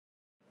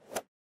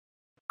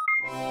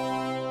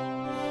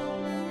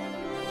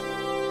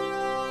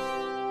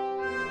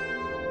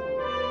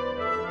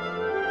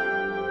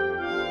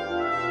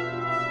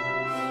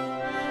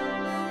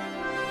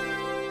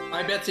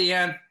Hi, Betsy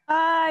Ann.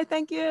 Hi,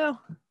 thank you.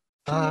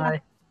 Hi.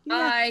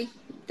 Hi,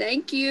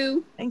 thank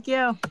you. Thank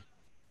you.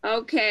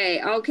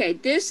 Okay,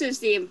 this is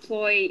the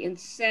employee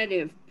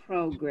incentive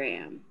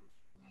program.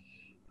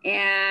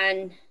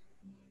 And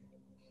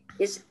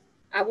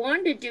I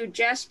wanted to do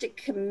just a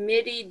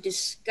committee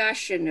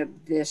discussion of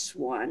this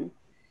one.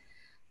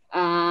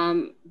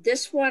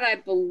 This one, I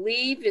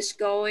believe, is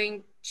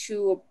going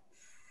to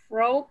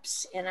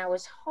approps, and I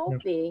was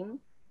hoping,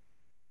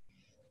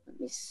 let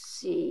me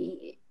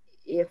see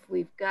if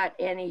we've got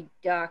any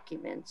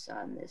documents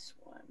on this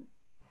one.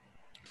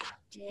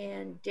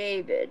 Dan,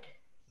 David.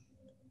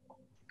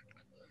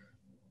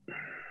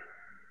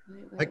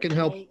 I can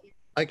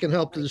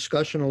help the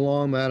discussion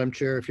along, Madam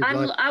Chair, if you'd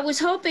like. I was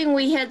hoping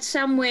we had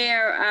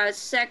somewhere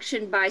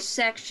section by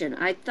section.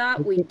 I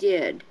thought we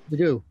did. We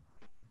do.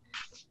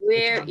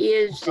 Where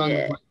is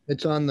it?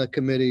 It's on the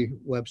committee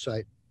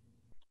website.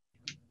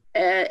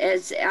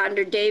 As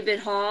under David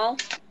Hall?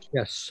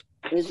 Yes.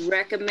 Is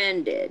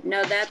recommended.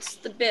 No, that's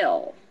the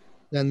bill.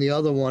 Then the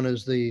other one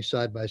is the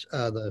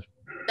the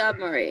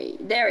summary.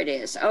 There it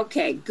is.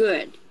 Okay,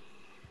 good.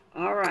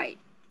 All right.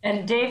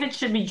 And David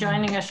should be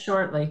joining us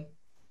shortly.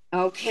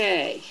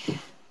 Okay.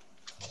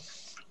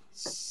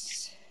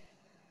 So,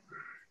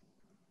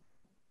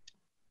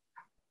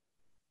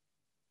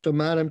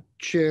 Madam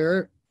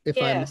Chair, if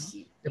yes.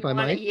 I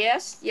might.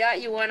 Yes. Yeah.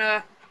 You want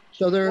to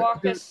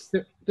walk us?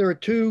 There are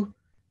two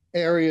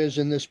areas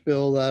in this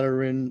bill that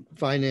are in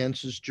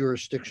finance's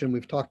jurisdiction.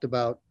 We've talked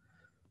about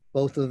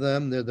both of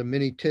them. They're the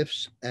mini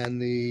TIFs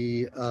and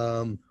the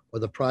or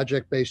the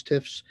project-based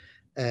TIFs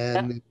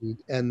and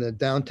the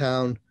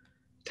downtown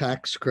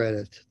tax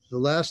credit. The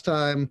last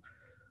time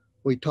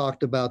we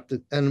talked about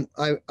and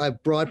I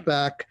brought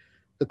back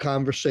the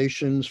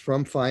conversations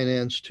from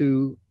finance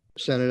to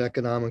Senate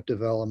Economic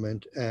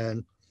Development,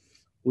 and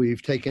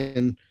we've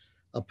taken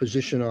a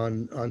position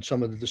on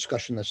some of the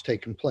discussion that's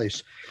taken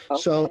place. Okay.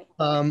 So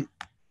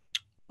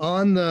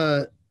on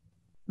the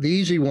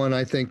easy one,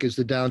 I think, is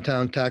the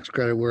downtown tax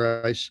credit,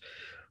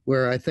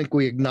 where I think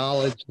we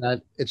acknowledge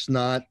that it's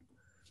not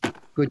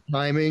good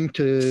timing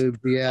to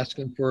be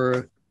asking for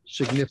a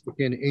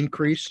significant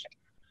increase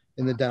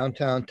in the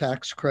downtown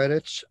tax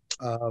credits.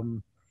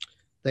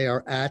 They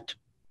are at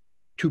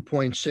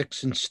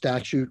 2.6 in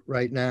statute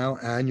right now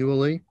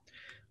annually.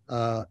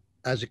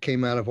 As it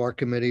came out of our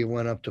committee, it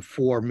went up to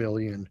 4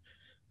 million.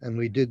 And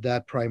we did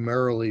that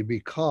primarily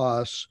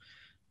because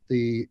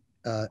the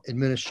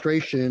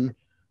administration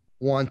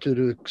wanted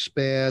to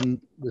expand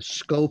the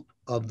scope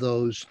of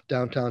those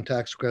downtown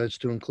tax credits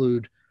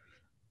to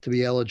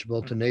be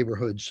eligible to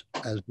neighborhoods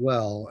as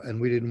well.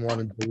 And we didn't want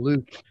to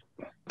dilute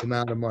the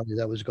amount of money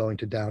that was going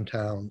to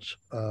downtowns.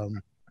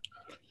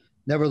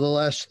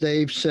 Nevertheless,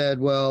 they've said,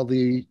 well,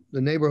 the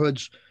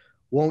neighborhoods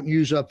won't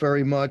use up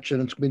very much, and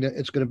it's going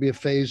to be a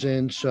phase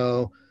in.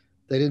 So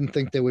they didn't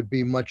think there would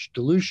be much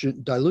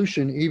dilution,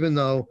 even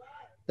though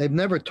they've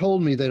never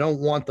told me they don't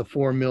want the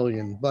 4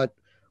 million. But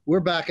we're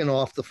backing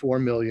off the 4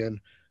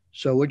 million,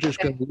 so we're just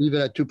going to leave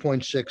it at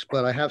 2.6.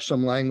 But I have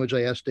some language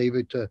I asked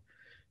David to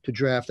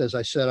draft, as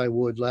I said I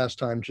would last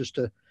time, just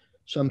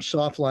some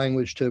soft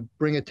language to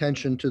bring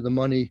attention to the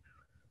money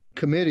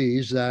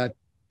committees that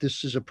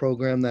this is a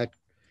program that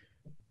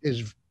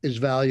is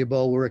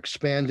valuable. We're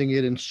expanding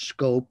it in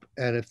scope,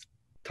 and if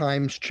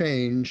times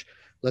change,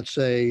 let's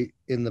say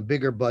in the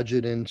bigger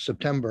budget in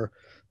September,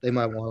 they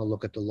might want to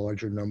look at the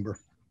larger number.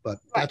 But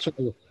that's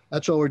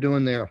all we're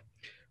doing there.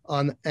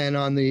 On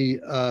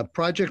the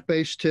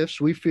project-based TIFs,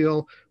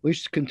 we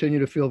continue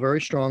to feel very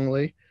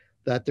strongly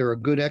that they're a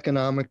good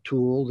economic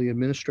tool. The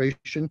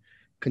administration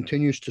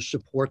continues to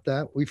support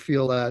that. We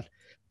feel that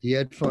the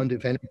Ed Fund,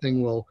 if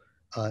anything, will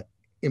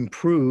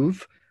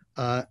improve,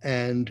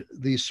 and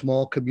these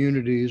small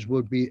communities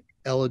would be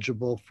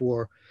eligible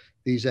for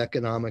these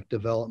economic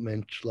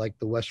development, like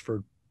the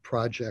Westford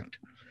project.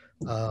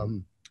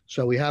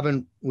 So we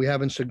haven't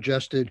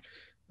suggested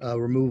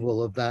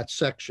removal of that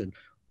section.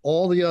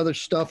 All the other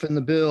stuff in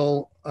the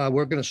bill,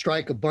 we're going to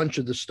strike a bunch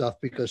of the stuff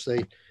because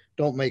they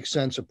don't make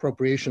sense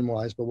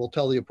appropriation-wise, but we'll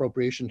tell the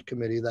Appropriations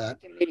Committee that.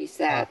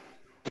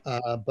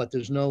 But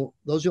those are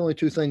the only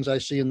two things I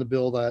see in the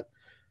bill that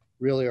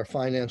really are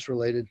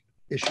finance-related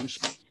issues.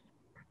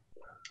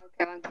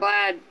 Okay, I'm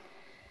glad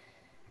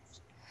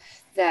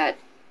that,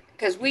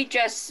 because we've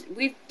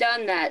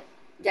done that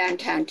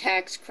downtown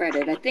tax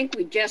credit. I think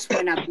we just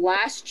went up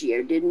last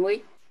year, didn't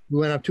we? We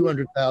went up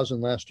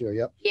 200,000 last year.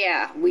 Yep.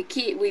 Yeah,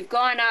 we've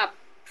gone up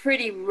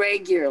pretty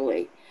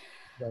regularly.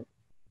 Right.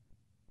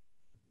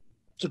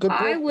 It's a good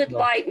point. I would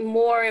like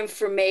more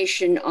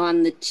information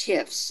on the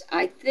TIFs.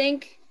 I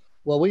think.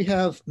 Well, we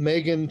have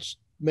Megan.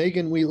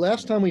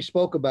 Last time we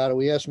spoke about it,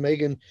 we asked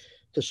Megan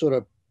to sort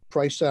of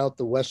price out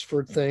the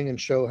Westford thing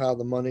and show how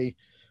the money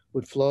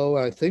would flow.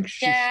 I think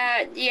she.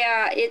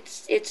 Yeah.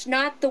 It's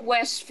not the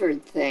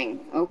Westford thing.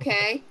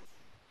 Okay.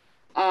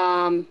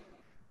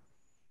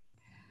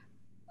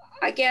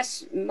 I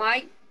guess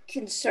my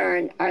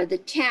concern are the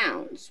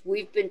towns.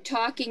 We've been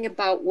talking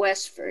about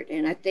Westford,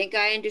 and I think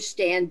I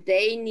understand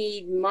they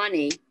need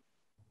money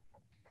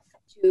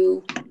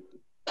to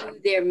do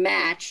their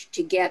match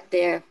to get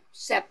their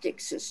septic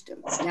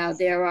system. Now,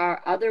 there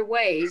are other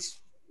ways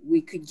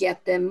we could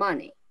get them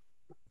money.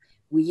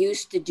 We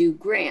used to do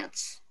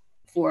grants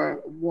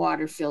for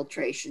water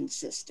filtration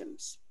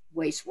systems,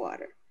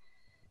 wastewater.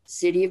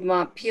 City of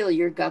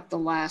Montpelier got the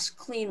last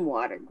clean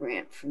water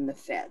grant from the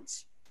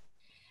feds.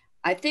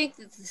 I think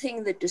that the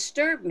thing that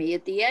disturbed me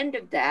at the end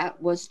of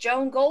that was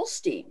Joan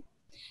Goldstein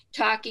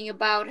talking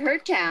about her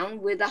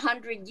town with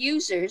 100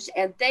 users,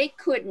 and they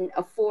couldn't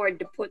afford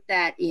to put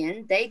that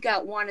in. They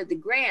got one of the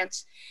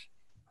grants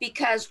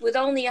because with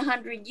only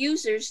 100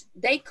 users,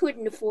 they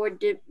couldn't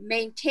afford to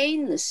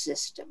maintain the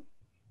system.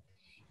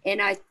 And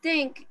I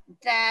think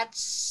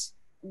that's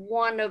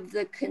one of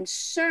the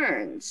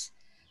concerns.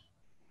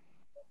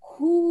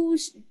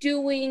 Who's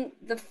doing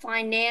the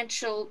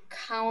financial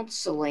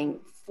counseling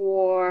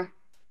for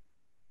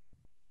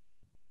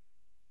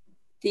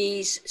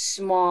these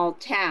small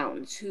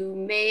towns who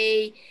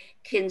may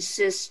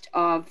consist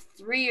of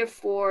 3 or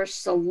 4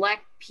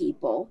 select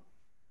people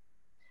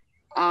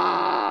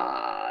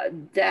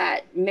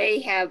that may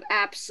have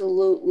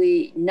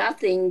absolutely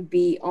nothing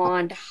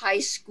beyond high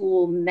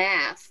school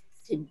math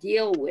to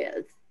deal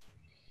with?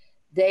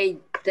 They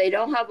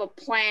don't have a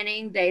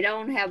planning, they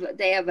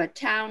have a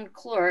town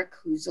clerk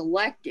who's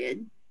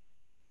elected,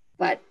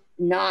 but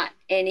not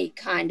any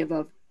kind of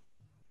a,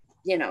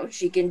 you know,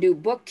 she can do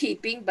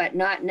bookkeeping, but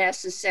not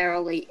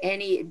necessarily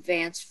any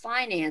advanced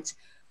finance.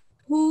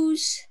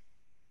 Who's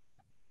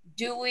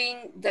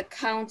doing the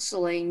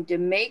counseling to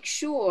make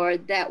sure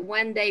that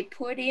when they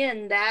put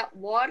in that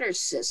water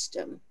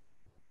system,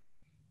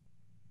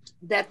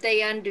 that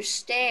they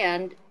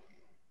understand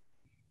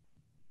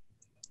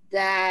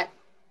that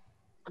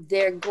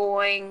they're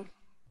going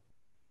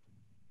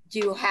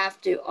to have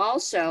to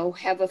also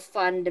have a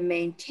fund to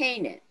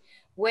maintain it?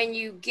 When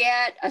you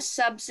get a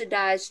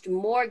subsidized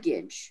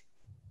mortgage,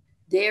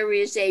 there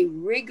is a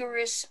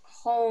rigorous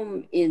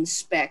home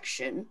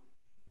inspection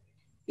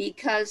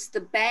because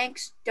the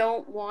banks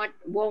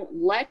won't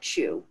let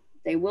you.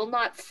 They will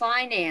not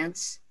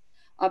finance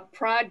a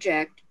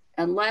project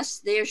unless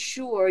they're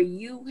sure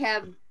you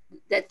have,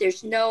 that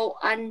there's no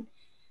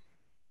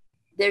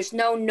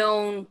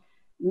known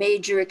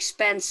major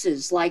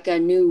expenses like a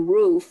new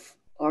roof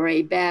or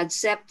a bad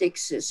septic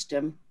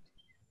system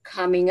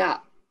coming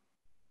up.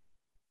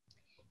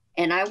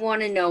 And I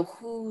want to know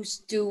who's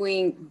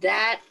doing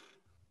that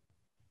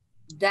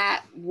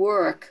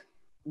work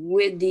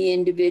with the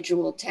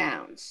individual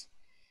towns.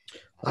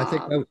 I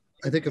think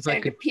if I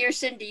Senator could,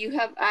 Pearson,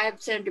 I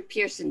have Senator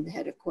Pearson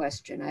had a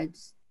question.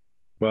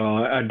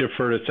 Well, I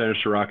defer to Senator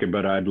Siraki,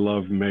 but I'd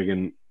love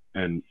Megan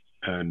and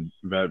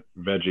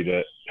Veggie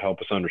to help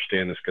us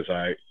understand this, because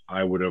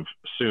I would have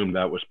assumed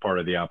that was part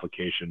of the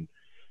application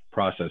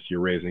process.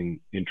 You're raising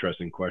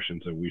interesting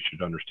questions that we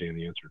should understand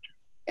the answer to.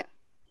 Yeah.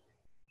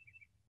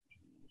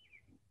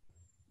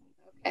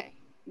 Okay,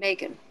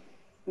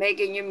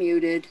 Megan, you're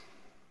muted.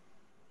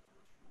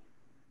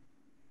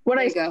 What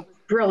there I you go.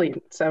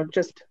 Brilliant. So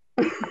just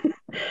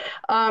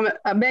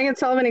Megan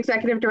Sullivan,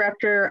 Executive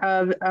Director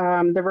of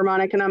the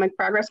Vermont Economic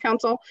Progress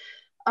Council.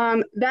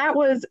 That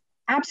was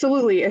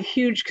absolutely a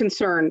huge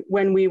concern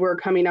when we were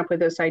coming up with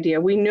this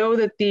idea. We know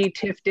that the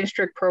TIF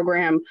district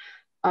program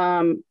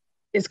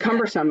is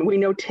cumbersome. We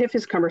know TIF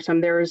is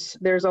cumbersome. There's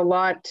a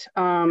lot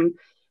to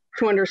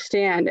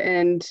understand,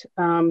 and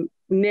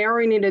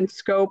narrowing it in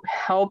scope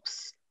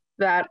helps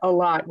that a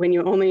lot. When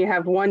you only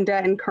have one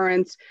debt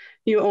incurrence,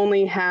 you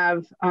only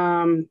have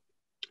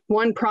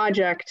one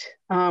project,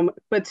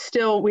 but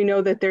still we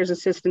know that there's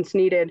assistance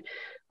needed,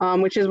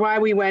 which is why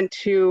we went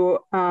to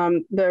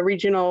the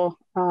regional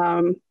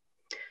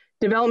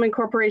development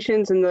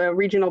corporations and the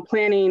regional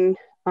planning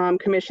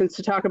commissions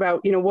to talk about,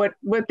 you know,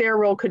 what their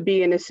role could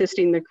be in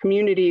assisting the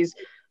communities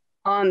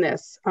on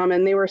this.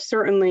 And they were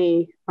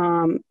certainly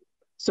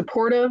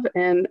supportive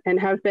and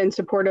have been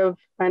supportive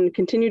and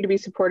continue to be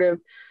supportive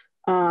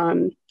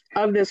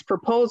of this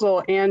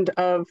proposal and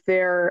of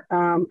their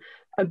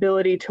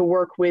ability to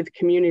work with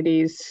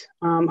communities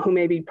who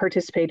may be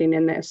participating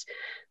in this.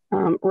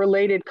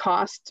 Related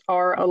costs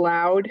are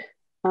allowed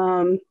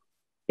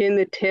in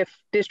the TIF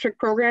district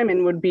program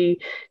and would be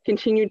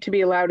continued to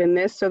be allowed in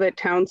this, so that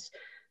towns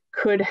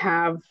could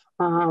have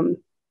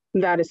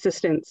that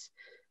assistance.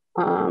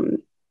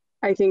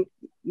 I think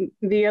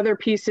the other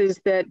piece is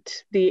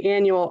that the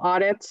annual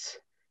audits,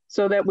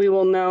 so that we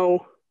will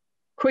know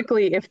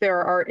quickly if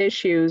there are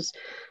issues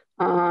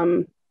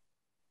that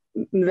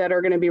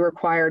are going to be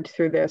required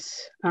through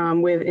this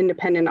with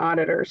independent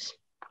auditors.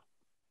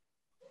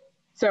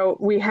 So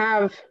we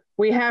have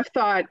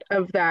thought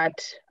of that.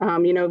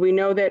 You know, we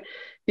know that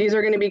these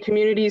are going to be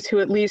communities who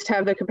at least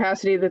have the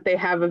capacity that they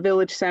have a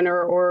village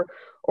center or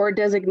a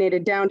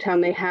designated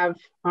downtown. They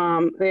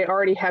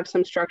already have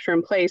some structure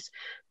in place,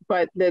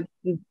 but that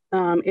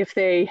if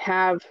they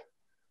have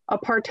a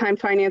part-time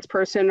finance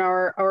person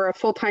or a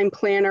full-time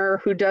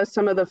planner who does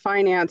some of the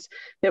finance,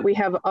 that we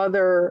have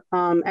other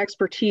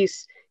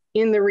expertise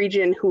in the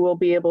region who will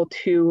be able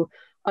to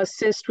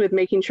assist with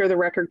making sure the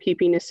record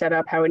keeping is set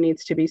up how it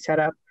needs to be set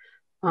up.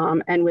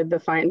 and with the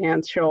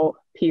financial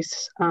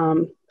piece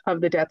of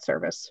the debt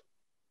service.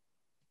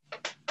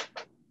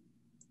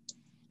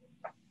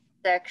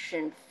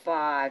 Section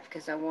 5,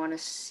 because I want to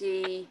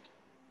see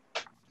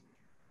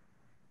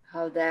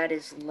how that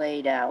is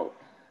laid out.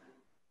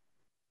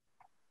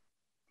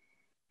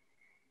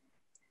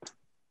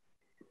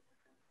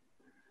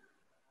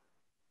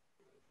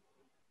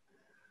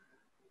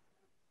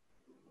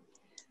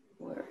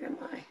 Where am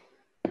I?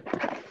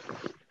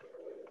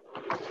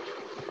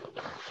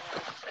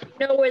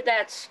 You know where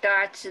that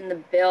starts in the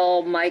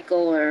bill,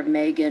 Michael or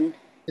Megan?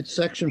 It's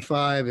section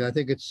 5. I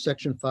think it's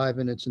section 5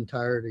 in its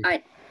entirety.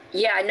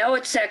 Yeah, I know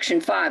it's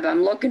section 5.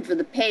 I'm looking for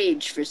the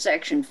page for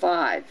section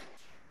 5.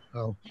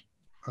 Oh.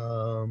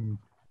 I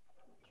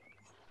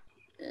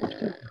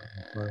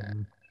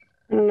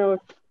don't know if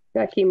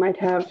Becky might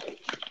have.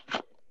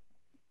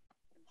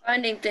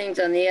 Finding things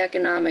on the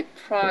Economic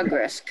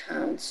Progress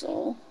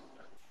Council.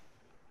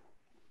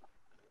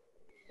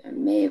 I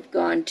may have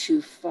gone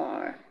too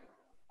far.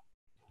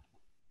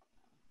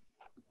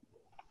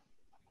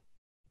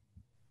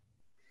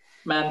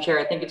 Madam Chair,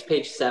 I think it's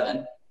page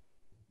 7.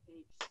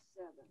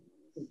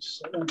 Page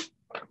 7.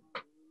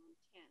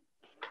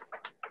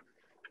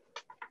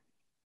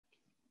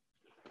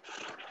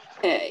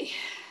 Okay.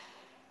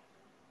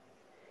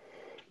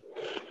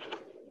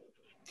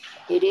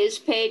 It is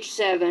page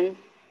 7.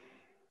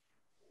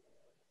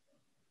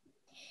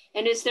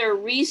 And is there a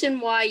reason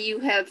why you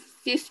have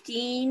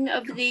 15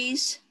 of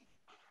these?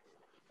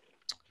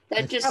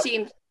 That just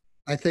seems,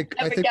 I've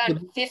never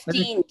done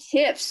 15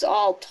 TIFs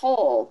all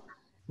told.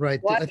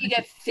 Right. Why do you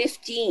get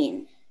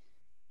 15?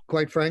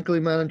 Quite frankly,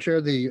 Madam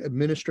Chair, the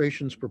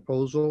administration's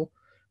proposal,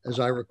 as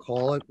I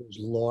recall it, was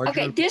larger.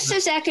 Okay, this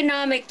is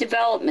economic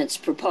development's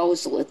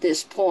proposal at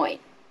this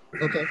point.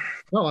 Okay.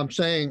 No, I'm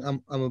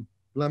saying,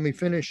 let me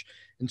finish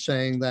in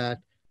saying that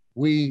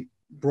we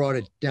brought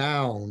it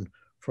down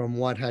from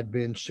what had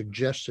been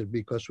suggested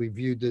because we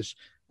viewed this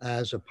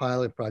as a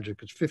pilot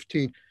project. It's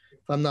 15,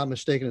 if I'm not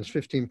mistaken, it's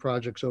 15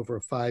 projects over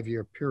a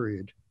 5-year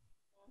period.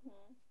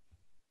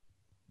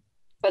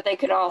 But they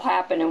could all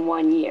happen in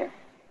 1 year.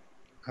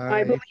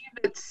 I believe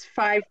it's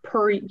 5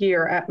 per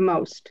year at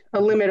most, a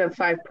limit of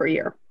 5 per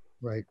year.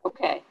 Right.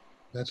 Okay.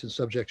 That's in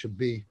subsection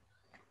B.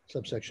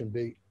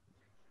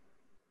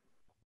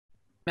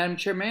 Madam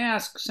Chair, may I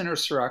ask Senator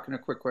Sorokin a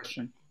quick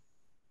question?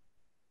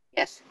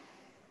 Yes.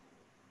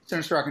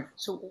 Senator Sorokin,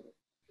 so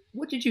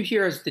what did you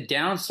hear as the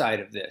downside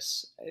of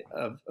this,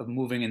 of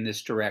moving in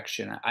this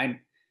direction? I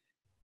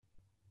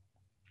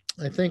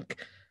think,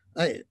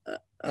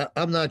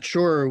 I'm not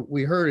sure.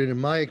 We heard it in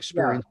my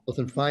experience, both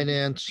in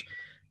finance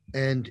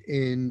and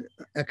in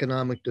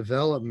economic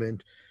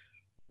development.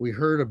 We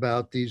heard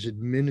about these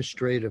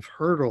administrative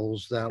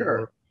hurdles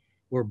that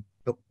were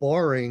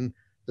barring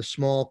the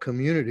small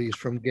communities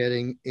from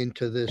getting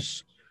into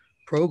this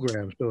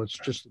program. So it's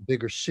just the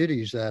bigger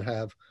cities that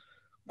have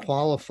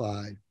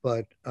qualified.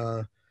 But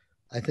I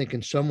think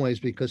in some ways,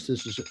 because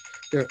this is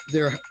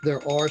there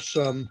are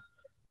some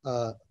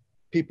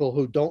people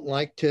who don't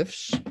like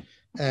TIFs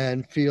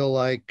and feel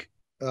like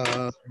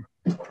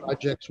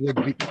projects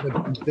would be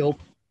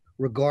built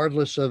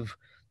regardless of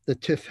the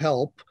TIF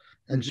help.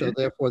 And so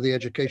therefore the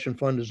education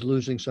fund is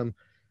losing some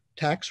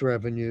tax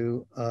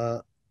revenue.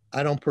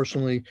 I don't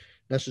personally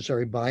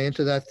necessarily buy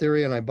into that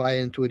theory, and I buy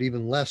into it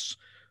even less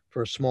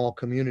for a small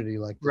community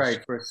like this. Right,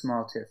 for a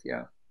small TIF,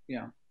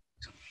 yeah.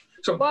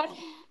 So what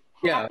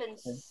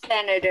happens,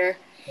 Senator,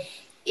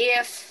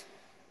 if,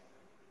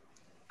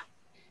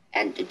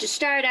 and to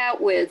start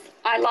out with,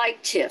 I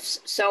like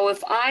TIFs. So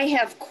if I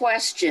have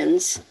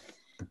questions,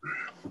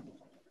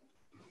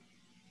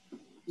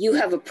 you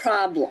have a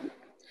problem.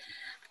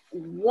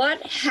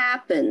 What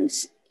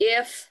happens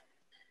if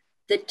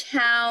the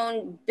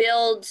town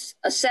builds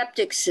a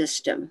septic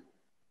system?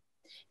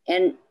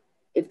 And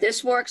if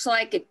this works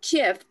like a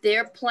TIF,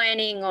 they're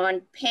planning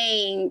on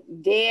paying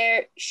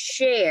their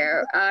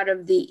share out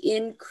of the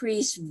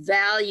increased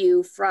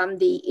value from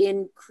the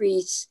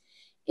increase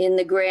in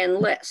the grand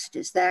list.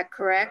 Is that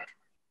correct?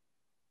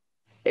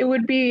 It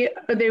would be,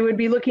 they would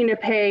be looking to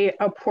pay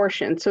a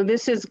portion. So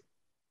this is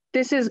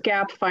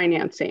gap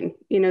financing.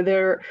 You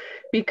know,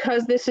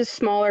 because this is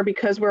smaller,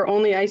 because we're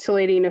only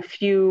isolating a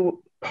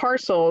few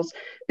parcels,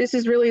 this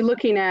is really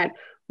looking at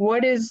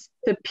what is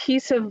the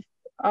piece of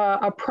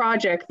a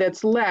project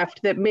that's left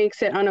that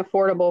makes it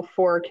unaffordable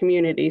for a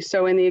community.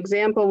 So in the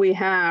example we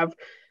have,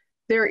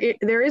 there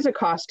is a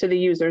cost to the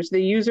users.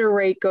 The user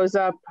rate goes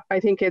up, I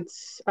think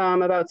it's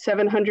about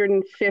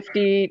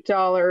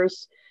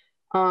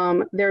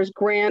 $750. There's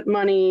grant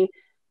money,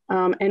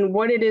 and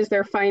what it is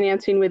they're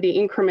financing with the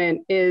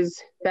increment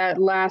is that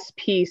last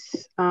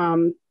piece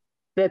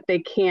that they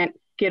can't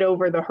get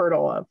over the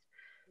hurdle of.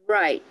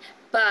 Right,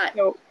 but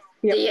so,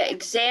 the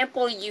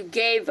example you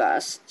gave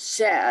us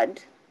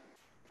said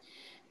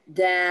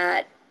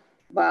that,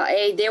 well,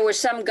 there were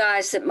some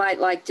guys that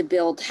might like to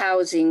build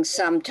housing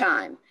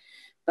sometime,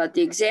 but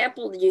the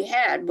example you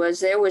had was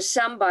there was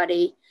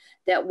somebody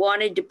that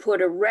wanted to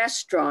put a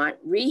restaurant,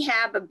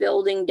 rehab a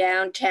building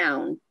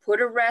downtown,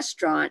 put a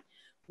restaurant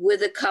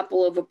with a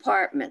couple of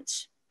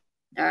apartments.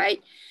 All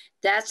right.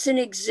 That's an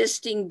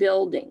existing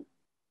building.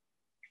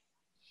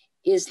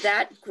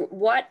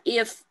 What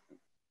if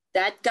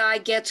that guy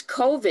gets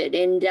COVID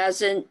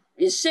and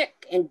is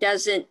sick and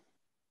doesn't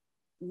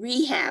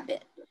rehab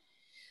it?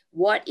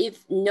 What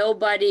if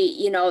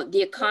nobody,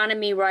 the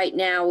economy right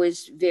now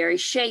is very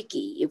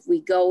shaky. If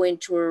we go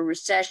into a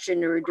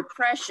recession or a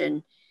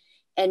depression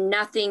and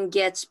nothing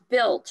gets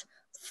built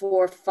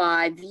for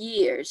 5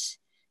 years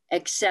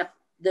except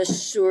the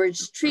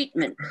sewage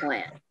treatment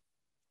plant,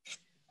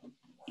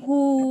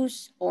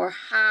 whose or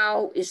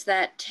how is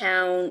that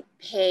town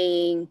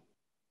paying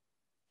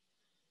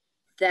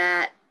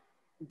that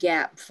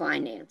gap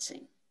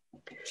financing?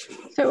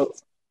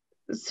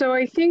 So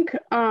I think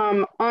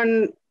on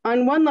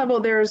one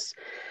level,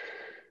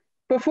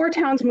 before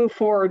towns move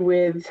forward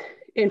with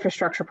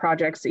infrastructure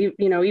projects,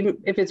 even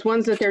if it's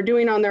ones that they're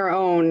doing on their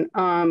own,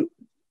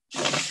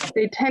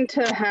 they tend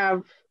to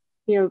have,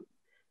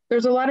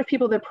 there's a lot of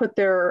people that put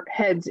their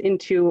heads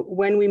into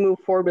when we move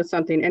forward with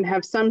something and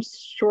have some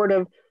sort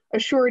of a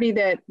surety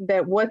that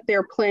what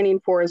they're planning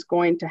for is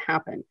going to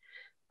happen.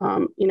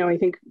 I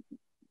think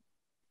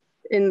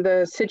in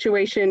the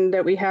situation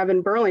that we have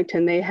in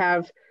Burlington, they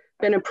have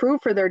been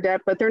approved for their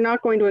debt, but they're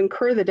not going to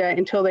incur the debt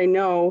until they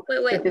know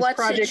that this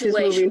project is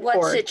moving forward.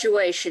 What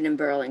situation in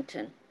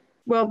Burlington?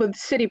 Well, with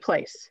City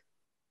Place.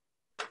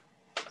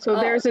 So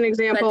there's an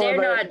example.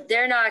 But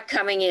they're not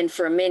coming in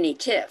for a mini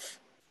TIF.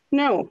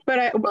 No,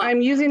 but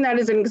I'm using that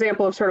as an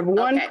example of sort of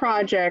one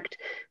project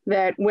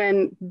that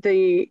when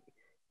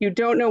you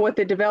don't know what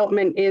the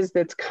development is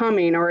that's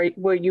coming, or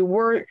what you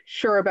were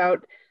sure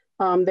about,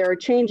 there are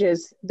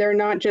changes. They're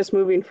not just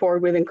moving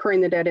forward with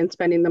incurring the debt and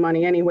spending the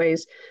money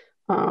anyways.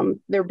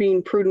 They're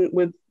being prudent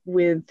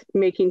with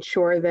making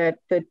sure that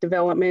the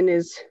development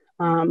is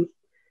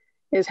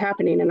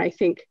happening. And I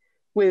think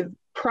with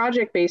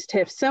project-based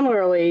TIF,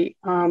 similarly.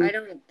 I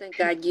don't think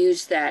I'd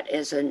use that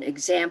as an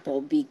example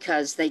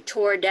because they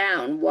tore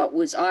down what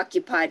was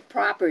occupied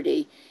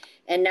property,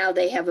 and now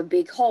they have a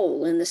big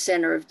hole in the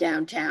center of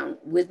downtown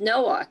with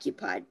no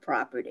occupied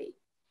property.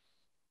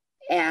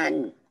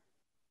 And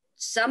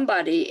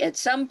somebody at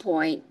some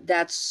point,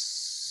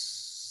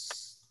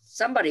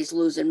 somebody's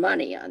losing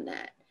money on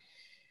that.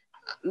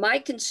 My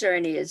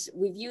concern is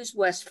we've used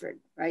Westford,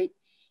 right?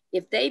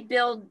 If they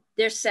build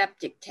their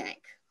septic tank,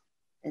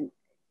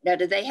 now,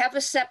 do they have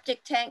a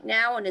septic tank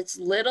now and it's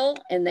little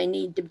and they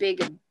need to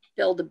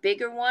build a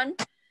bigger one?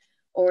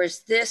 Or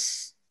is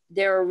this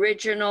their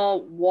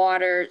original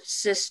water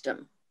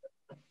system?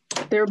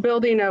 They're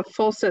building a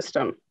full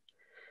system.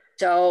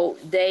 So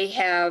they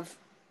have,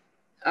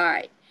 all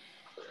right.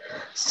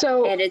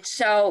 So, and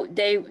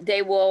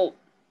they will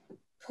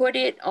put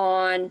it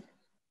on,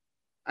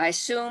 I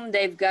assume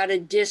they've got a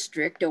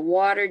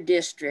water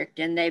district,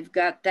 and they've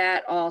got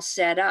that all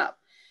set up.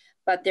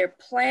 But they're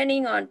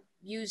planning on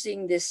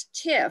using this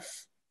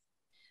TIF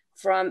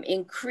from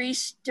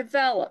increased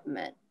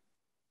development.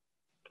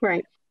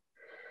 Right.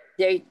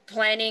 They're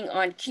planning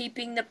on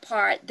keeping the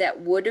part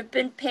that would have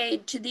been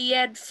paid to the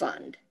ed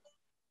fund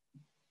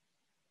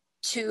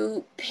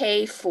to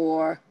pay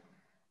for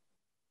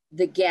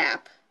the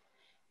gap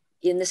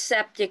in the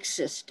septic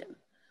system.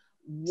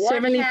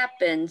 What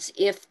happens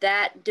if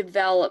that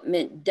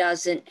development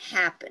doesn't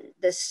happen?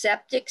 The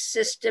septic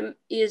system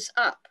is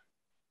up.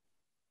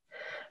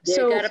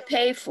 They're got to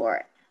pay for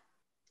it.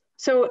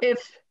 So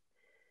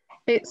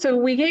so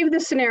we gave the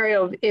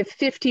scenario of if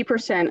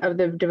 50% of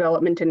the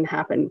development didn't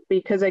happen,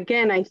 because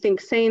again, I think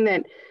saying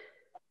that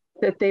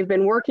they've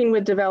been working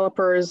with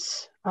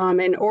developers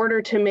in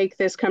order to make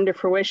this come to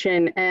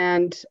fruition,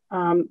 and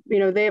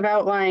they've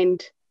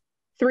outlined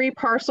 3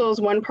 parcels,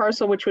 1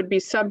 parcel which would be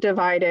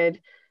subdivided,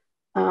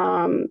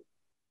 to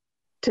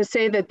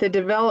say that the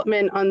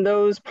development on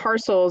those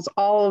parcels,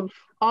 all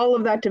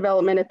of that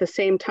development at the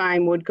same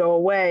time would go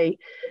away.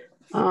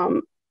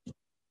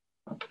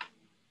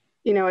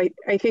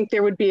 I think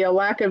there would be a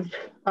lack of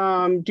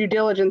due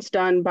diligence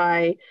done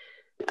by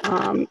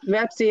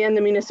VETSI and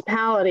the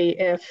municipality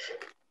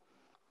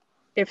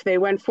if they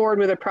went forward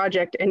with a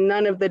project and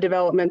none of the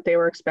development they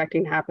were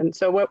expecting happened.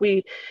 So what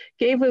we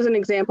gave was an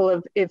example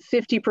of if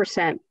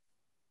 50%,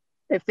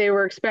 if they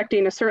were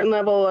expecting a certain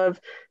level of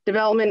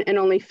development and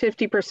only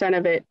 50%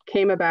 of it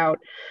came about,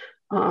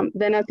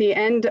 then at the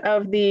end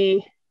of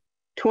the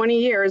 20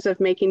 years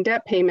of making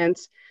debt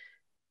payments,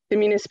 the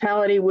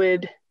municipality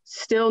would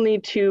still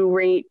need to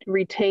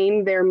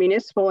retain their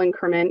municipal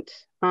increment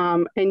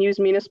and use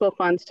municipal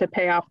funds to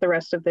pay off the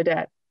rest of the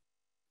debt.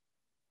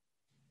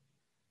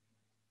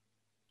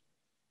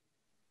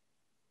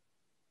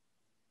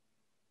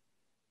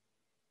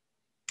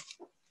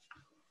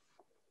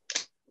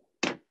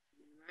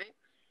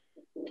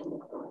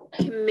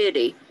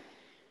 Committee.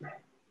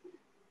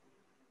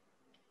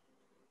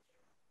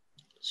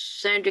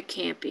 Senator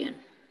Campion.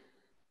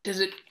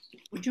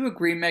 Would you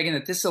agree, Megan,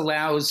 that this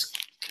allows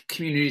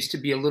communities to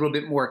be a little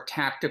bit more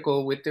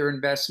tactical with their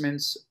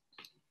investments?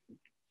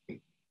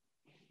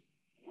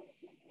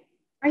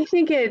 I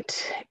think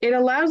it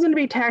allows them to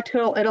be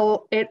tactical.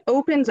 It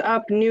opens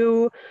up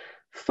new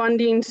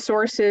funding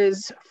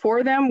sources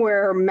for them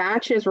where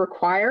match is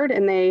required,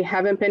 and they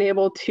haven't been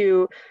able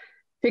to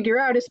figure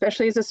out,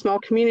 especially as a small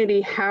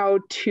community, how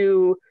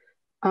to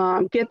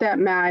get that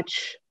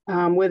match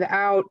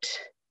without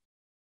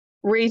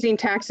raising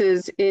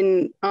taxes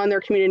on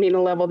their community at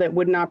a level that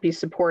would not be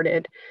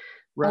supported.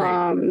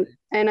 Right.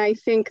 And I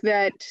think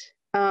that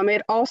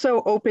it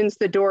also opens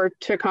the door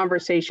to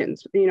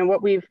conversations. You know,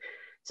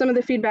 some of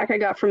the feedback I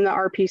got from the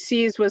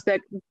RPCs was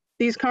that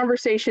these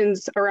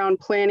conversations around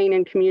planning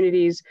in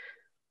communities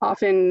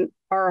often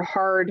are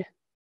hard.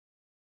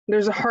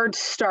 There's a hard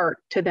start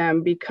to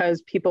them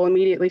because people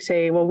immediately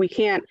say, well, we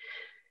can't,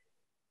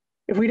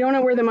 if we don't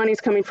know where the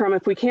money's coming from,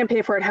 if we can't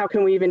pay for it, how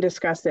can we even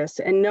discuss this?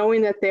 And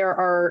knowing that there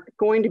are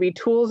going to be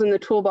tools in the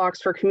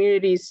toolbox for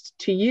communities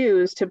to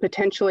use to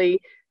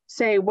potentially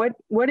say, what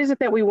is it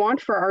that we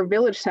want for our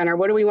village center?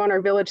 What do we want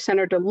our village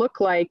center to look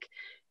like?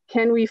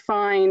 Can we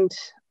find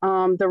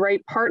the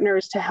right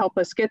partners to help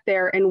us get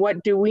there? And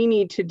what do we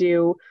need to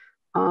do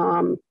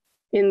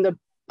in the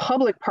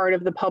public part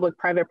of the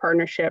public-private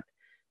partnership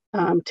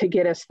to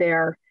get us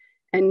there?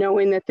 And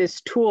knowing that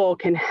this tool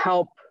can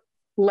help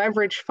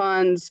leverage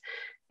funds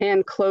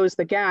and close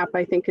the gap,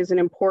 I think is an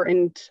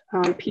important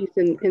piece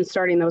in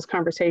starting those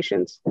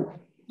conversations.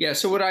 Yeah,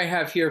 so what I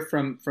have here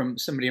from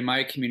somebody in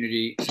my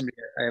community, somebody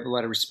I have a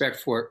lot of respect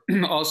for,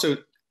 also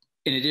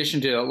in addition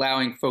to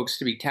allowing folks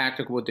to be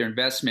tactical with their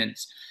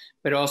investments,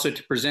 but also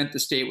to present the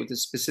state with a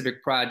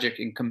specific project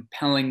in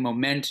compelling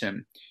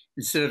momentum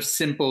instead of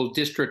simple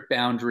district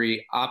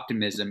boundary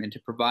optimism, and to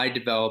provide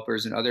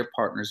developers and other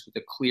partners with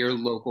a clear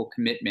local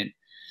commitment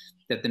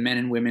that the men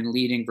and women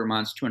leading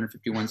Vermont's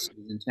 251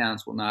 cities and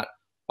towns will not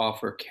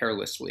offer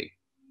carelessly.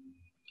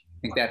 I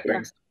think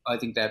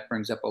that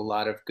brings up a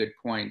lot of good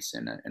points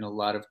and a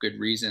lot of good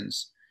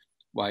reasons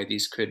why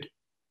these could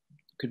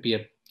be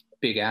a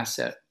big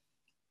asset.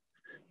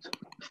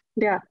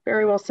 Yeah,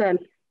 very well said.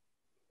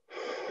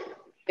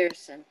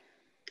 Pearson.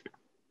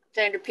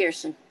 Senator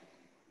Pearson.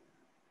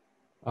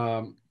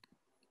 I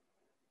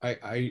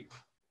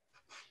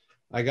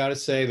got to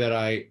say that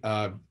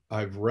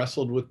I've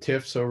wrestled with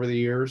TIFs over the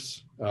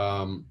years,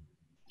 and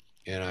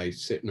I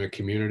sit in a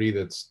community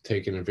that's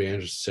taken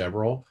advantage of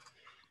several.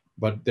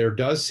 But there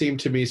does seem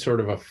to be sort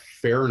of a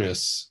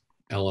fairness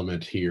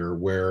element here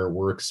where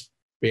we're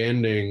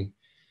expanding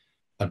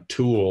a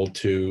tool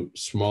to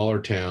smaller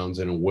towns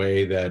in a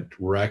way that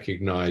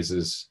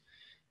recognizes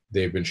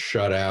they've been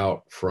shut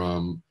out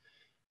from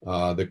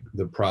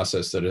the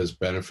process that has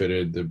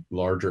benefited the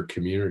larger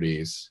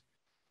communities.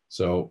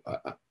 So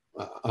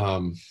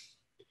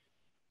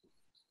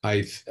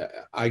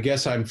I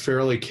guess I'm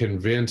fairly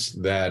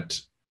convinced that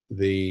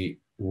the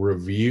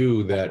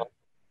review that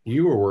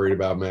you were worried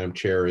about, Madam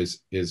Chair, is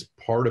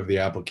part of the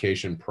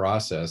application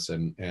process,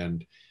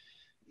 and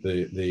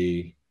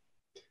the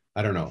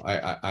I don't know.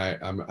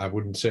 I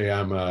wouldn't say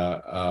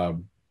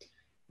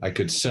I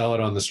could sell it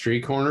on the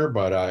street corner,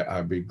 but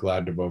I'd be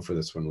glad to vote for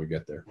this when we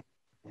get there.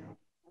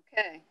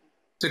 Okay.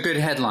 It's a good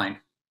headline.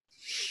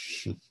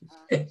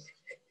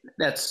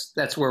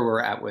 That's where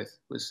we're at with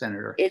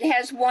Senator. It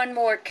has one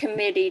more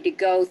committee to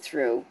go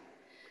through.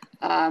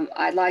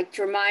 I'd like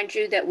to remind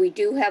you that we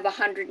do have a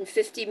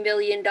 $150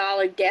 million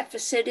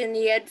deficit in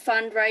the Ed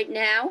Fund right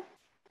now.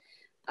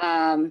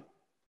 And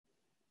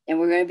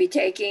we're going to be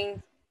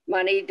taking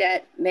money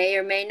that may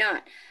or may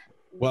not.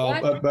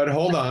 Well, but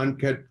hold on,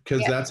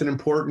 because that's an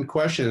important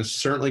question. It's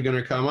certainly going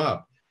to come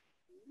up.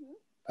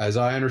 As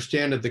I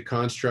understand it, the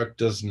construct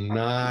does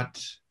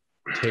not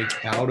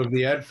take out of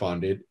the Ed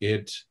Fund.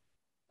 It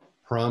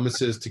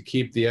promises to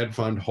keep the Ed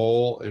Fund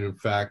whole, and in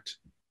fact,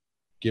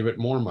 give it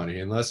more money,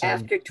 unless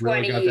I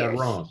really got that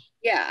wrong.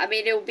 Yeah, I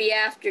mean, it'll be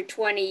after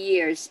 20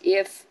 years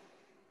if...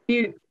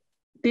 The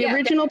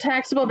original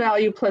taxable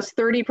value plus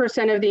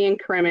 30% of the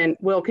increment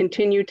will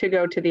continue to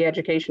go to the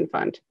education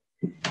fund.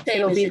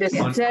 It'll be the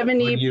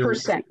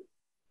 70%.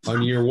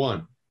 On year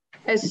one.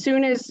 As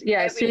soon as the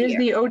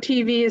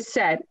OTV is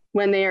set,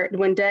 when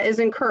debt is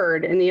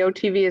incurred and the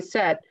OTV is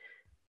set,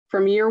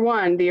 from year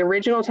one, the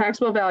original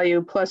taxable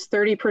value plus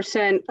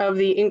 30% of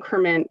the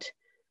increment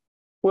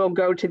will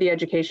go to the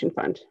education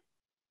fund.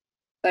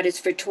 But it's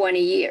for 20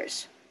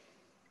 years.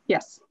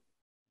 Yes.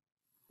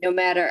 No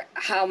matter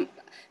how.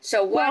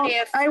 So what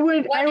if I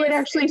would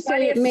actually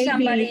say it may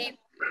be.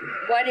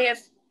 What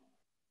if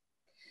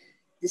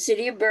the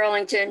city of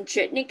Burlington,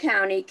 Chittenden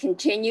County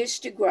continues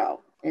to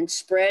grow and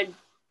spread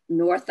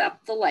north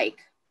up the lake,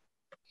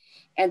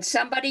 and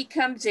somebody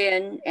comes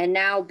in, and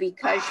now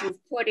because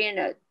you've put in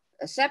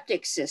a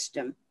septic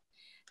system,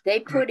 they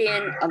put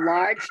in a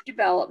large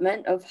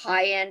development of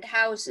high-end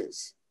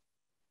houses.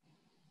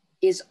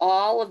 Is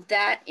all of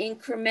that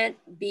increment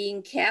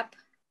being kept?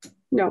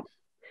 No,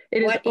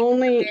 it is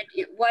only.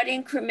 What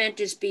increment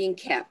is being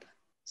kept?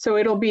 So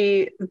it'll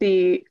be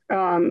the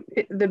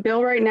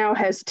bill right now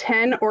has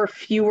 10 or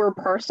fewer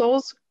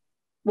parcels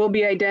will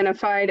be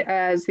identified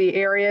as the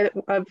area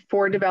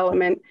for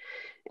development.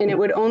 And it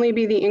would only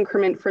be the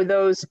increment for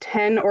those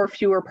 10 or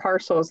fewer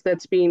parcels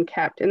that's being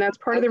kept. And that's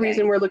part of the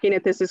reason we're looking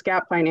at this as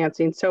gap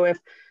financing. So if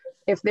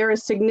If there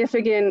is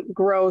significant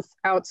growth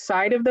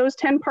outside of those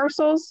 10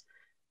 parcels,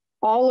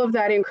 all of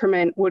that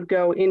increment would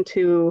go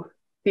into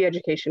the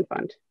education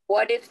fund.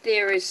 What if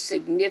there is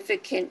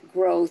significant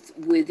growth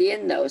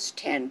within those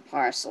 10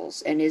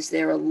 parcels? And is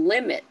there a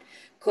limit?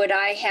 Could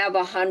I have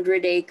a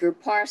 100-acre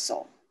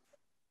parcel?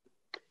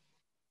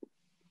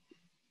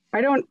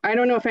 I don't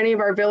know if any of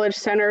our village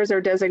centers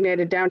or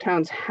designated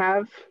downtowns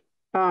have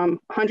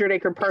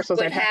 100-acre parcels.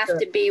 It would have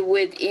to be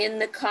within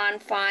the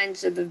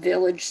confines of a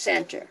village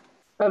center.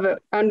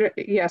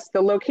 Yes,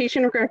 the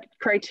location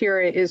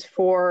criteria is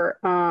for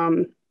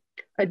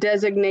a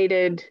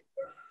designated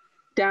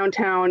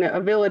downtown, a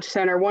village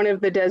center, one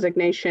of the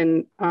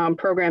designation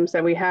programs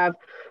that we have,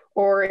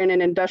 or in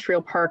an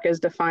industrial park as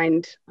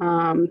defined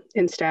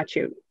in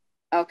statute.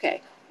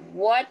 Okay,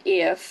 what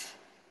if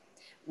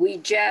we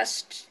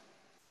just,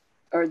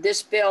 or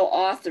this bill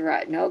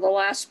authorized, no, the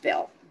last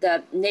bill,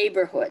 the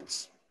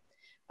neighborhoods,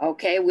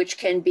 okay, which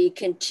can be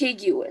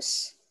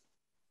contiguous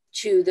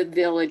to the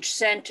village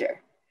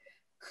center.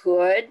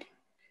 Could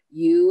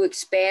you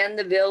expand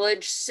the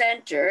village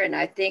center? And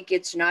I think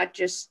it's not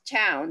just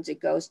towns, it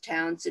goes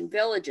towns and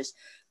villages.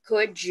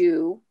 Could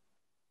you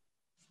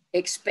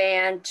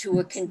expand to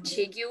a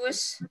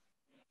contiguous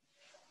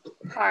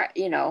part,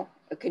 you know,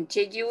 a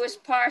contiguous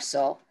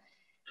parcel,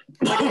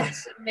 put in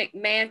some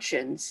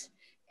McMansions,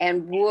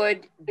 and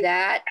would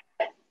that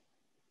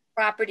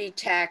property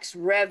tax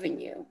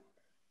revenue,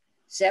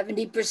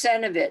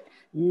 70% of it,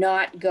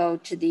 not go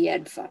to the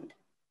ed fund?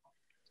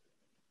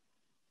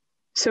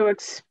 So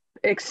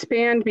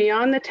expand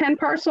beyond the 10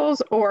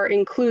 parcels or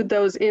include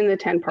those in the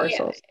 10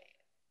 parcels?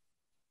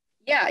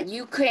 Yeah,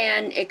 you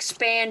can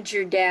expand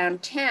your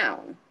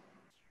downtown.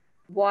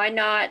 Why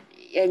not?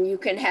 And you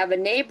can have a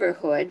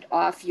neighborhood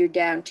off your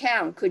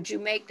downtown. Could you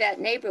make that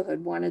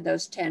neighborhood one of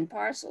those 10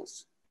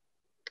 parcels?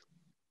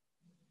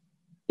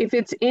 If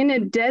it's in a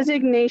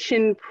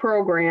designation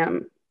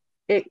program,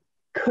 it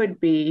could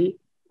be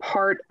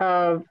part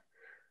of,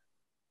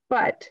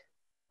 but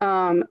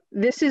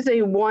this is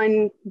a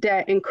one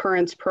debt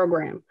incurrence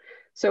program.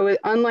 So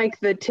unlike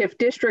the TIF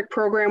district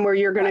program where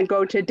you're going to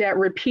go to debt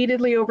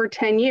repeatedly over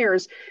 10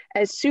 years,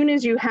 as soon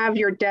as you have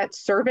your debt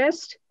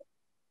serviced,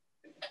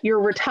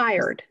 you're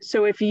retired.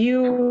 So if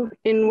you,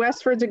 in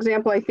Westford's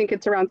example, I think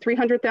it's around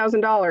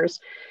 $300,000.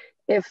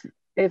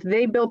 If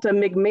they built a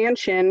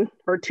McMansion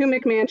or 2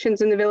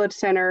 McMansions in the village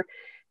center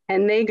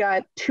and they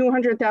got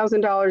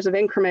 $200,000 of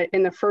increment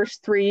in the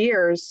first 3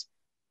 years,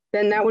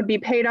 then that would be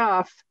paid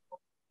off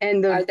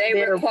and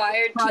their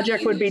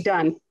project would be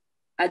done.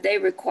 Are they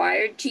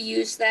required to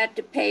use that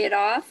to pay it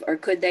off, or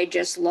could they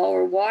just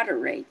lower water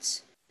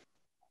rates?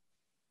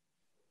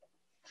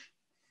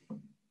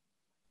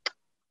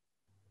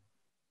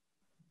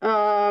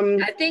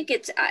 I think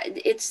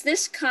it's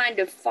this kind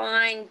of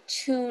fine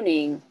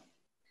tuning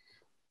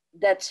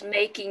that's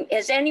making,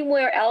 has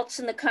anywhere else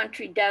in the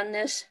country done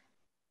this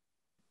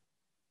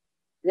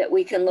that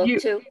we can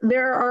look to?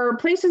 There are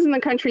places in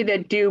the country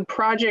that do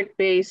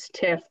project-based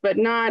TIF, but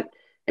not,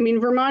 I mean,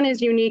 Vermont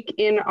is unique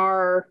in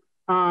our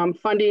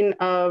funding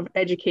of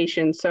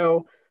education.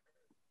 So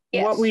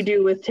yes, what we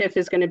do with TIF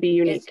is going to be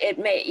unique.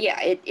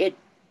 It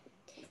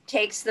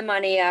takes the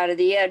money out of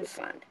the ed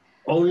fund.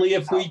 Only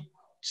if we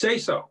say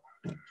so.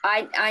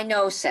 I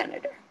know,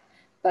 Senator,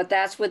 but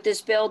that's what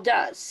this bill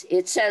does.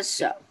 It says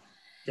so.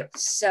 Yep.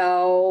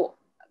 So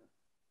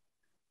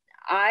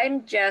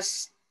I'm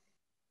just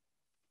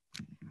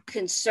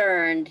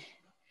concerned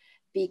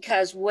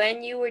because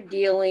when you are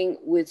dealing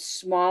with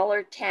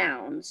smaller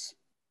towns,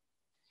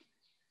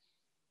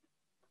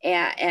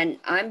 and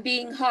I'm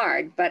being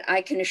hard, but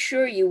I can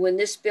assure you when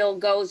this bill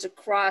goes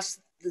across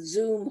the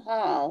Zoom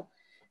hall,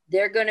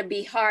 they're going to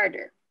be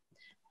harder.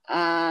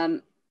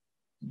 That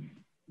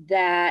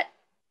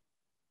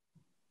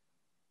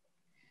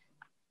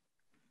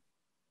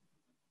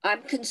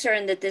I'm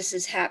concerned that this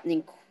is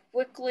happening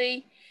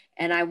quickly,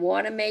 and I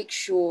want to make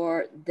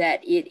sure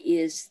that it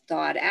is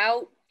thought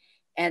out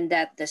and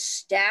that the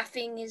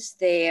staffing is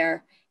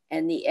there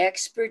and the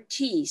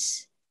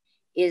expertise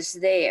is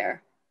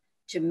there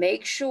to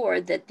make sure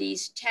that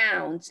these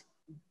towns,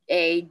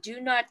 do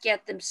not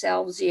get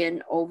themselves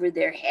in over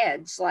their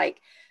heads.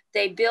 Like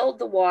they build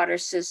the water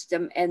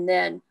system and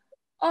then,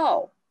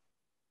 oh,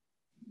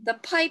 the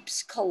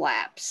pipes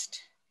collapsed,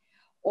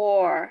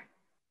 or,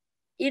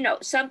 you know,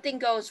 something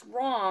goes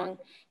wrong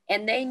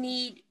and they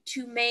need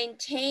to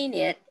maintain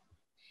it.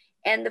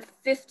 And the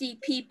 50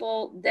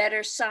 people that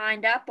are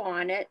signed up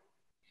on it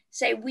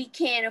say, we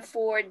can't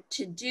afford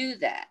to do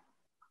that.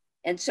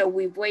 And so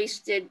we've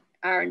wasted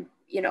our,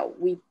 you know,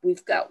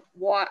 we've got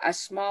a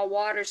small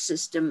water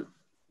system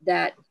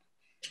that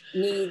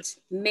needs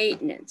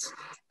maintenance.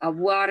 A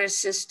water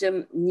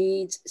system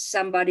needs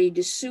somebody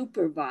to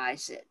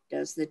supervise it.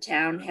 Does the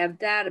town have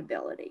that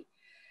ability?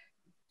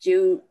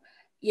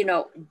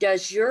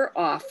 Does your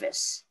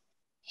office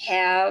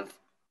have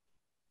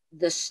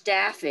the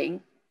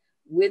staffing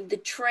with the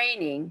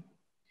training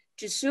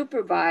to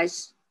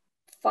supervise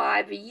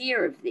 5 a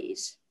year of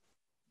these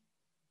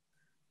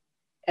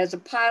as a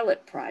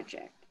pilot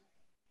project?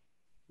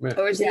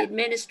 Or is the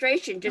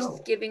administration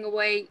just giving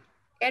away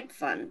ed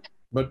fund?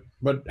 But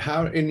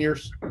how in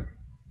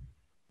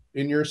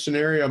your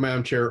scenario,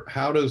 Madam Chair,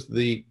 how does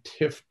the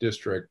TIF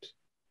district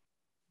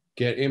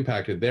get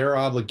impacted? Their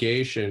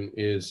obligation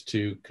is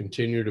to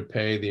continue to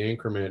pay the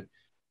increment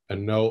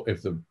and know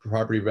if the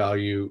property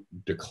value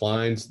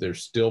declines, they're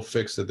still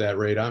fixed at that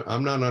rate.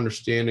 I'm not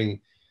understanding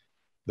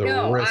the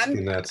risk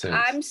in that sense.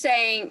 I'm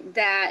saying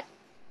that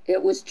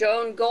it was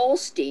Joan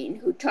Goldstein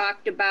who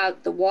talked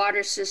about the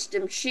water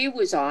system she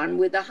was on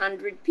with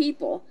 100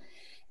 people,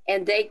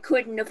 and they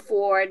couldn't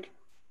afford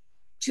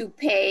to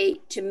pay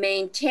to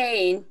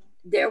maintain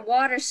their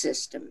water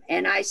system.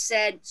 And I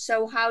said,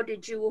 so how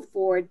did you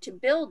afford to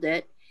build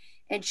it?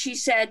 And she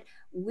said,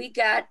 we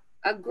got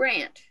a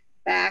grant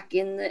back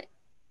in the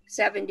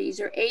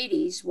 70s or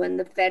 80s when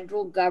the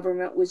federal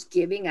government was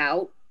giving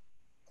out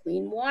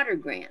clean water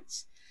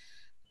grants.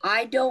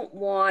 I don't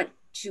want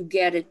to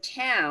get a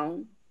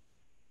town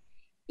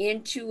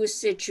into a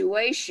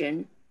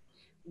situation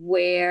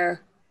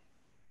where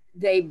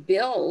they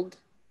build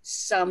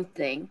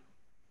something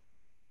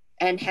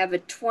and have a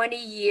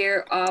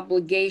 20-year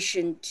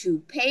obligation to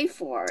pay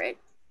for it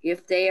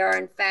if they are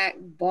in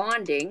fact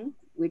bonding,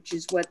 which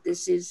is what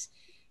this is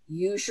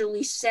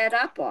usually set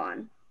up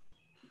on.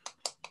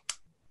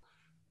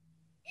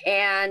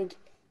 And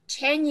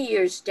 10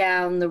 years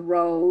down the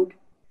road,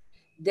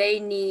 they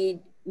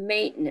need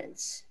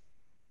maintenance.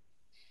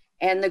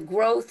 And the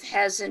growth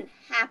hasn't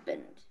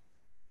happened.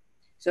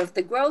 So if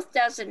the growth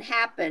doesn't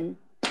happen,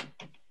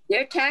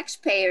 their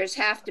taxpayers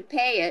have to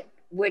pay it,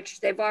 which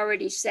they've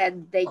already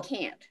said they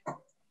can't.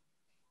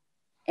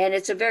 And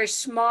it's a very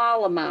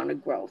small amount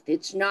of growth.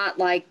 It's not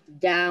like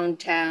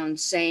downtown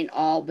St.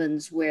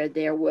 Albans where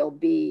there will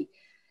be,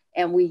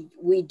 and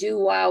we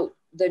do out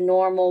the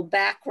normal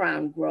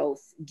background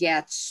growth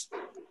gets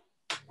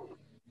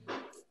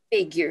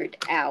figured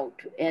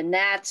out, and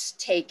that's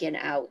taken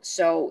out.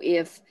 So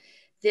if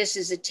this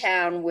is a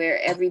town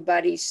where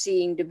everybody's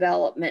seeing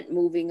development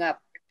moving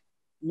up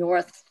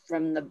north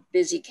from the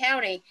busy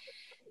county,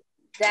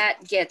 that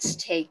gets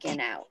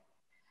taken out.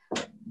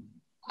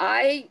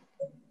 I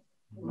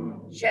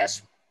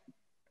just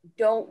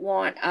don't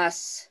want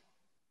us,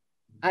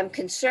 I'm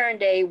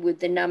concerned, A, with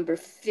the number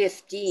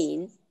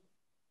 15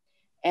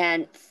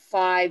 and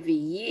 5 a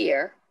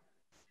year.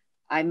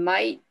 I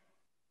might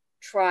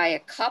try a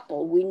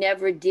couple. We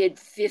never did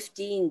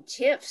 15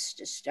 TIFs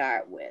to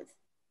start with.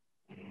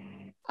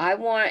 I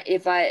want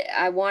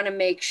to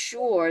make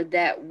sure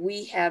that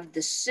we have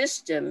the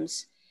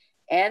systems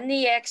and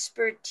the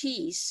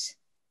expertise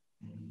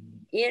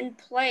in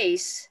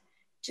place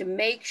to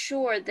make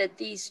sure that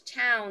these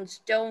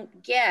towns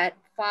don't get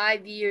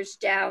 5 years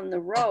down the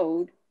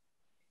road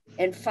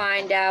and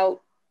find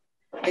out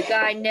the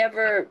guy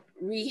never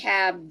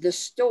rehabbed the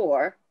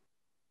store.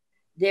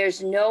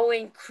 There's no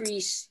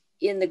increase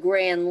in the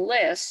grand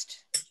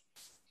list.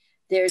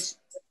 There's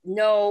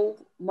no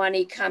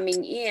money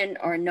coming in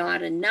or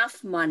not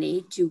enough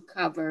money to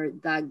cover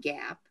the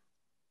gap.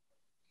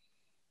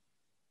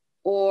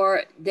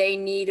 Or they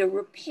need a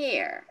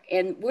repair.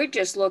 And we're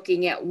just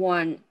looking at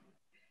one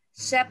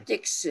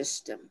septic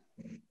system.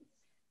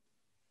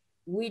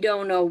 We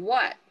don't know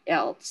what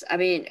else. I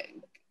mean,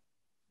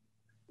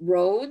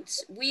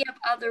 roads, we have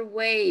other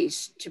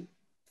ways to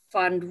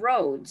fund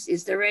roads.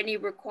 Is there any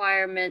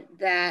requirement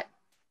that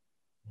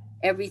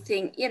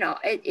everything, you know,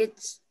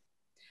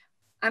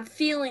 I'm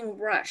feeling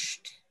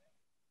rushed.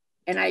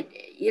 And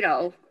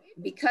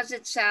because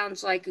it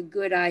sounds like a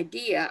good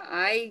idea,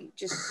 I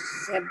just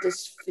have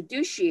this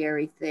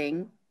fiduciary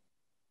thing.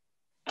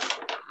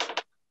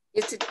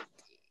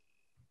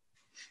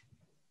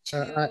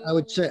 I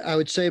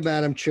would say,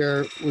 Madam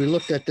Chair, we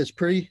looked at this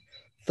pretty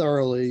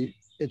thoroughly.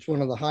 It's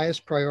one of the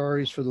highest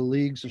priorities for the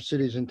leagues of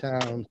cities and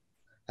towns.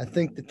 I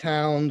think the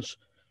towns,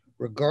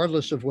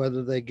 regardless of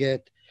whether they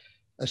get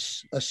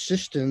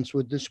assistance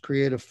with this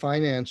creative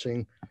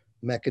financing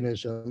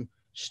mechanism,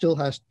 still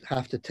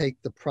have to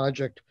take the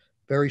project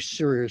very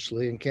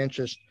seriously and can't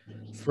just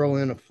throw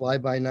in a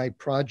fly-by-night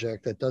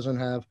project that doesn't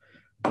have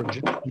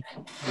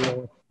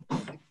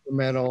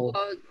incremental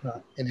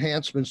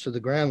enhancements to the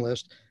grand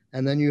list.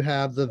 And then you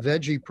have the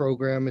veggie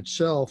program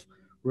itself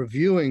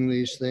reviewing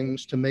these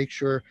things to make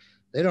sure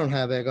they don't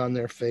have egg on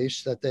their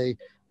face, that they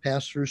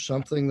pass through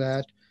something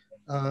that,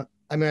 I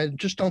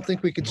just don't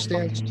think we can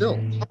stand still.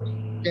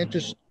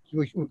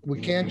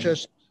 We can't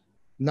just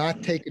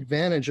not take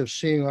advantage of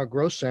seeing our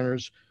growth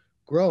centers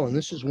grow. And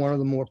this is one of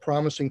the more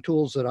promising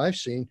tools that I've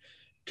seen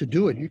to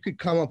do it. You could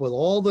come up with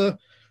all the,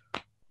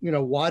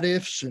 what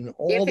ifs and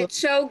all. If it's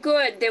so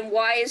good, then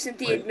why isn't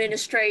the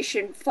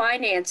administration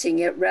financing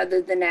it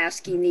rather than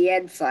asking the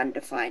Ed Fund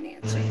to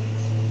finance it?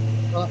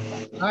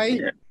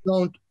 I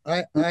don't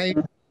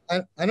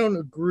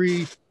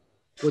agree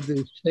with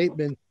the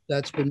statement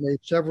that's been made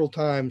several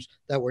times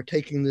that we're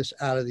taking this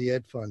out of the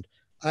Ed Fund.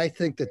 I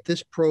think that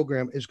this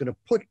program is going to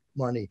put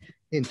money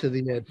into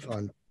the Ed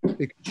Fund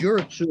because you're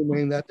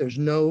assuming that there's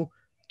no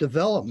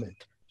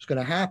development is going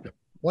to happen.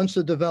 Once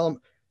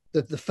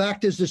the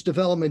fact is this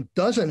development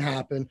doesn't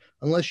happen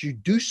unless you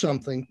do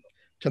something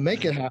to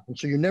make it happen.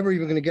 So you're never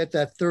even going to get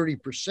that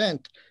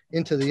 30%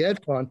 into the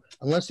ed fund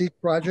unless these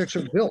projects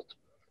are built.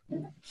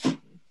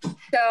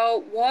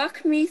 So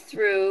walk me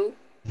through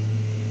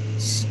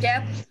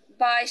step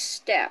by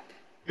step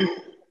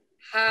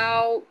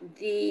how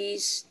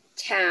these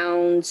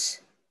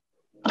towns,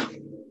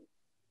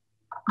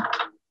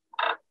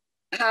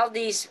 how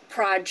these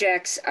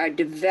projects are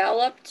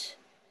developed,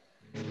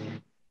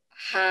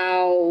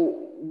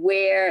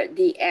 where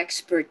the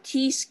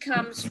expertise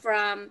comes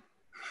from,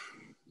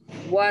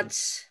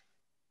 what's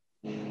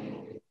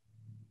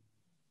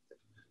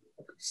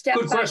step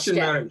Good by question,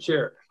 step. Madam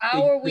Chair.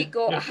 How are we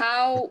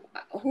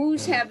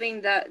who's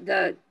having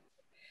the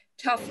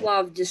tough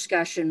love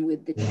discussion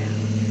with the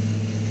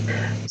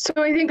town? So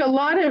I think a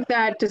lot of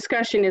that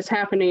discussion is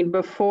happening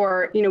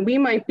before, we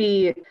might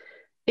be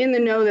in the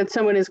know that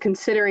someone is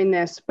considering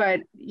this,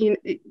 but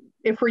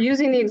if we're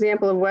using the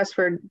example of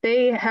Westford,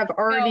 they have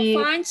already—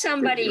 No, find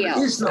somebody else.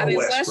 There is no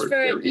Westford.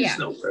 There is yeah.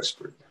 no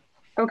Westford.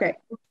 Okay,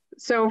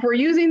 so if we're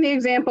using the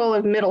example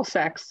of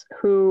Middlesex,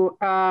 who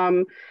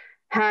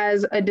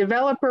has a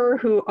developer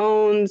who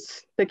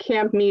owns the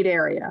Camp Mead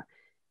area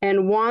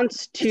and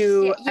wants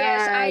to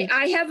Yes,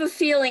 I have a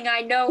feeling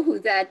I know who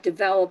that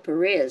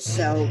developer is,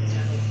 so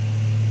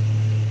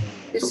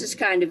this is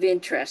kind of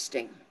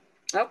interesting.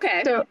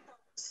 Okay. So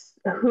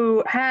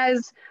who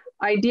has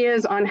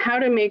ideas on how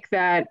to make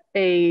that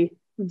a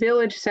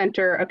village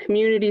center, a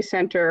community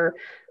center,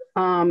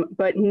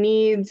 but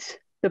needs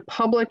the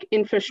public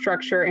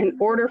infrastructure in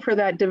order for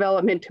that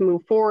development to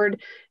move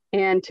forward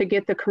and to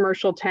get the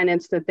commercial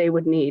tenants that they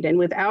would need. And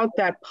without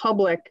that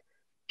public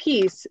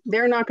piece,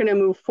 they're not going to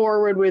move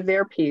forward with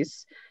their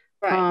piece.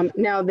 Right.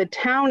 Now, the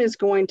town is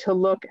going to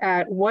look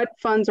at what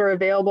funds are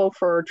available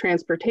for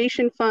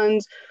transportation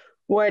funds,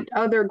 what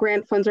other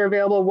grant funds are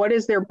available, what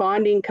is their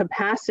bonding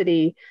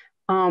capacity,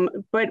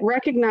 but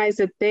recognize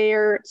that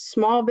their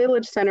small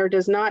village center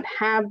does not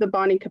have the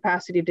bonding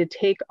capacity to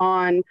take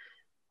on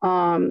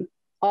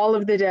all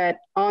of the debt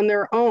on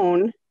their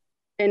own.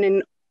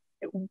 And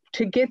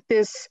to get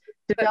this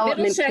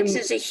development— But Middlesex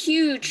is a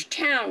huge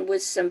town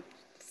with some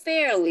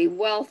fairly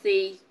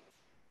wealthy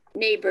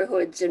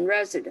neighborhoods and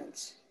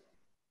residents.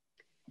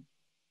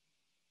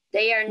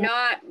 They are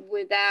not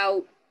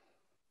without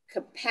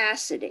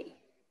capacity.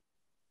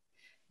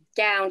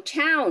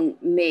 Downtown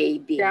may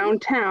be.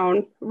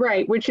 Downtown,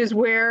 right, which is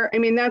where,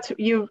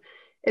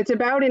 it's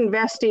about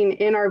investing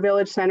in our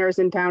village centers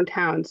and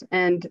downtowns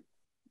and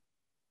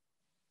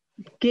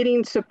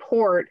getting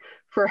support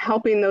for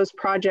helping those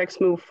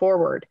projects move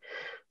forward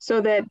so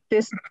that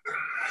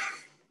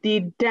the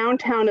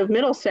downtown of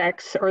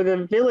Middlesex, or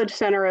the village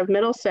center of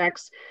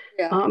Middlesex,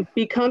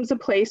 becomes a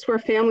place where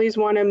families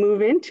want to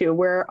move into,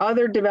 where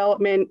other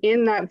development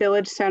in that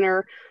village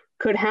center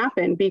could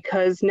happen,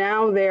 because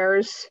now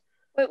there's—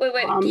 Wait.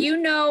 Do you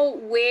know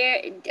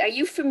are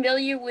you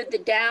familiar with the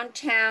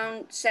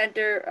downtown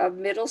center of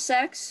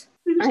Middlesex?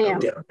 I am.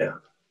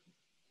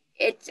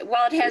 It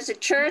has a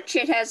church,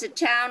 it has a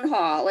town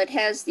hall, it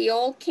has the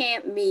old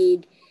Camp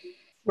Mead,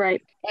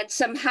 right, and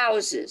some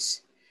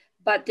houses.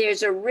 But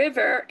there's a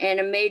river and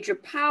a major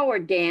power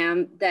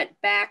dam that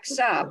backs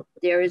up.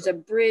 There is a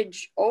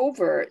bridge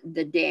over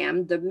the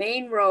dam. The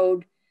main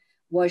road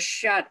was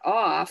shut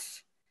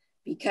off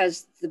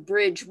because the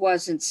bridge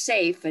wasn't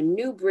safe. A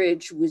new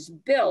bridge was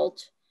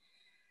built.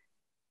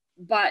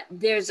 But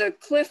there's a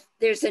cliff,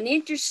 there's an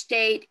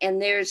interstate,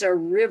 and there's a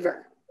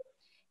river.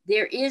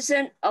 There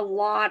isn't a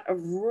lot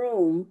of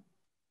room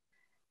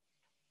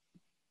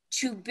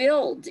to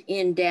build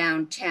in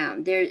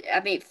downtown. There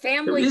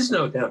is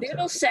no downtown.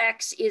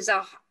 Middlesex is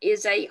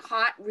a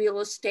hot real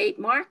estate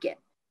market,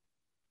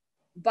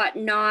 but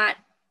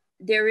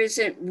there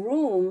isn't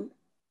room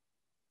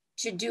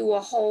to do a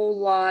whole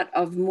lot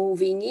of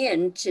moving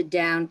into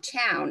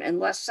downtown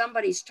unless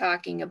somebody's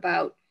talking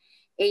about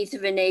eighth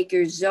of an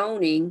acre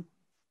zoning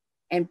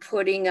and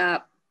putting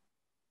up.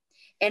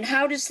 And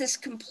how does this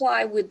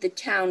comply with the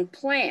town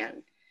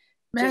plan?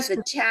 Does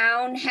the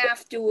town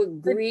have to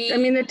agree?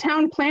 The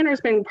town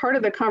planner's been part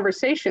of the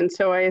conversation,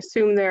 so I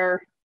assume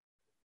they're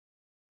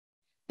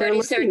But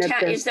is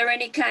there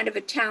any kind of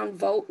a town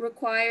vote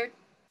required?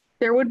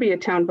 There would be a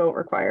town vote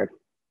required.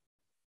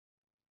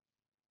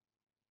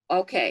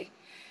 Okay,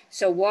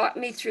 so walk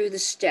me through the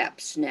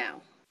steps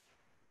now.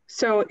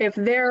 So if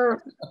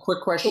they're— A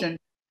quick question.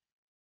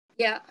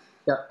 Yeah.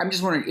 Yeah, I'm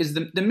just wondering, is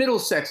the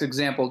Middlesex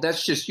example,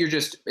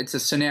 it's a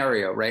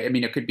scenario, right?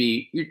 It could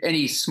be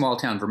any small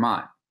town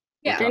Vermont.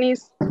 Yeah. Any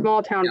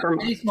small town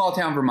Vermont. Any small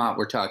town Vermont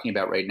we're talking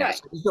about right now. Right.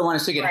 So we don't want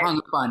us to get hung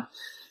up on,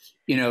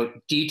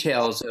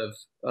 details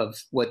of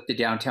what the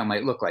downtown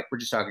might look like. We're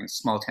just talking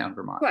small town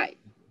Vermont. Right.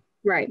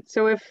 Right.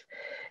 So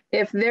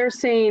if they're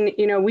saying,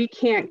 we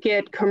can't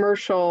get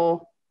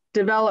commercial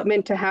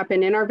development to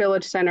happen in our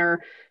village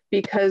center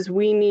because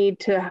we need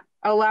to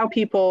allow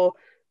people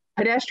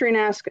pedestrian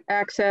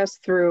access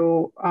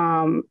through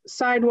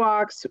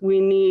sidewalks,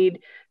 we need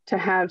to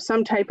have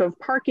some type of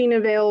parking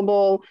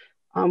available,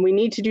 we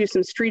need to do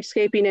some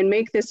streetscaping and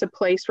make this a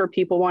place where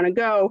people want to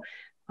go.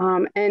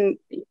 And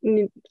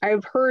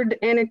I've heard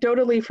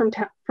anecdotally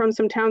from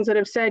some towns that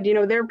have said, you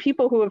know, there are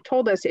people who have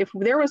told us if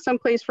there was some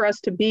place for us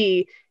to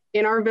be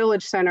in our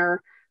village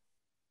center,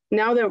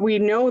 now that we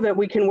know that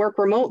we can work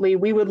remotely,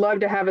 we would love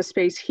to have a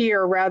space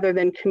here rather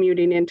than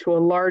commuting into a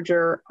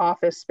larger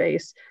office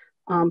space.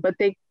 But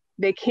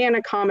they can't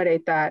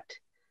accommodate that.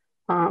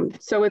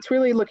 So it's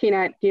really looking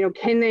at, you know,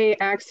 can they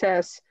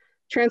access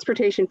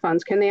transportation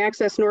funds? Can they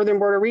access Northern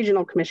Border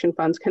Regional Commission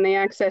funds? Can they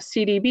access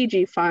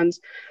CDBG funds?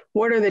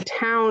 What are the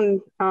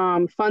town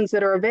funds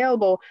that are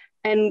available?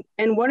 And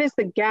what is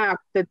the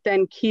gap that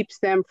then keeps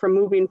them from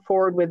moving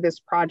forward with this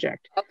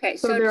project? Okay,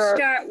 so to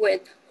start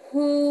with,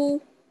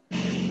 who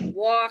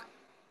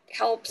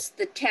helps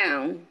the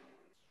town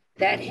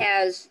that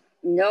has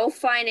no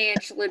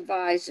financial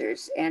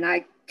advisors? And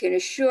I can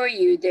assure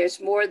you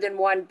there's more than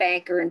one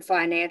banker and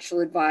financial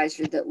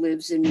advisor that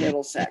lives in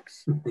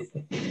Middlesex.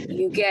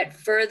 You get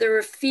further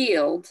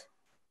afield,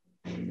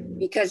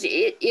 because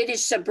it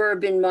is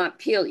suburban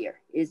Montpelier,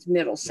 is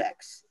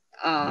Middlesex.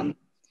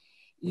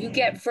 You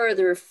get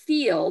further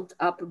afield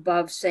up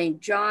above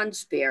St.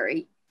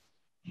 Johnsbury,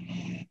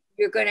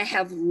 you're going to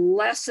have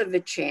less of a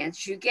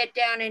chance. You get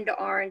down into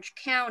Orange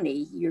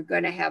County, you're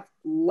going to have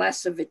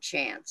less of a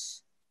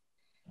chance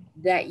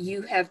that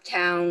you have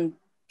town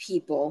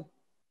people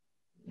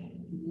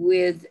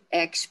with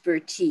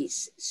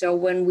expertise. So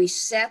when we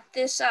set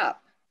this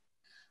up,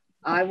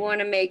 I want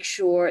to make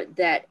sure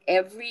that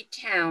every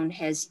town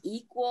has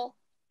equal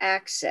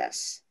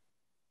access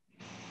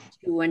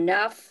to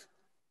enough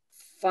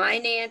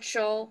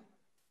financial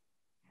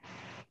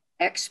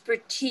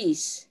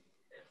expertise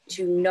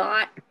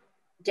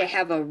to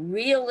have a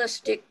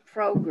realistic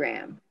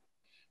program.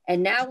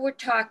 And now we're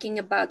talking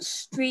about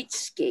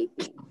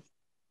streetscaping.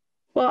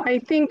 Well, I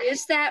think,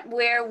 is that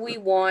where we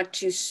want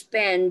to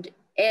spend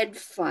ed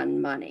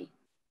fund money?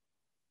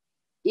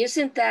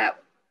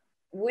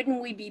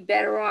 Wouldn't we be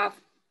better off?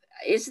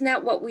 Isn't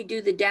that what we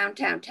do the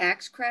downtown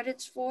tax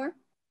credits for?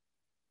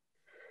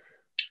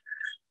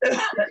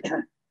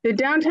 The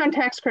downtown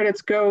tax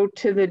credits go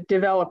to the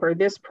developer.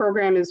 This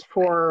program is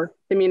for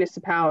the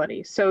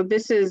municipality. So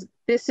this is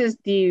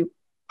the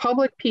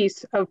public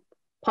piece of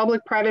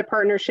public-private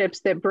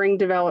partnerships that bring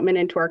development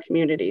into our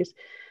communities.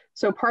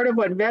 So part of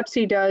what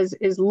VEPC does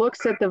is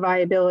looks at the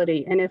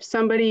viability. And if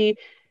somebody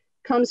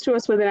comes to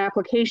us with an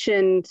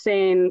application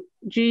saying,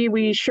 gee,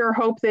 we sure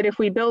hope that if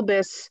we build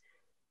this,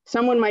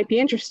 someone might be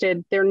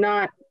interested, they're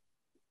not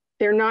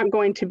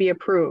going to be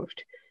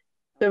approved.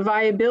 The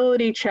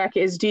viability check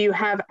is, do you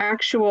have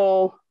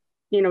actual,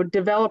 you know,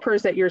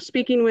 developers that you're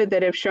speaking with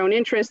that have shown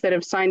interest, that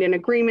have signed an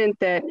agreement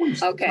that...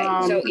 Okay,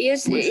 so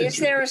is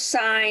there a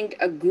signed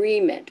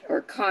agreement or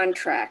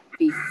contract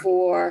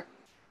before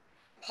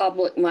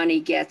public money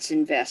gets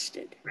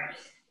invested?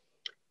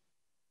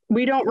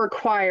 We don't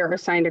require a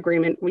signed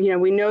agreement. You know,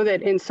 we know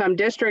that in some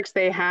districts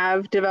they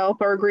have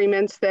developer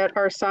agreements that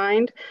are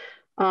signed,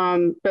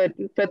 but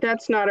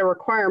that's not a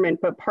requirement.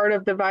 But part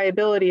of the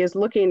viability is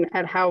looking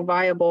at how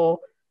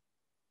viable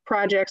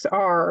projects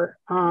are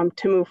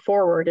to move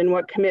forward and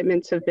what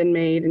commitments have been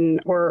made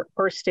or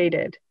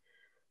stated.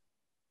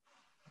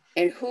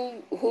 And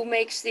who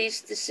makes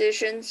these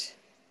decisions?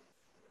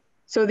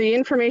 So the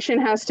information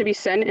has to be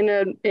sent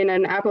in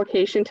an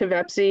application to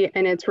VEPC,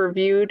 and it's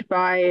reviewed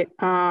by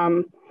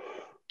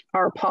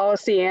our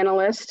policy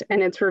analyst,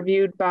 and it's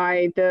reviewed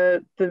by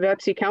the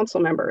VEPC council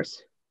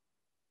members.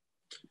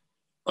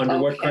 Under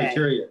what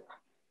criteria?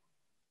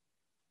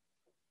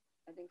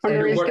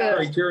 Under what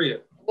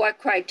criteria? What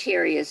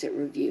criteria is it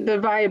reviewed? The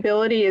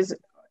viability does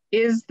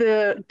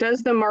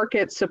the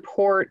market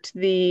support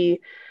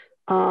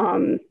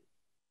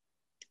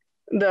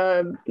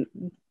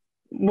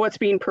what's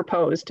being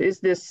proposed?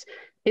 Is this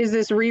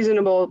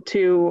reasonable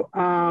to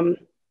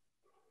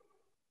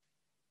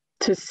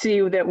see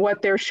that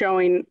what they're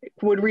showing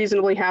would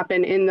reasonably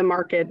happen in the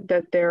market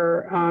that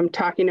they're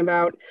talking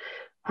about?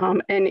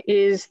 And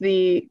is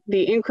the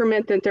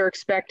increment that they're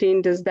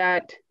expecting, does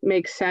that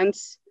make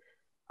sense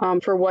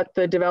for what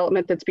the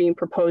development that's being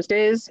proposed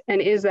is?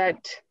 And is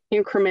that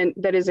increment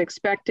that is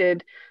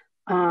expected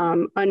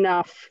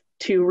enough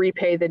to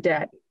repay the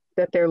debt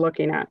that they're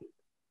looking at?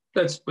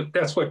 That's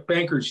what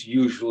bankers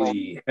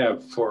usually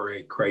have for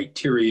a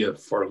criteria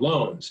for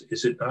loans,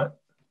 is it not?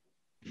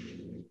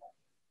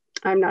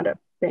 I'm not a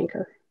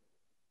banker.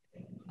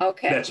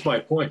 Okay. That's my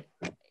point.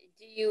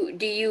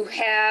 Do you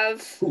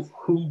have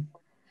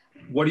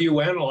what are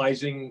you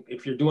analyzing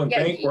if you're doing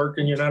bank work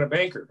and you're not a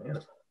banker? Man?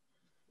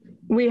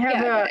 We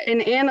have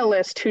an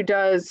analyst who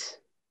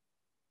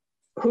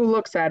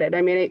looks at it.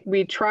 I mean,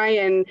 we try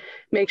and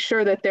make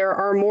sure that there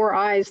are more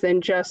eyes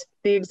than just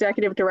the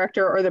executive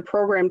director or the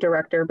program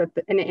director, but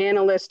an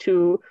analyst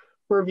who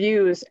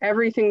reviews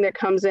everything that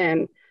comes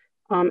in,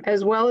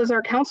 as well as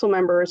our council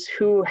members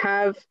who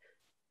have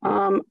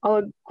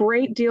a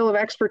great deal of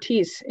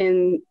expertise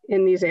in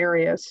these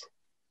areas.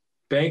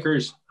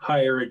 Bankers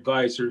hire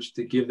advisors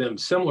to give them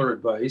similar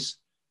advice.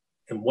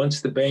 And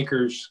once the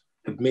bankers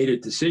have made a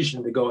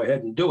decision to go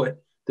ahead and do it,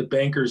 the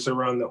bankers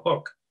are on the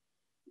hook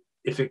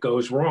if it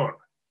goes wrong.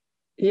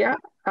 Yeah,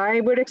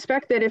 I would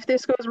expect that if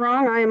this goes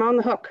wrong, I am on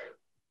the hook.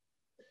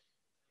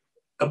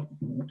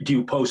 Do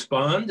you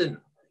postpone, and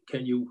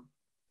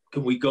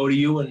can we go to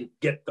you and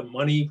get the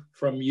money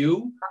from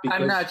you?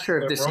 I'm not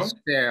sure if this is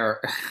fair.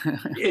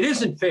 It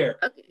isn't fair.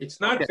 Okay. It's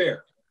not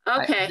fair.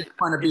 Okay. I just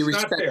want to be It's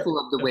not fair. respectful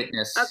of the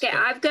witness. Okay,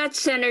 I've got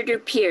Senator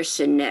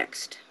Pearson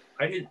next.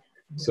 I didn't.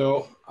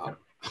 So,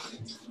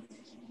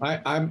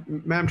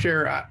 Madam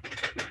Chair,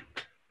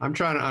 I'm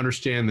trying to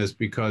understand this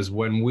because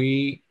when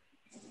we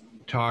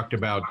talked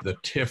about the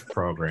TIF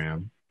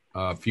program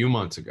a few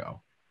months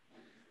ago,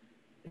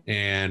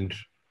 and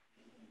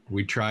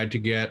we tried to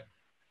get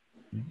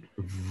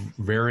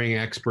varying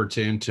experts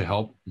in to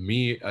help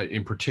me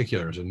in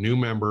particular as a new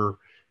member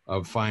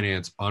of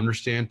finance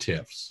understand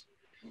TIFs.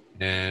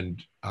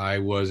 And I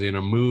was in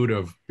a mood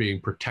of being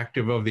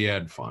protective of the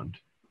ed fund.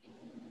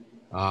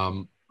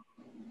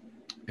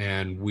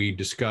 And we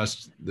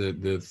discussed the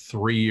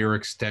 3-year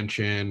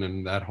extension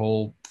and that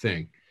whole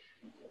thing.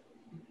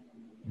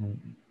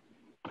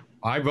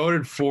 I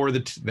voted for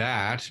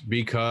that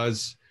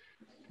because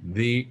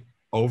the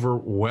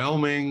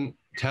overwhelming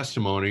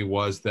testimony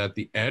was that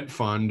the ed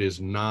fund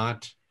is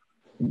not,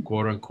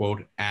 quote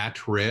unquote,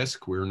 at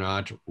risk. We're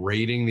not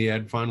rating the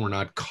ed fund. We're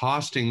not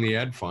costing the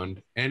ed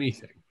fund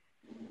anything.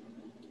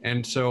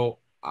 And so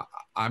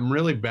I'm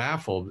really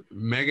baffled.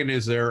 Megan,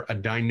 is there a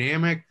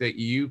dynamic that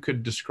you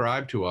could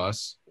describe to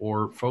us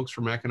or folks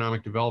from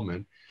economic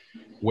development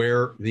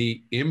where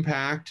the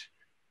impact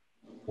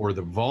or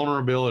the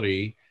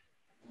vulnerability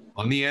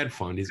on the ed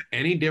fund is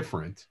any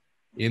different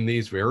in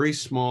these very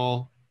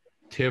small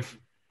TIF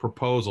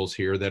proposals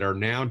here that are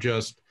now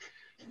just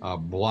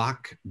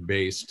block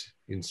based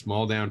in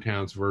small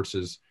downtowns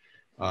versus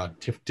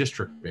TIF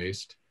district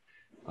based?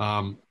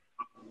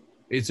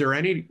 Is there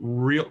any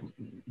real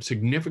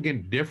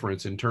significant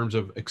difference in terms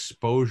of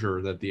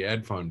exposure that the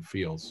ed fund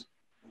feels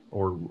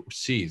or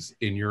sees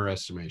in your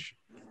estimation?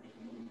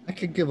 I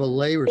could give a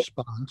lay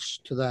response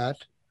to that.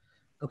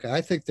 Okay,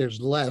 I think there's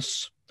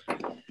less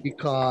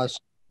because,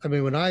 I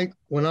mean,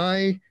 when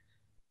I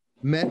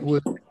met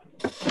with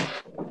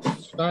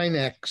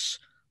Steinex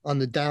on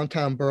the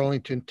downtown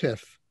Burlington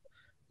TIF,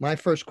 my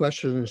first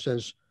question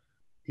says,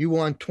 you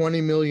want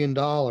 $20 million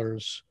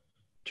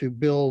to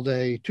build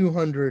a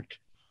 $200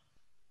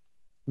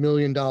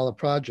 million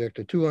project,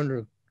 a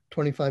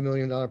 $225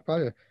 million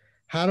project.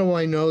 How do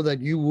I know that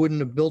you wouldn't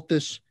have built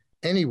this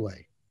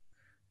anyway?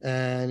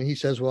 And he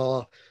says,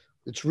 well,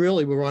 it's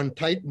really, we're on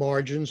tight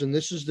margins and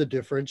this is the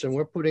difference. And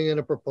we're putting in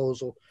a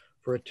proposal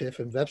for a TIF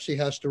and VEPSI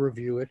has to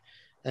review it.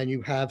 And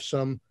you have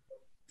some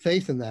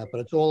faith in that,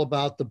 but it's all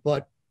about the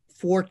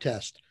but-for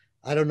test.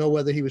 I don't know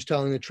whether he was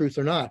telling the truth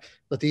or not,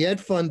 but the ed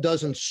fund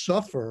doesn't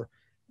suffer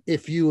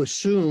if you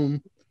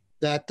assume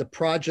that the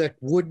project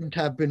wouldn't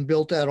have been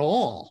built at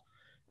all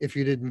if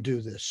you didn't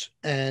do this.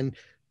 And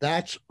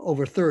that's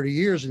over 30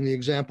 years in the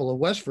example of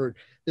Westford.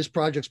 This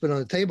project's been on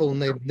the table and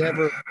they've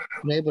never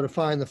been able to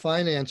find the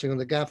financing or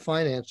the gap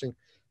financing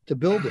to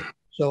build it.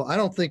 So I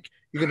don't think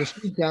you're going to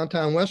see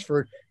downtown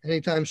Westford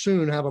anytime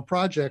soon have a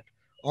project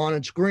on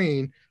its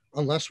green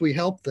unless we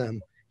help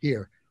them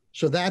here.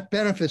 So that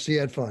benefits the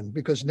ed fund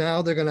because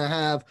now they're going to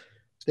have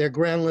their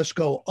grand list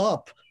go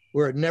up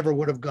where it never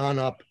would have gone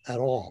up at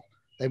all.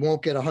 They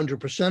won't get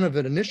 100% of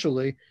it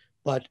initially,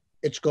 but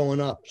it's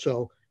going up.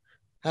 So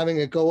having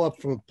it go up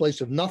from a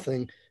place of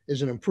nothing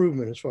is an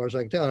improvement as far as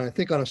I can tell. And I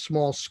think on a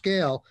small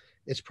scale,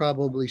 it's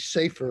probably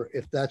safer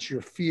if that's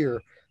your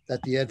fear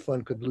that the ed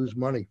fund could lose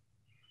money.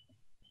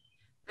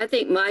 I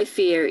think my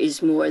fear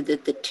is more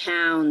that the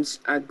towns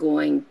are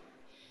going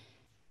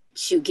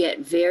to get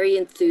very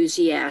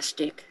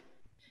enthusiastic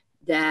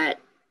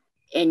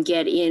and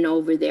get in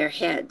over their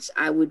heads.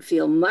 I would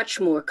feel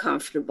much more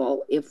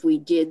comfortable if we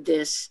did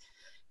this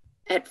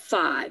at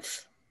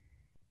 5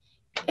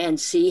 and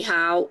see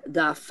how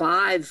the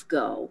 5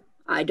 go.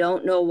 I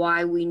don't know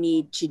why we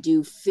need to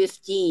do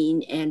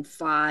 15 and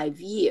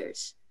 5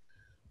 years.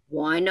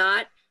 Why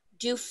not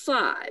do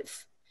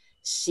 5?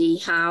 See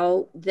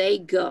how they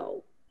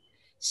go.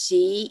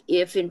 See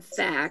if in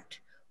fact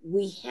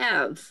we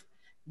have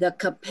the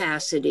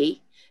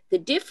capacity. The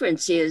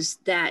difference is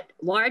that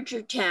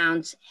larger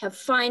towns have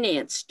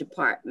finance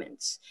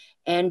departments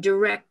and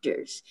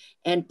directors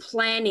and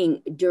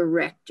planning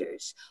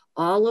directors,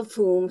 all of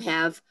whom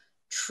have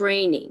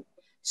training.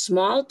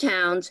 Small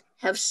towns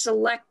have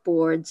select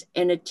boards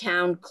and a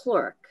town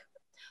clerk,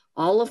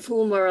 all of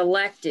whom are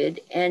elected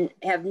and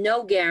have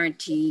no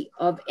guarantee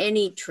of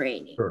any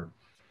training. Sure.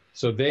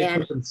 So they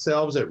put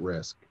themselves at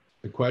risk.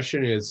 The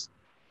question is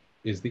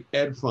the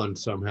ed fund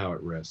somehow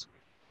at risk?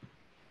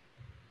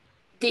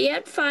 The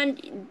ed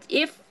fund,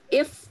 if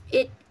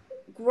it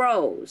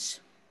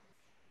grows,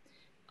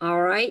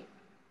 all right,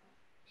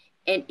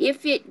 and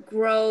if it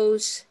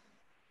grows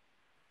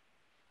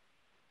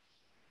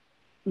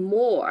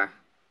more,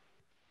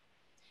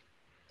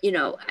 you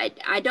know,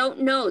 I don't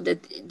know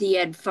that the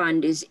ed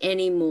fund is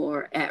any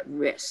more at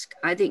risk.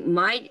 I think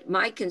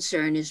my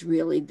concern is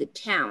really the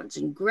towns,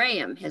 and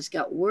Graham has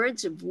got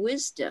words of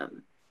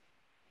wisdom.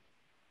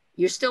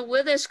 You're still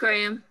with us,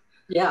 Graham?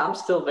 Yeah, I'm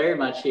still very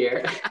much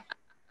here.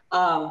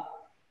 All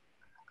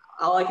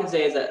I can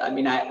say is that, I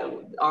mean,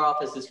 our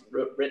office has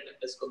written a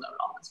fiscal note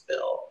on this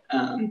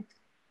bill,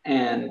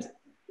 and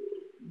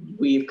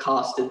we've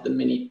costed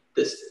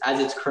this as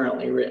it's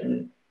currently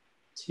written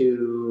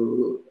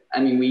to, I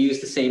mean, we use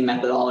the same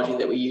methodology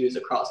that we use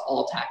across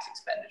all tax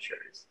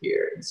expenditures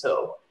here. And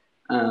so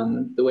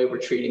the way we're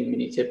treating the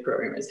mini TIF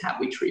program is how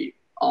we treat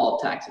all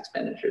tax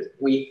expenditures.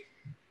 We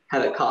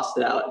have it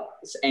costed out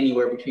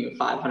anywhere between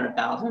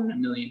 $500,000 and $1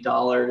 million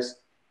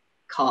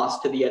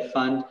cost to the ed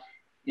fund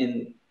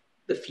in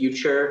the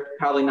future,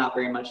 probably not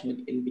very much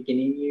in the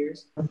beginning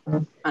years.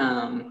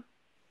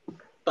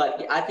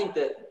 But I think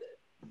that,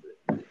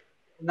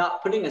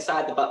 not putting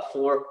aside the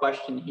but-for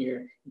question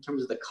here in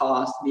terms of the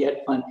cost of the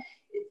ed fund,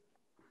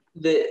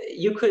 the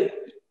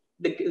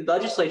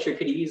legislature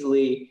could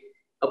easily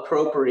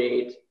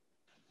appropriate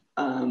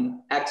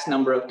X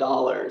number of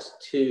dollars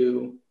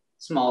to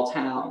small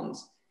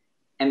towns.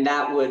 And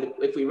that would,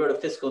 if we wrote a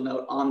fiscal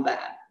note on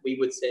that, we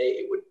would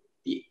say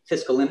the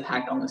fiscal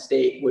impact on the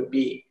state would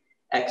be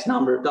X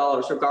number of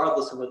dollars,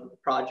 regardless of whether the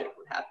project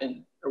would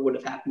happen or would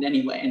have happened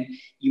anyway. And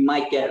you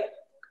might get,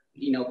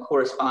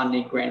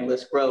 corresponding grand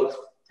list growth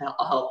to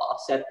help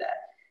offset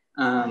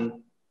that.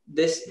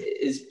 This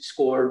is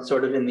scored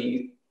sort of in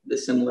the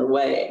similar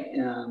way.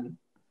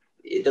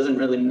 It doesn't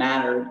really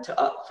matter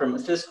from a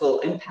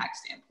fiscal impact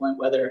standpoint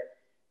whether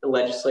the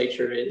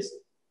legislature is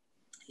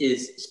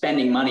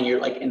spending money or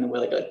like in the way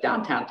like a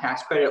downtown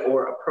tax credit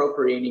or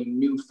appropriating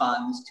new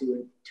funds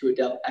to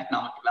a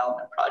economic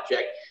development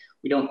project.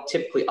 We don't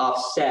typically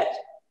offset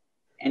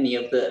any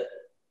of the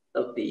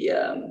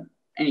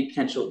any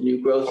potential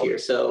new growth here.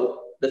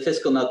 So the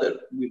fiscal note that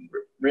we've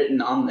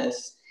written on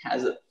this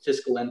has a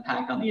fiscal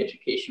impact on the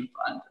education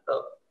fund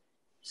of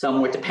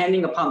somewhere,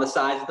 depending upon the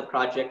size of the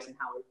projects and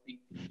how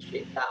everything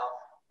shapes out,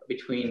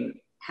 between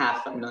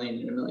 $500,000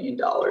 and $1 million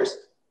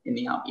in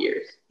the out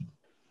years.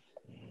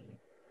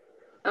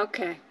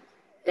 Okay,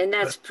 and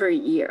that's per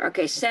year.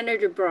 Okay,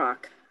 Senator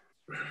Brock.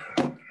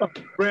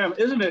 Graham,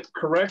 isn't it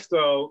correct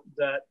though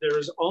that there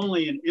is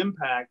only an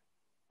impact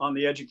on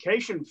the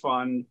education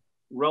fund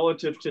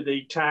relative to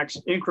the tax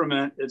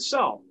increment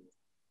itself?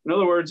 In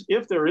other words,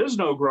 if there is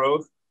no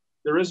growth,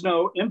 there is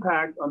no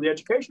impact on the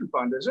education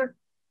fund, is there?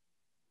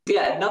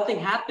 Yeah, if nothing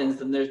happens,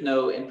 then there's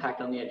no impact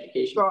on the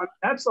education. So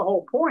that's the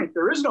whole point.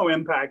 There is no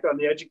impact on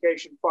the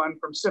education fund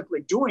from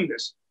simply doing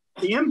this.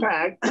 The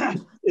impact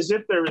is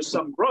if there is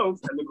some growth,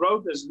 and the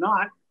growth is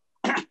not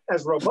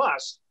as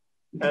robust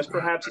as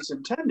perhaps it's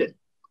intended.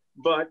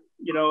 But,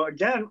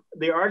 again,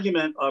 the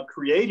argument of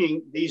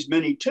creating these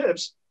mini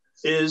TIFs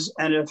is,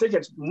 and I think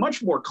it's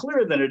much more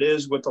clear than it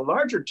is with the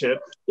larger TIF,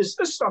 is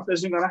this stuff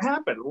isn't going to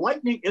happen.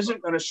 Lightning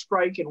isn't going to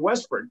strike in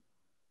Westford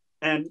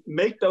and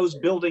make those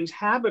buildings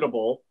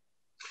habitable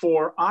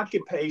for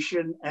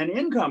occupation and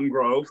income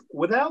growth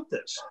without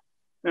this.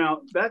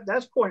 Now,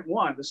 that's point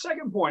one. The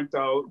second point,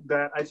 though,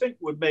 that I think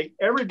would make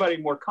everybody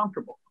more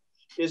comfortable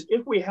is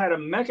if we had a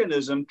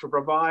mechanism to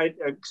provide,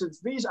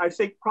 since these, I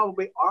think,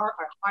 probably are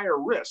a higher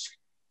risk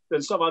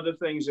than some other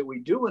things that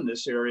we do in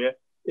this area,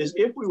 is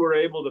if we were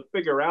able to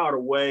figure out a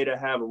way to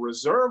have a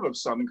reserve of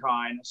some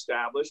kind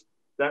established.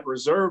 That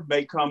reserve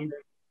may come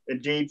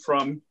indeed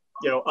from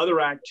other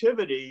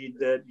activity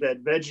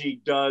that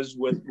Veggie does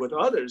with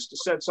others, to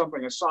set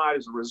something aside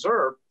as a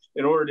reserve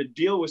in order to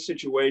deal with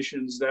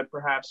situations that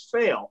perhaps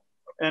fail.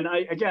 And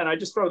I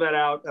just throw that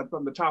out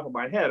from the top of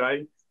my head.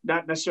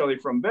 Not necessarily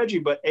from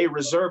Veggie, but a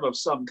reserve of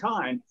some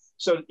kind.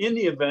 So in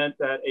the event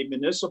that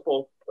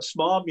a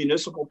small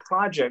municipal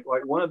project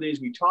like one of these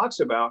we talks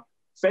about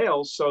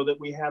fails, so that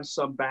we have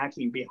some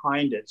backing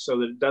behind it, so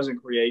that it doesn't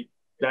create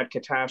that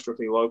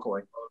catastrophe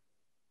locally.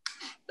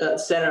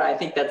 Senator, I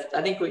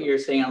think what you're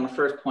saying on the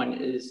first point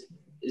is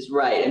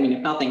right. I mean, if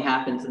nothing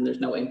happens, then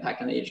there's no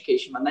impact on the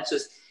education fund. That's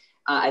just,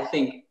 I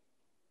think,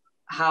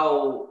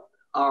 how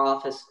our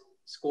office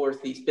scores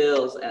these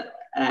bills. And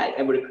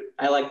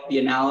I like the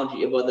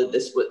analogy of whether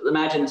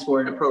imagine this were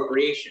an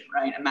appropriation,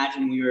 right?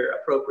 Imagine we were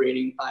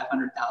appropriating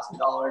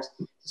 $500,000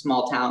 to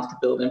small towns to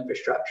build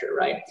infrastructure,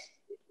 right?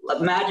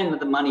 Imagine that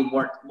the money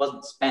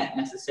wasn't spent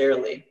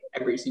necessarily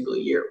every single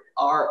year.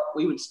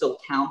 We would still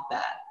count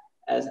that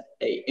as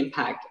an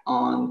impact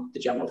on the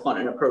general fund,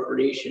 an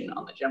appropriation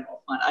on the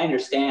general fund. I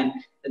understand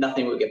that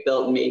nothing would get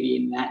built. Maybe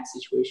in that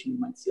situation, you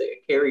might see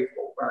like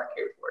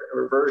a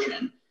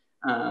reversion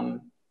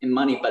in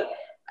money. But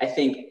I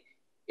think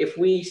if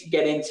we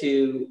get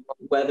into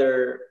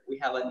whether we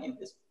have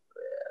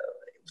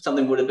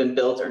something would have been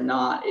built or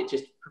not, it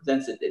just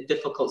presents a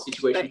difficult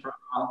situation for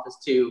our office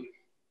to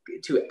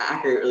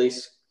accurately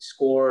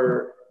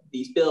score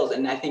these bills.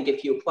 And I think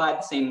if you apply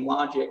the same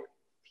logic,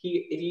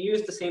 if you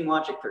use the same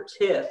logic for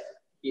TIF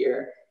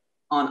here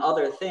on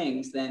other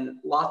things, then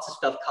lots of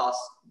stuff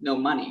costs no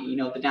money.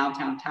 The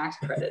downtown tax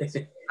credits,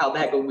 how the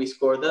heck would we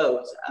score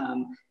those?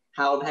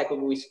 How the heck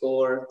would we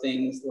score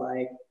things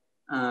like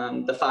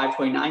the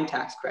 529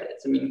 tax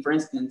credits? I mean, for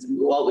instance,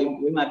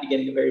 we might be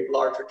getting a very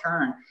large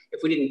return.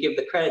 If we didn't give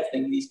the credits,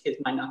 then these kids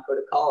might not go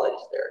to college.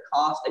 There are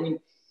costs. I mean,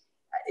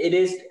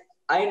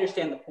 I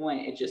understand the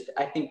point. It just,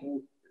 I think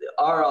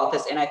our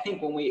office, and I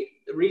think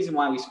the reason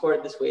why we scored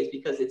it this way is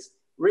because it's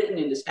written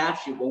into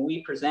statute. When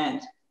we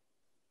present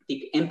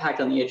the impact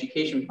on the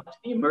education fund to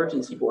the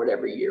emergency board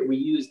every year, we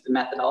use the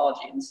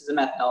methodology, and this is a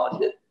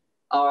methodology that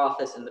our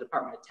office and the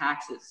Department of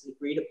Taxes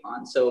agreed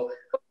upon. So,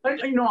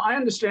 I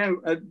understand,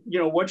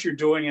 what you're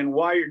doing and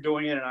why you're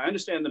doing it, and I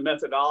understand the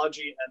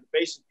methodology and the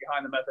basis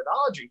behind the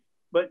methodology.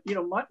 But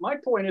my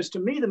point is, to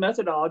me, the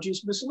methodology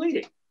is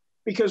misleading,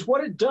 because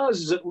what it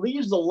does is it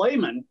leaves the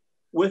layman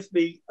with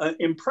the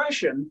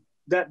impression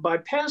that by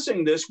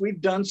passing this,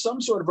 we've done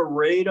some sort of a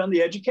raid on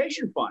the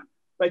education fund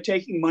by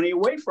taking money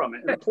away from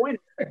it. And the point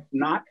is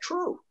not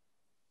true.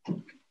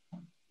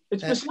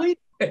 It's misleading.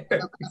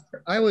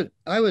 I would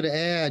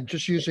add,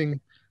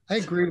 I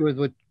agree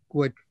with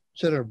what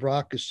Senator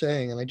Brock is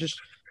saying, and I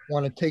just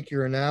want to take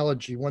your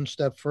analogy one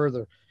step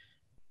further.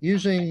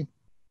 Using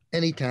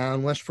any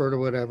town, Westford or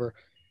whatever,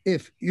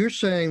 if you're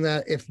saying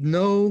that if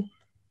no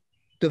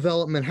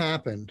development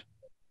happened,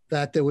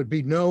 that there would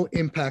be no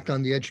impact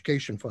on the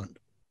education fund.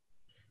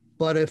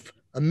 But if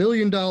 $1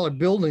 million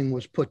building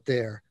was put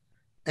there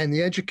and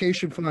the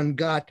education fund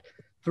got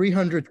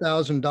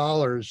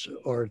 $300,000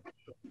 or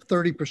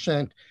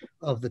 30%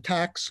 of the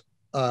tax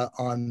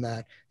on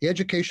that, the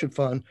education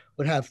fund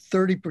would have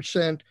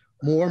 30%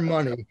 more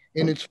money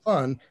in its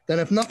fund than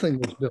if nothing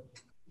was built.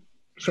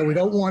 So we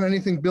don't want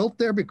anything built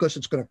there because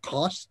it's going to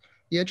cost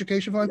the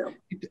education fund.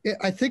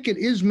 I think it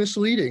is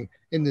misleading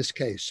in this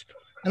case.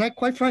 And I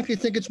quite frankly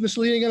think it's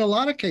misleading in a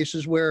lot of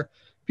cases where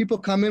people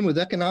come in with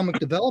economic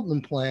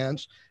development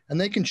plans and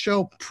they can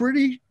show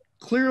pretty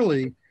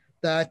clearly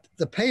that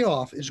the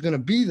payoff is going to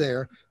be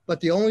there.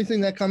 But the only thing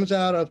that comes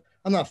out of,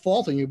 I'm not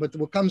faulting you, but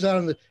what comes out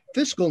of the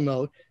fiscal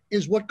note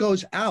is what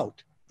goes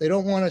out. They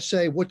don't want to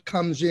say what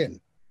comes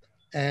in.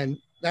 And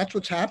that's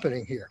what's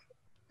happening here.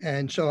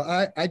 And so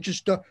I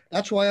just don't,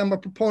 that's why I'm a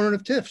proponent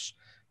of TIFs,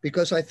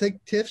 because I think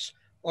TIFs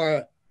are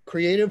a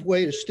creative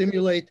way to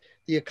stimulate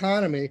the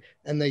economy,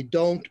 and they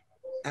don't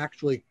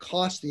actually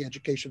cost the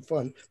education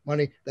fund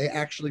money. They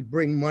actually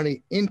bring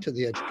money into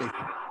the education.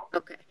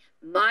 Okay.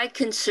 My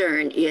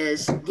concern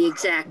is the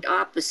exact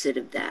opposite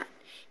of that.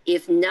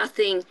 If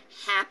nothing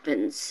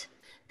happens,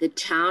 the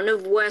town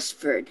of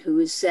Westford, who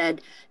has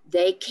said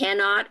they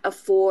cannot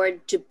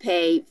afford to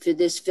pay for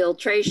this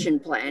filtration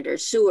plant or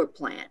sewer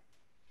plant,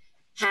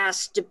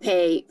 has to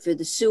pay for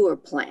the sewer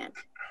plant,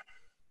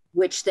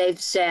 which they've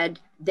said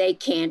they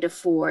can't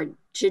afford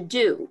to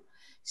do.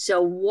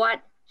 So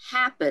what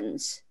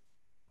happens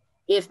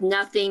if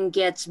nothing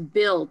gets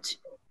built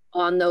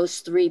on those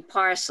 3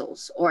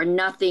 parcels, or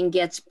nothing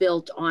gets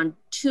built on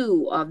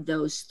 2 of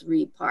those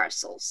 3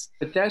 parcels?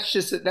 But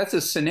that's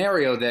a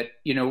scenario that,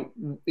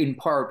 in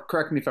part,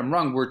 correct me if I'm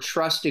wrong, we're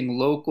trusting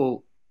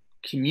local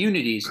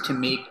communities to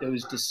make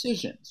those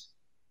decisions.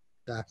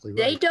 Exactly right.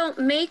 They don't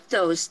make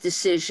those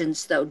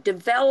decisions, though.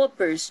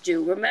 Developers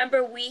do.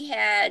 Remember, we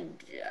had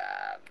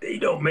they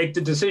don't make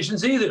the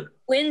decisions either.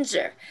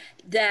 Windsor,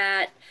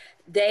 that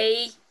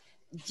they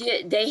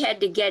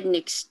had to get an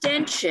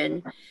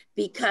extension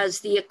because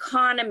the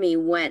economy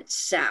went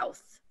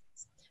south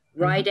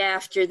right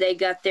after they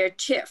got their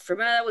TIF.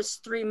 Remember, that was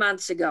 3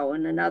 months ago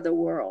in another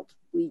world.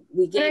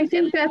 We gave. And I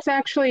think that's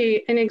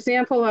actually an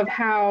example of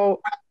how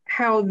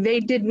they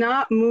did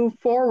not move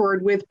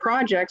forward with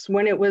projects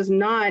when it was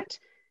not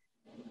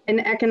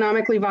an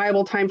economically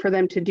viable time for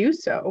them to do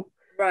so.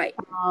 Right.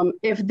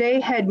 If they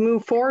had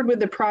moved forward with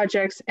the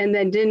projects and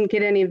then didn't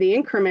get any of the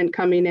increment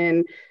coming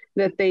in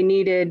that they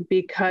needed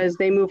because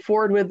they moved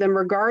forward with them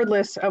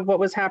regardless of what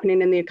was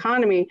happening in the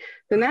economy,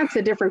 then that's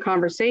a different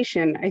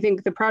conversation. I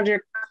think the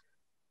project,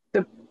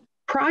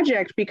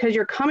 because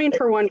you're coming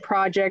for one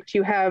project,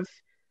 you have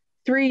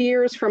 3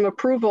 years from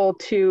approval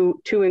to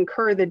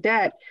incur the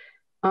debt.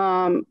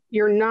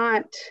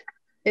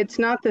 It's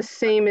not the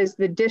same as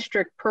the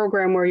district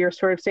program where you're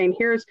sort of saying,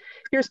 here's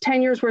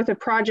 10 years worth of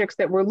projects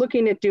that we're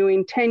looking at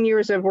doing, 10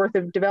 years of worth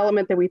of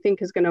development that we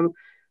think is going to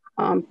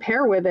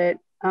pair with it.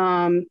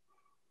 And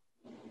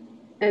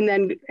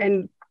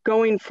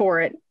going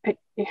for it.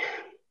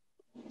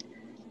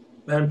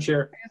 Madam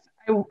Chair.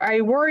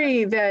 I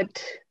worry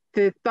that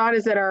the thought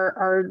is that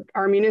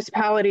our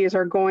municipalities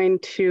are going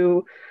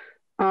to,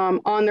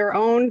 on their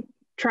own,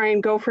 try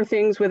and go for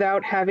things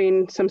without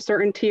having some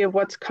certainty of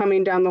what's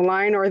coming down the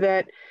line, or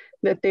that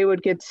they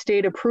would get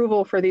state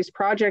approval for these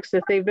projects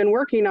that they've been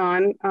working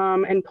on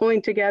and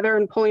pulling together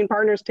and pulling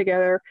partners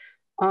together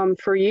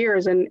for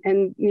years. And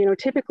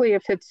typically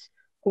if it's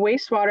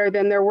wastewater,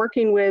 then they're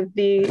working with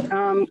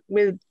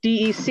with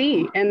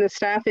DEC and the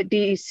staff at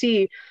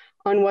DEC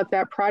on what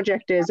that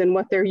project is and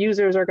what their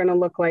users are going to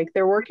look like.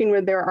 They're working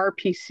with their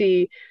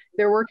RPC.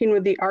 They're working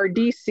with the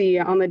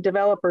RDC on the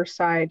developer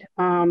side.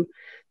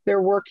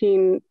 They're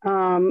working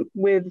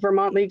with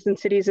Vermont Leagues and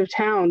Cities of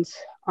Towns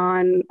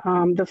on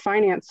the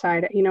finance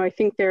side. I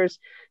think there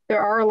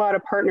are a lot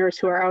of partners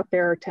who are out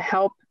there to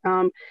help.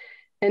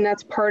 And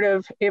that's part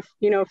of, if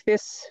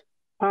this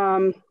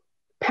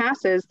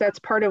passes, that's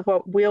part of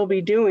what we'll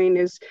be doing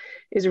is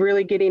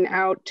really getting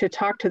out to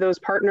talk to those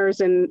partners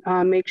and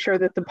make sure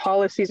that the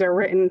policies are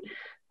written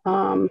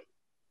to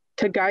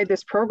guide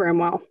this program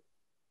well.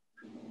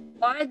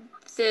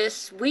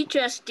 We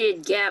just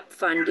did gap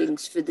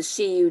fundings for the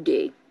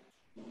CUD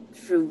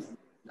through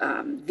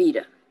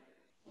VITA.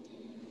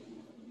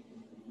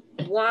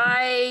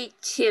 Why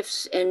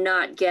TIFs and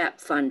not gap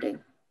funding?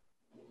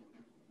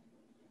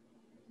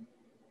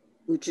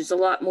 Which is a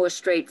lot more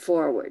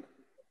straightforward.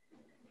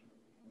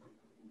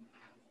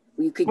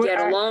 You could get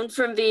a loan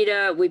from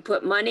VITA. We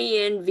put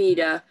money in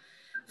VITA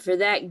for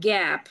that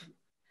gap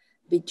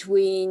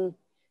between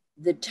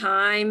the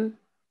time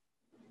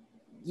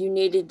you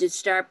needed to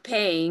start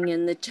paying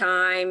and the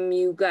time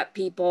you got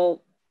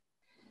people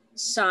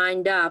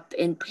signed up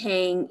and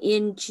paying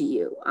into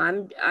you.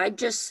 I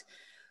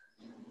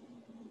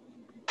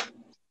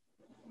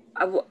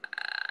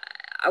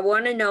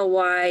want to know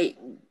why.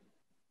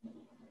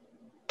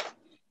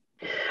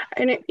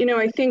 And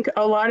I think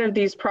a lot of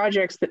these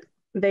projects that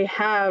they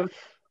have,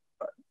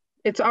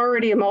 it's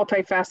already a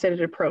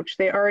multifaceted approach.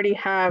 They already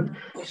have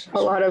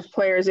a lot of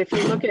players. If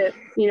you look at,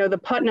 the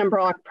Putnam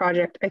Block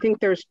project, I think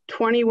there's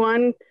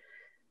 21,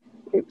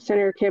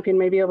 Senator Campion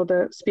may be able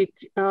to speak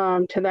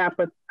to that,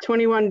 but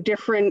 21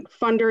 different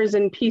funders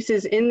and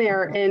pieces in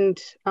there. And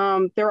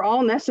they're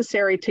all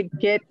necessary to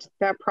get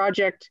that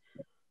project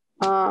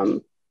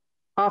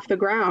off the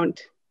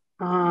ground.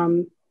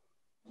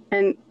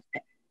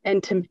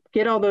 And to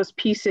get all those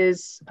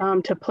pieces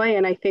to play.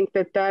 And I think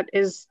that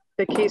is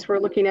the case we're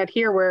looking at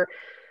here, where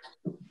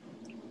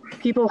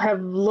people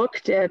have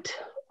looked at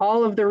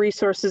all of the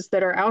resources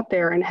that are out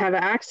there and have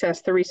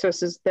accessed the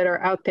resources that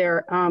are out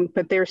there,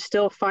 but they're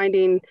still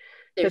finding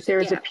that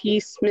there's a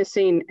piece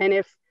missing. And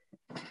if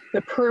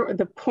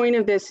the point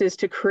of this is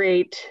to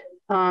create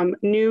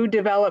new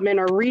development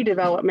or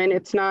redevelopment,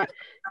 it's not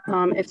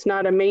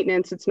a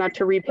maintenance, it's not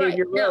to repave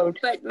your road.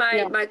 But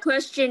my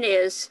question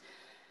is,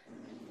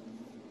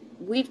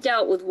 we've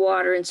dealt with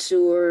water and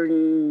sewer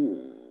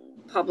and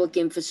public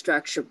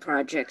infrastructure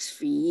projects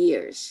for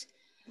years.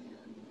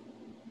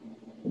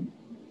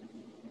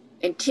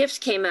 And TIFs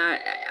came out.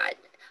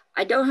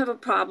 I don't have a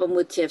problem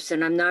with TIFs,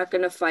 and I'm not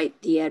going to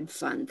fight the ed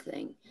fund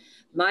thing.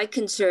 My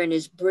concern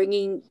is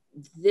bringing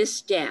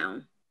this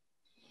down,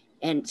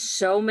 and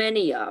so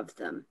many of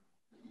them,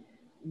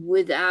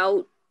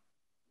 without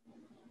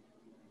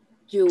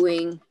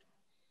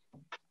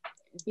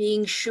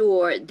being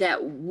sure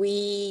that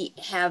we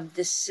have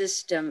the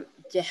system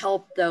to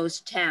help those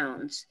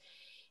towns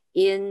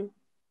in,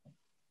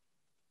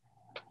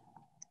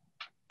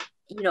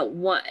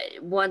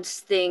 once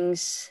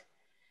things,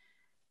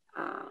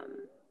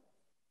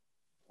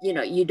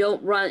 you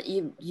don't run,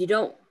 you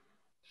don't,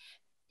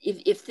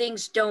 if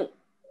things don't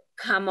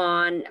come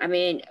on, I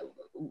mean,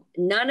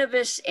 none of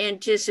us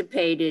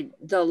anticipated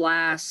the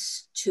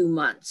last 2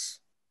 months.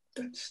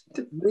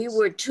 We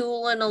were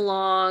tooling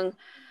along.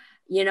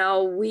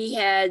 We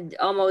had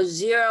almost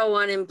zero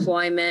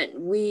unemployment.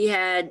 We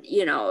had,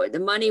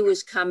 the money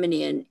was coming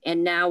in,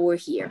 and now we're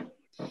here.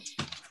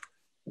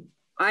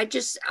 I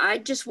just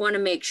want to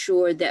make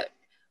sure that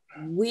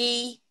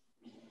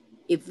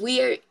if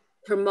we are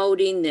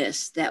promoting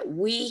this, that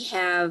we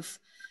have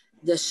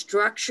the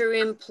structure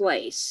in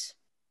place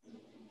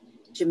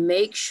to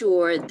make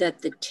sure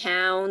that the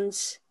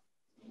towns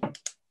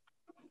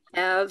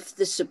have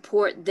the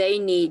support they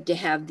need to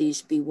have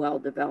these be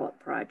well-developed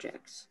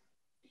projects.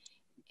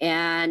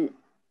 And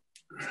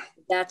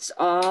that's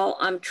all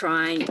I'm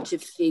trying to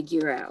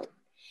figure out.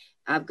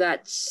 I've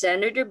got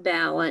Senator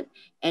Ballant,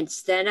 and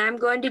then I'm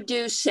going to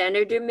do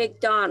Senator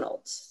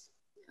McDonald's.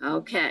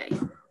 Okay.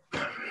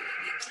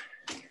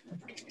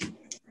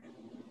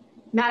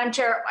 Madam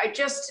Chair,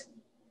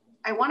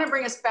 I want to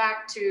bring us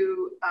back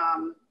to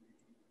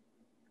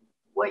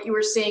what you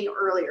were saying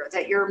earlier,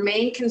 that your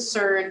main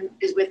concern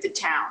is with the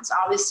towns.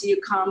 Obviously,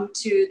 you come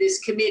to this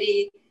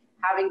committee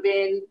having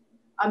been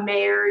a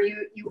mayor,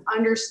 you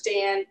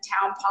understand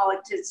town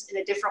politics in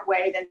a different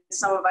way than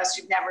some of us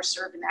who've never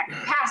served in that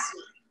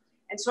capacity.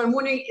 And so I'm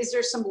wondering, is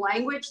there some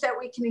language that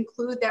we can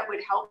include that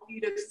would help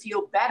you to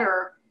feel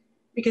better?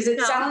 Because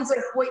it sounds like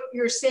what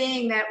you're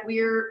saying, that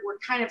we're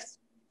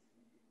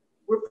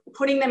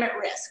putting them at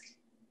risk.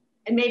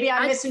 And maybe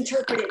I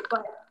misinterpreted,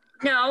 but.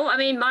 No, I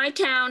mean, my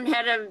town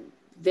had a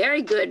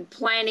very good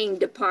planning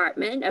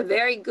department, a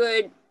very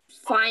good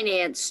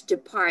finance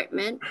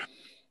department,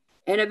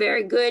 and a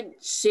very good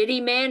city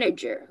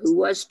manager who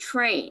was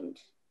trained.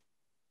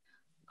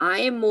 I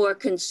am more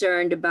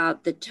concerned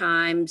about the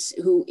times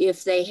who,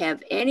 if they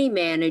have any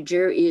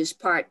manager, is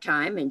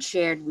part-time and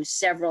shared with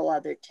several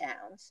other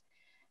towns,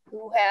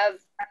 who have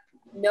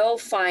no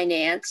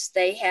finance.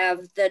 They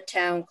have the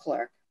town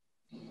clerk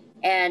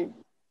and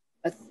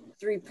a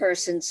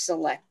 3-person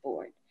select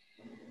board.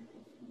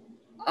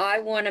 I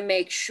want to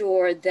make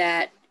sure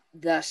that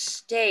the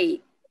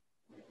state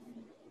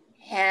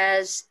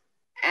has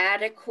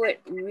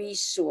adequate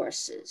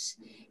resources,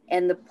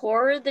 and the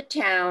poorer the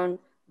town,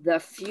 the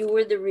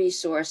fewer the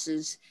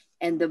resources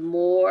and the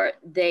more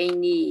they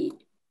need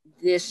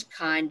this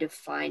kind of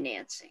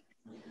financing.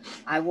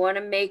 I want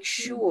to make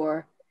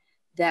sure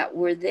that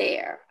we're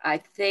there. I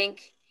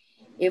think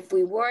if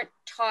we weren't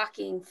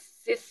talking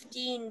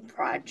 15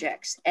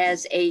 projects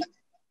as a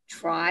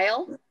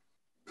trial,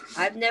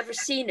 I've never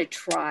seen a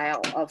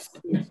trial of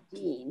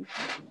 15.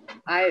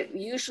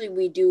 Usually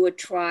we do a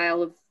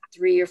trial of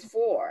 3 or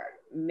 4,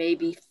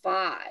 maybe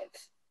 5,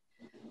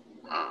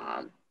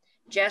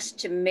 just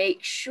to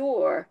make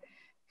sure,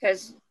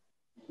 because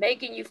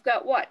Megan, you've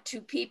got what,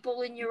 2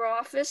 people in your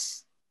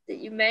office that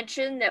you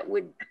mentioned that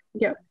would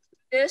do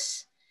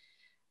this?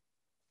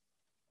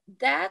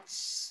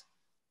 That's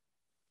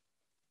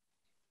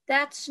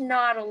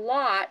not a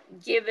lot,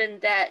 given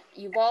that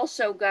you've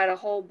also got a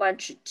whole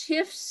bunch of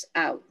TIFs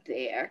out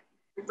there.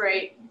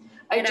 Right.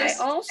 I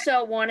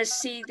also want to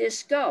see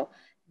this go.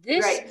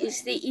 This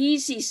is the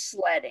easy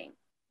sledding.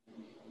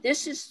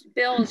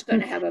 Bill is going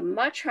to have a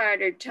much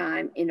harder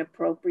time in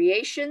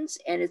appropriations,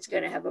 and it's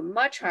going to have a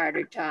much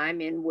harder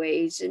time in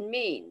ways and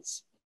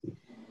means.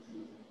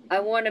 I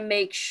want to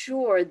make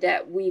sure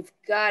that we've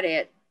got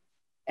it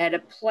at a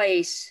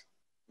place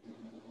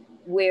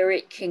where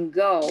it can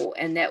go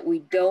and that we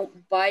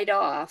don't bite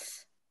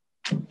off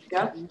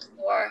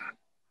more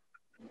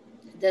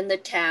than the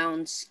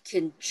towns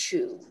can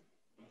chew.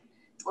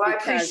 Well, I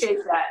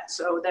appreciate that.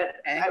 So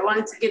that I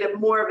wanted to get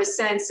more of a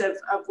sense of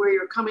where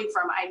you're coming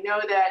from. I know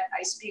that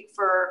I speak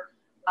for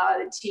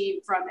the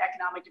team from the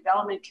Economic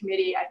Development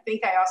Committee. I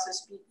think I also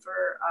speak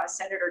for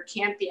Senator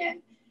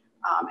Campion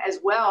as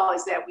well,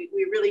 is that we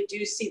really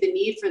do see the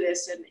need for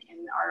this in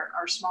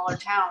our smaller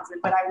towns.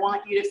 But I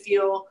want you to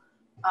feel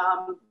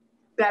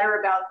better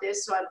about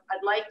this. So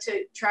I'd like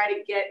to try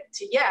to get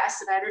to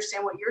yes, and I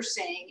understand what you're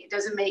saying. It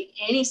doesn't make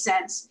any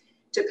sense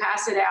to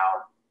pass it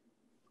out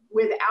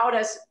without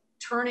us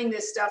turning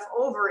this stuff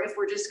over if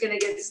we're just going to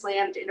get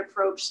slammed in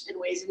approach in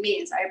ways and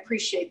means. I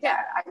appreciate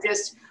that.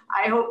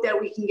 I hope that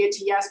we can get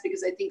to yes,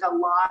 because I think a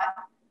lot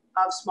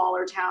of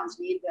smaller towns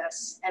need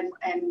this.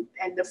 And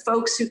the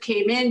folks who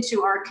came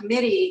into our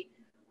committee,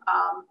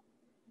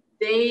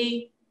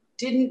 they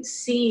didn't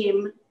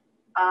seem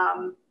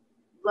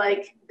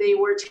like they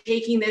were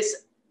taking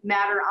this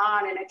matter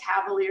on in a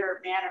cavalier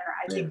manner.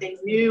 I think they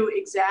knew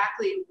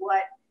exactly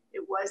what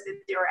it was that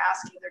they were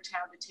asking their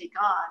town to take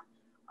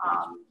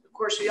on. Of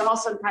course, we all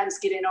sometimes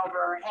get in over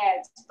our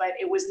heads, but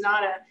it was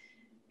not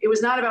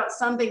about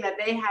something that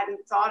they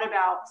hadn't thought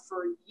about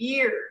for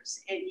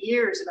years and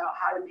years about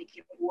how to make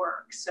it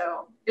work.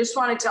 So just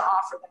wanted to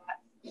offer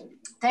that.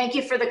 Thank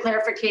you for the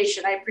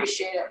clarification. I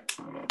appreciate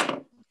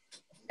it.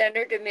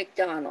 Senator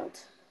McDonald.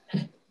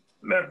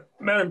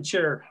 Madam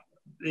Chair,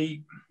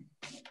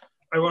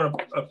 I want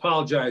to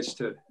apologize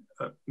to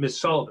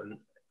Ms. Sullivan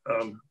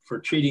for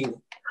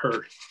treating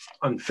her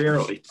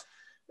unfairly.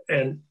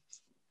 And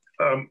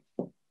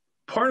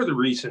part of the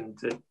reason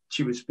that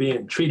she was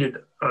being treated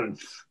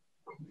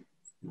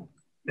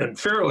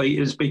unfairly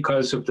is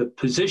because of the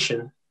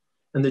position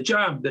and the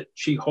job that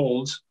she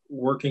holds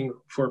working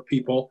for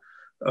people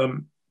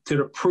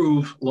to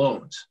approve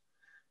loans.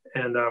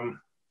 And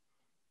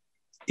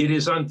it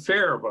is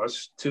unfair of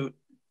us to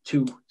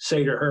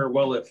say to her,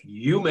 well, if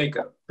you make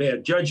a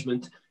bad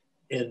judgment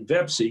in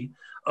VEPSI,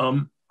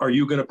 are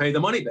you going to pay the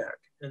money back?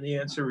 And the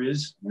answer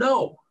is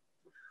no.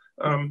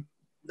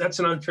 That's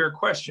an unfair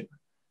question.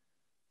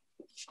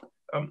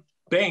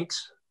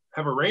 Banks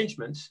have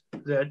arrangements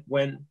that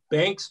when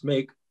banks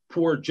make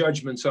poor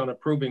judgments on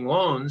approving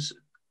loans,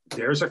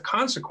 there's a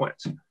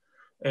consequence,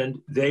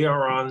 and they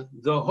are on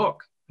the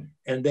hook.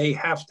 And they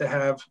have to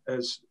have,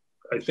 as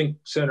I think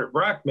Senator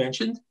Brock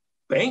mentioned,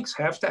 banks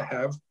have to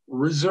have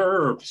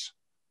reserves.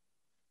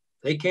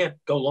 They can't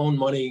go loan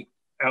money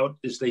out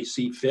as they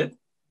see fit.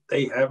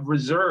 They have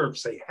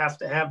reserves. They have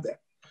to have that.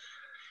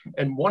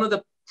 And one of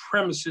the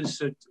premises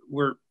that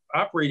we're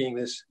operating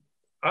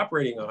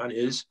on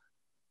is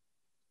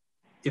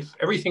if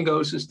everything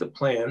goes as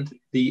planned,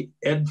 the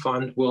Ed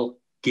Fund will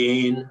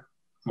gain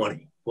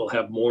money. We'll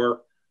have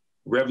more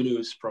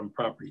revenues from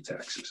property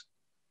taxes.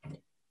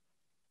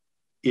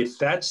 If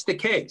that's the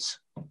case,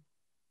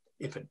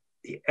 the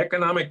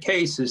economic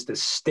case is the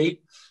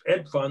state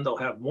Ed Fund will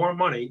have more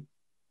money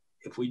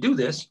if we do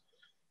this,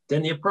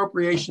 then the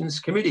Appropriations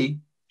Committee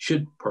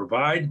should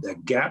provide the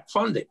gap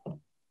funding.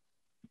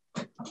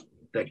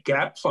 The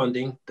gap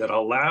funding that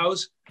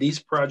allows these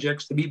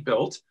projects to be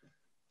built,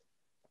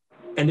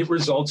 and it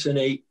results in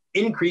an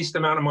increased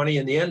amount of money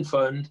in the Ed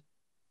Fund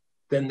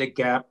than the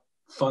gap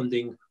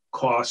funding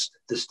cost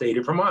the state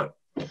of Vermont.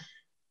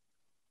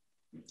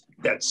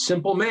 That's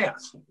simple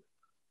math.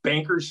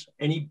 Bankers,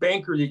 any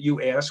banker that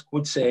you ask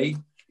would say,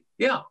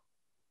 yeah,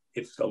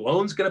 if the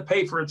loan's going to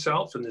pay for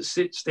itself and the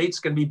state's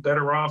going to be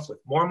better off with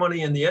more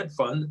money in the Ed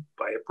Fund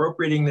by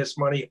appropriating this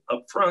money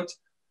up front,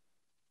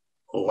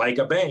 like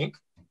a bank,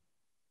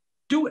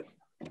 do it.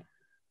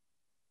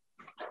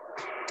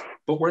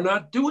 But we're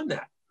not doing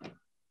that.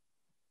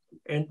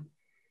 And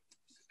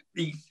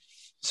the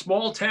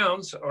small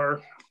towns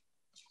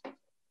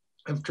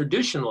have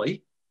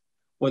traditionally,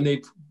 when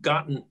they've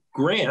gotten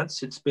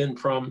grants, it's been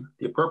from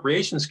the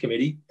Appropriations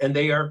Committee, and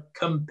they are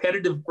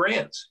competitive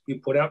grants. You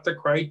put out the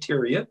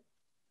criteria.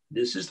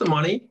 This is the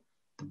money.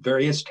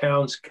 Various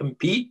towns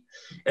compete,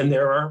 and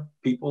there are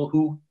people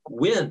who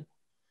win.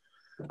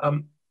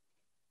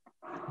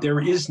 There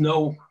is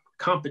no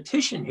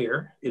competition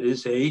here. It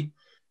is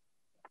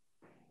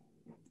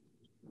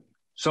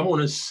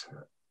someone is,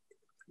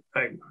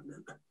 again,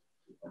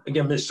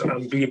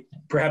 I'm being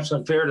perhaps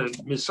unfair to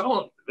Ms.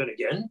 Sullivan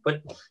again,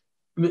 but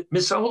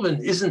Ms.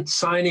 Sullivan isn't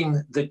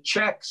signing the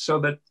check so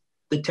that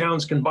the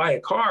towns can buy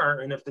a car,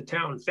 and if the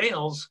town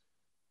fails,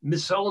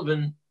 Ms.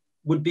 Sullivan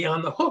would be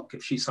on the hook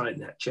if she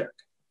signed that check.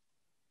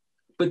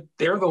 But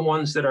they're the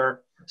ones that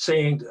are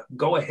saying,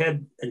 go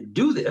ahead and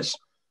do this,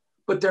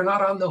 but they're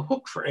not on the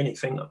hook for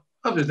anything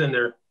other than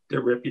their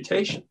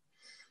reputation.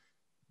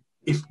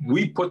 If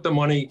we put the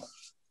money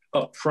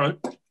up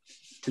front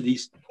to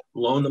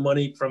loan the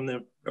money from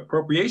the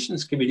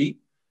Appropriations Committee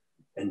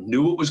and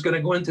knew it was going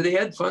to go into the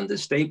Ed Fund, the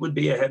state would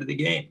be ahead of the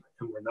game,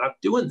 and we're not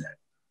doing that.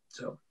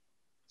 So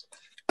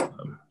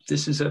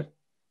this is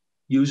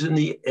using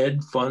the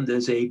Ed Fund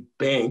as a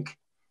bank.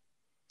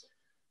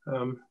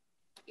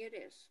 It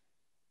is.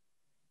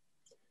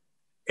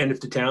 And if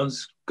the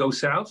towns go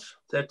south,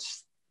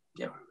 this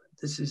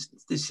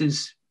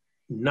is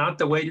not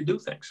the way to do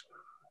things.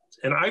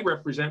 And I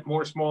represent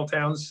more small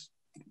towns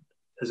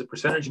as a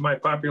percentage of my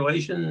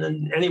population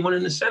than anyone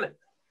in the Senate.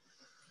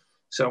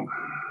 So,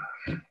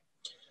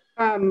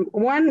 I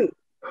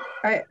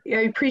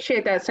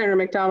appreciate that, Senator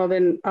McDonald,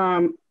 and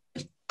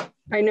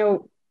I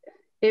know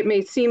it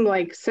may seem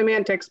like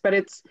semantics, but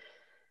it's,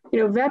 the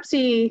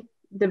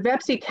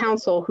VEPC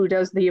council who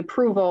does the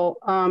approval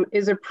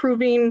is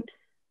approving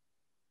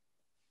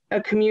a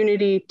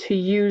community to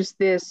use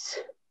this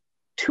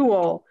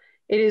tool.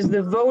 It is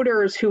the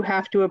voters who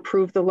have to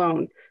approve the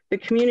loan. The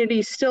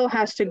community still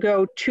has to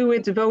go to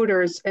its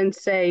voters and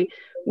say,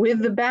 with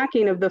the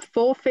backing of the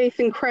full faith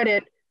and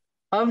credit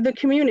of the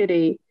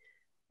community,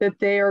 that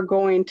they are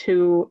going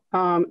to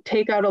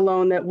take out a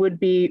loan that would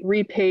be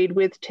repaid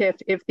with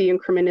TIF if the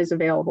increment is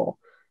available.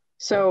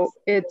 So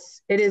it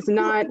is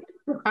not,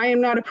 I am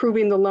not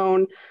approving the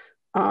loan.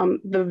 The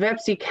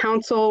VEPC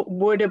council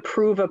would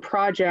approve a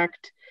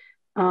project,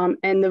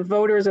 and the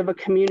voters of a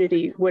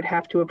community would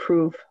have to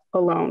approve a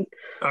loan.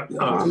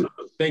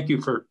 Thank you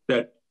for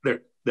that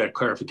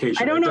clarification.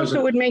 I don't know if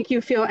it would make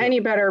you feel any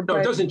better,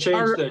 but it doesn't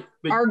change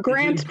our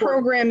grants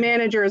program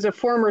manager is a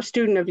former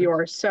student of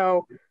yours,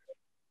 so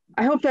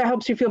I hope that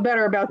helps you feel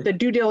better about the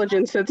due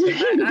diligence that's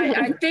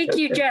I think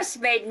you just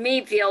made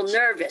me feel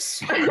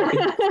nervous.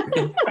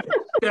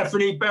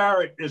 Stephanie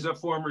Barrett is a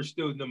former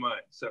student of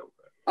mine. So.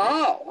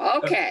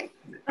 Oh, okay.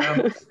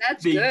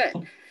 That's good.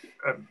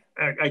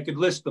 I could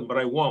list them, but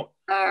I won't.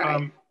 All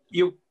right.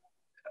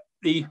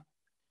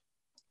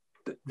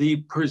 The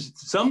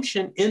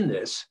presumption in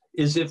this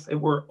is if it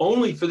were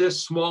only for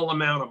this small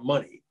amount of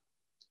money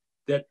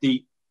that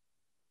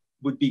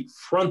would be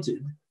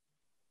fronted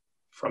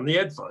from the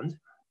Ed Fund,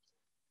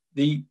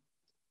 the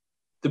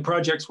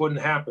projects wouldn't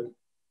happen,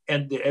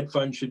 and the Ed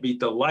Fund should be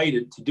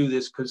delighted to do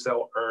this because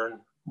they'll earn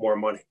more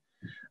money.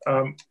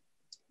 And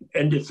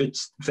if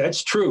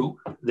that's true,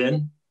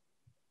 then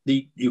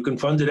you can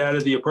fund it out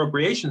of the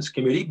Appropriations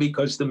Committee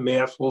because the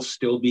math will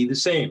still be the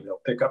same.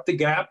 They'll pick up the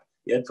gap,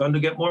 the Ed Fund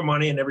will get more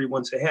money, and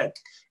everyone's ahead.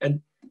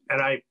 And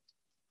I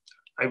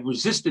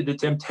resisted the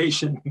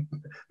temptation,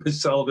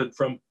 Ms. Sullivan,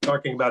 from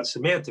talking about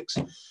semantics.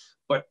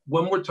 But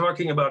when we're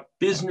talking about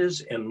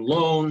business and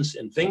loans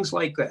and things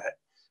like that,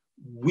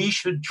 we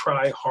should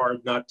try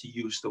hard not to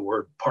use the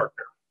word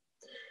partner,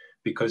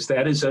 because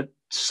that is a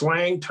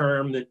slang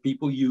term that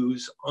people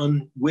use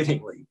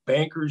unwittingly.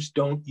 Bankers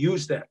don't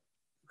use that.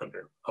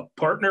 A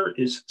partner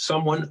is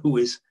someone who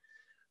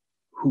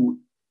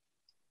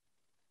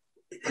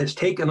has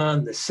taken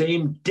on the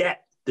same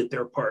debt that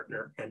their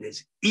partner and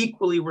is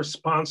equally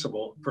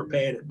responsible for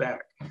paying it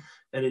back.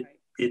 And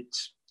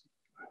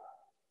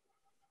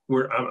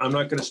I'm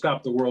not going to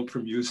stop the world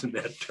from using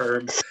that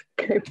term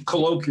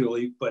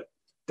colloquially, but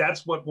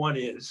that's what one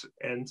is.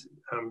 And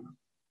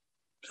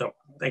so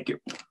thank you.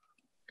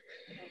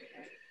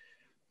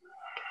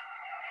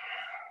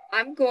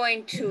 I'm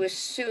going to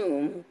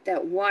assume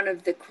that one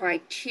of the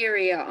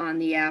criteria on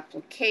the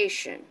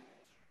application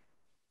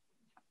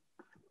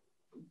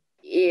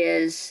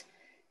is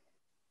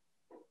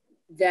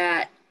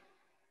that,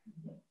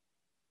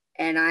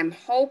 and I'm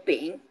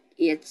hoping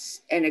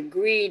it's an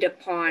agreed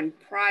upon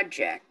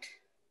project,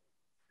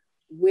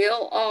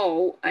 will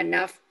owe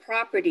enough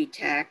property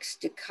tax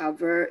to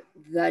cover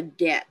the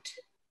debt,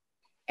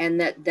 and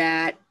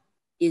that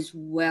is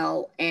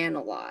well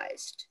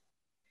analyzed.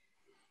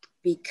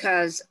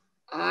 Because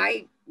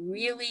I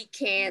really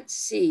can't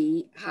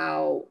see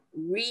how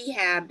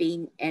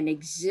rehabbing an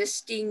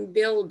existing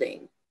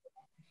building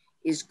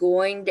is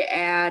going to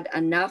add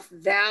enough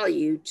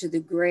value to the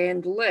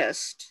grand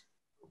list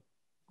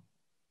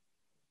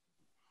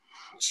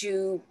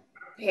to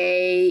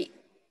pay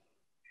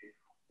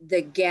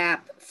the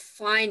gap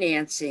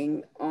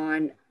financing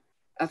on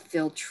a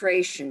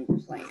filtration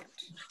plant.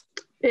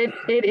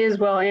 It is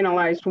well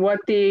analyzed. What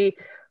the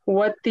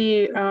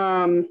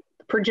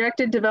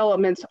projected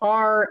developments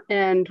are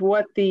and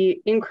what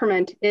the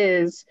increment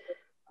is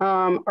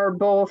are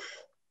both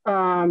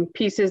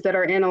pieces that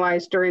are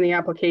analyzed during the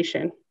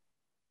application.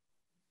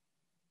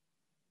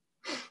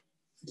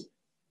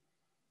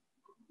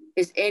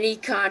 Is any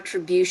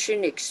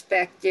contribution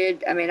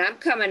expected? I mean, I'm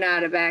coming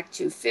out of Act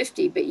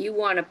 250, but you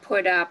want to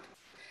put up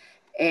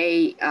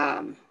a,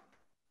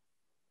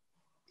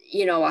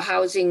 you know, a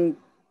housing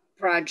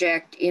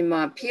project in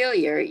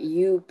Montpelier,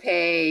 you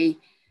pay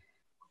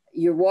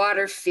your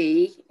water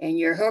fee and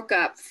your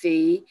hookup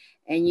fee,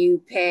 and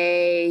you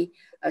pay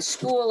a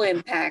school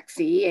impact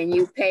fee, and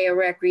you pay a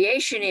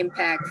recreation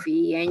impact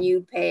fee, and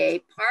you pay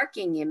a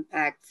parking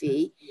impact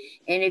fee.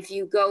 And if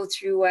you go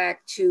through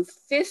Act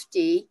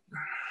 250,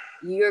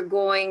 you're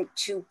going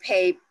to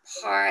pay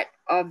part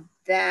of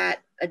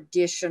that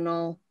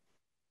additional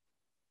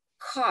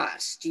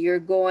cost.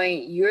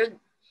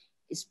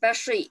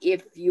 Especially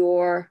if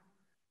you're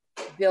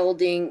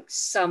building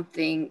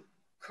something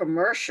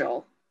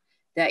commercial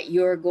that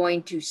you're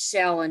going to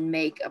sell and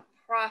make a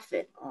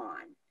profit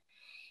on,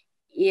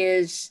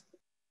 is,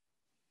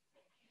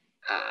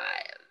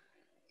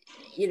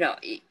 you know,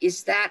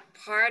 is that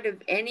part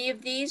of any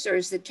of these? Or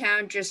is the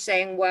town just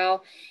saying,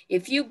 well,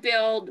 if you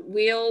build,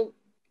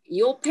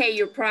 you'll pay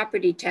your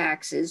property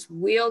taxes,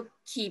 we'll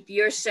keep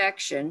your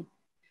section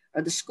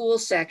or the school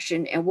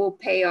section, and we'll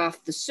pay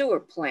off the sewer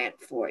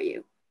plant for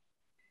you?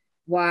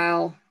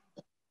 While,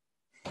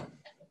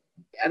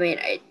 I mean,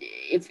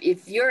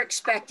 if you're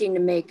expecting to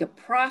make a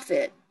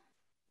profit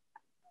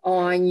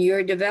on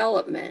your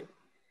development,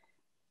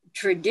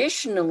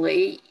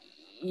 traditionally,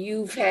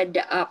 you've had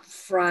to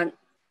upfront,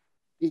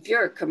 if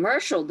you're a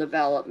commercial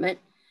development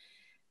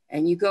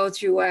and you go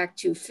through Act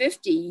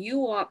 250, you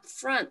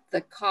upfront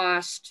the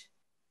cost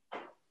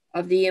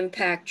of the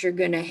impact you're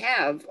going to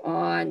have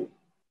on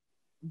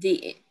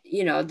the,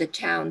 you know, the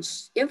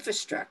town's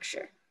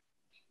infrastructure.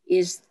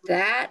 Is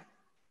that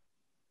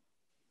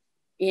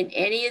in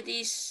any of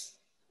these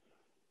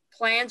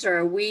plans,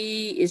 or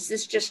is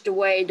this just a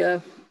way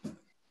to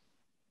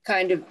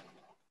kind of,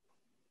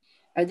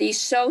 are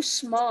these so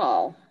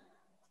small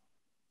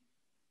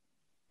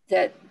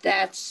that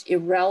that's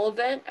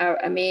irrelevant?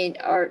 I mean,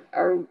 are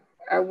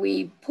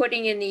we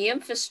putting in the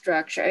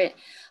infrastructure?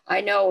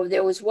 I know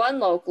there was one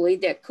locally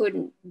that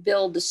couldn't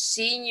build a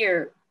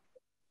senior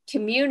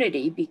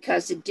community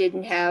because it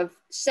didn't have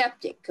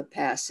septic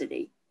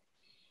capacity.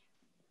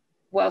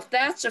 Well, if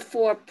that's a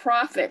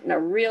for-profit and a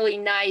really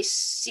nice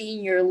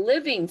senior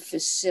living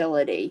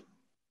facility,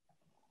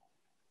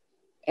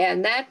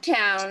 and that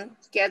town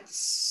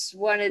gets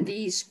one of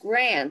these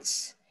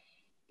grants,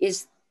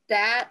 is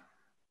that,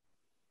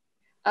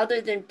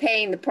 other than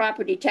paying the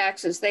property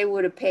taxes they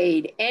would have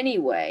paid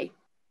anyway,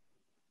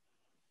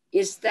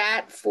 is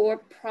that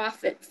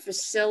for-profit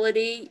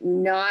facility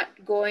not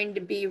going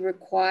to be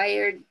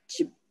required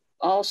to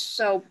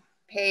also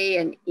pay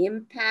an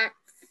impact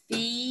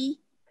fee?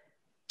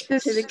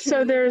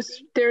 So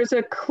there's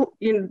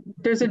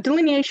a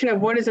delineation of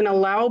what is an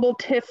allowable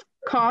TIF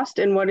cost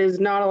and what is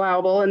not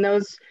allowable, and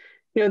those,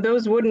 you know,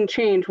 those wouldn't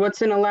change.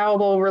 What's an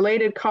allowable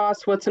related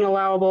cost, what's an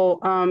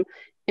allowable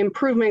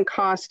improvement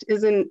cost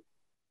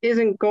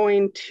isn't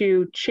going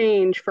to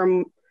change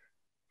from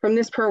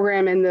this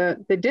program and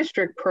the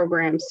district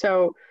program.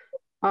 So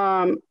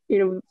you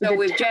know, so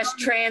we've just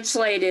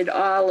translated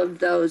all of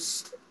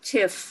those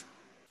TIF.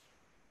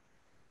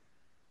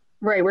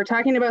 Right, we're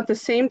talking about the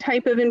same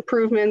type of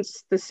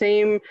improvements, the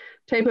same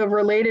type of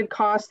related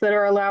costs that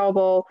are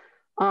allowable,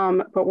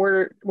 but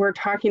we're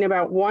talking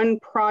about one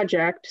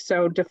project,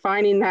 so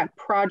defining that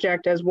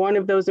project as one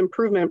of those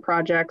improvement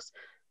projects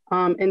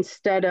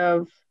instead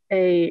of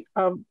you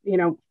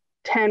know,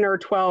 10 or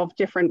 12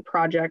 different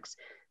projects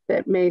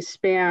that may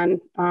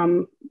span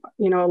you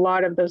know, a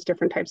lot of those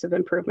different types of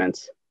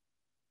improvements.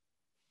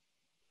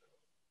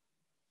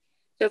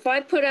 So if I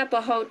put up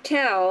a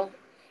hotel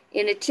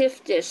in a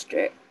TIF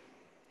district,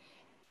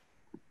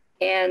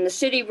 and the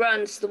city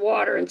runs the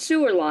water and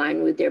sewer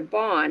line with their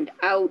bond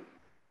out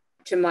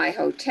to my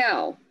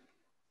hotel,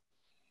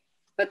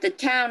 but the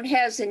town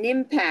has an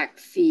impact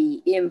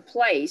fee in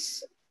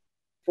place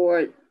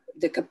for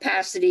the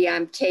capacity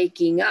I'm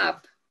taking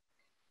up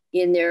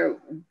in their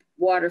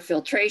water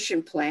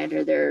filtration plant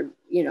or their,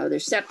 you know, their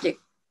septic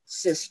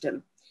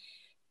system.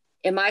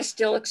 Am I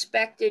still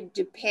expected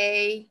to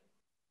pay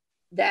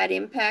that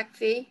impact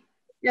fee?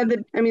 Yeah,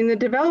 I mean, the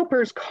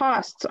developer's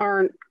costs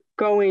aren't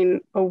going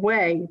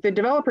away. The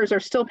developers are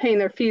still paying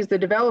their fees. The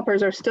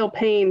developers are still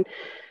paying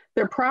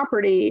their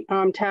property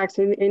tax.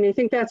 And I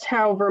think that's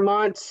how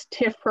Vermont's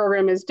TIF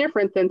program is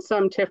different than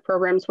some TIF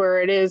programs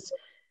where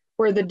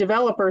the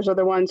developers are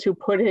the ones who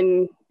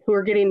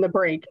are getting the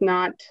break,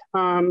 not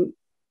the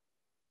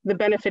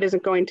benefit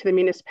isn't going to the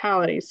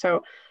municipality.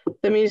 So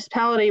the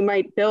municipality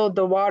might build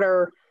the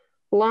water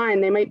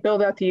line, they might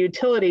build out the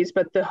utilities,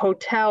 but the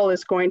hotel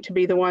is going to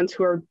be the ones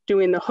who are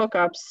doing the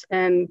hookups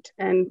and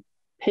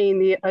paying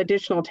the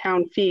additional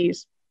town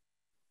fees.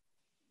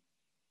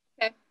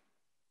 Okay.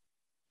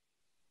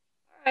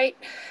 right.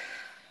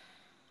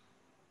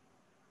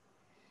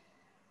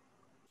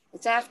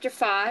 It's after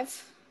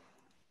 5.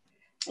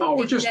 Oh,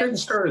 we're just getting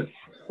started.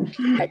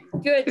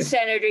 Good,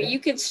 Senator. You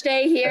can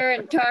stay here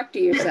and talk to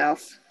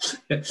yourself.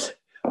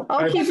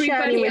 I'll keep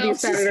chatting with you,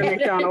 Senator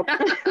McDonald.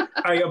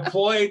 I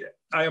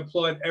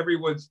applaud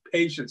everyone's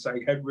patience. I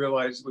hadn't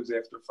realized it was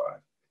after 5.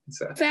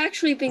 It's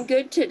actually been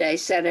good today,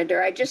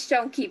 Senator. I just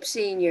don't keep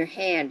seeing your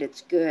hand.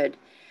 It's good.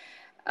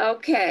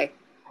 Okay.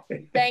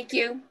 Thank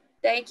you.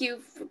 Thank you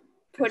for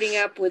putting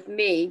up with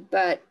me,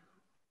 but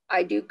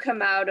I do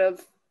come out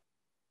of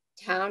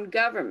town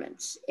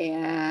governments,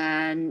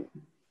 and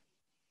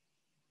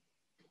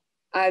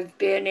I've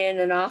been in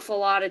an awful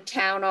lot of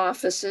town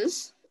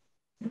offices,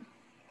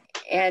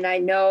 and I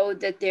know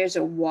that there's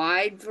a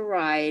wide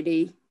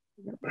variety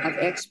of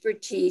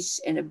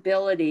expertise and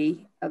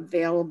ability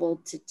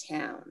available to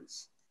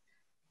towns.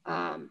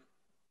 And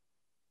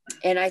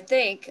I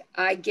think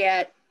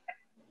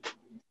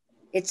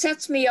it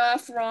sets me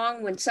off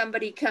wrong when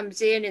somebody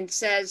comes in and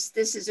says,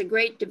 this is a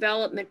great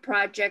development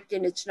project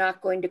and it's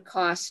not going to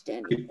cost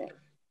anything.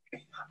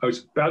 I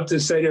was about to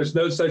say there's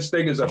no such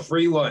thing as a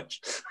free lunch.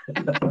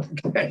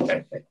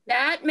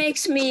 That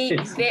makes me,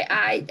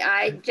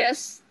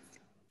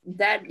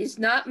 that is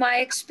not my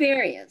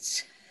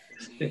experience.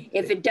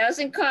 If it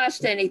doesn't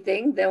cost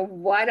anything, then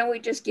why don't we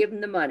just give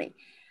them the money?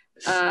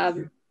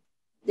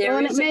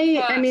 There is a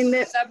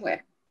cost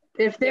somewhere.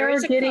 If they're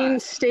getting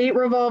state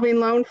revolving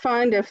loan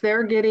fund, if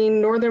they're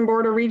getting Northern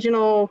Border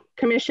Regional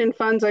Commission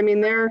funds, I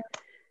mean, they're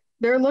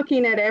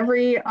looking at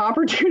every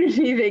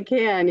opportunity they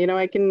can. You know,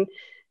 I can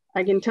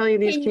tell you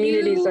these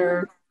communities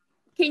are.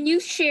 Can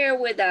you share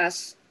with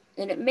us,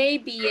 and it may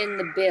be in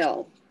the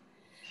bill,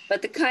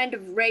 but the kind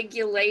of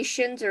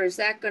regulations, or is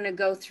that going to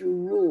go through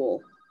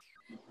rule?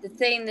 The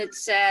thing that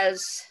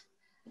says,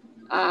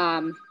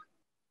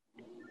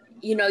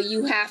 you know,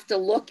 you have to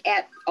look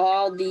at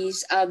all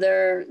these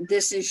other,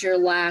 this is your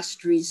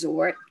last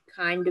resort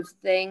kind of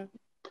thing?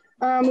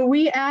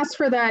 We asked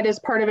for that as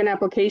part of an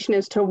application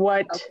as to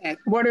what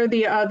are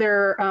the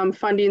other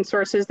funding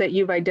sources that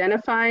you've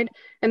identified.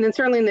 And then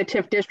certainly in the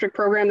TIF district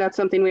program, that's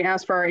something we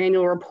ask for our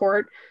annual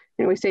report.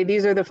 And we say,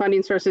 these are the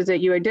funding sources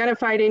that you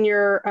identified in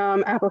your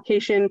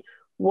application.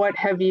 What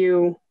have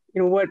you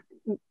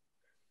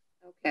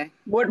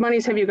what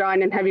monies have you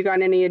gotten, and have you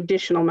gotten any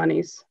additional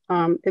monies?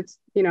 It's,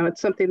 you know,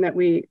 it's something that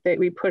we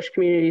push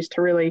communities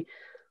to really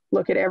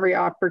look at every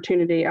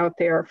opportunity out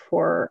there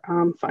for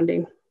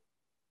funding.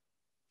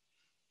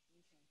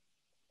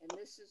 And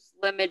this is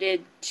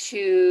limited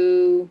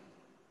to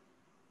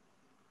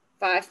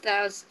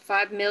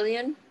 5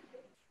 million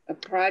a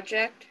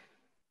project?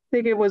 I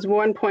think it was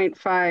 1.5.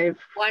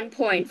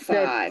 1.5.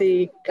 That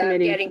the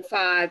committee. I'm getting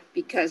 5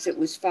 because it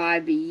was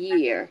 5 a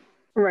year.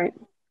 Right.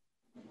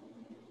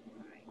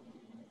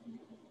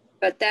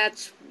 But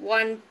that's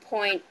 1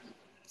 point.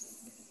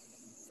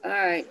 All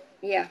right.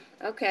 Yeah.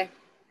 Okay.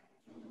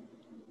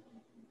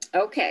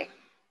 Okay.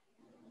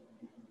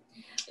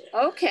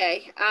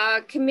 Okay.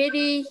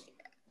 Committee.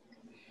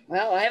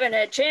 Well, I haven't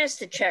had a chance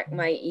to check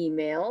my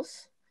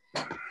emails.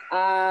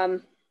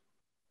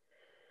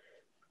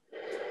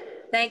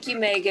 Thank you,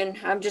 Megan.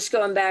 I'm just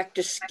going back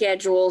to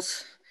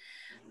schedules.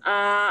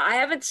 I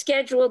haven't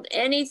scheduled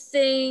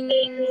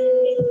anything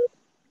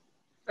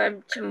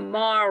from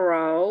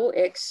tomorrow,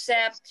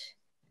 except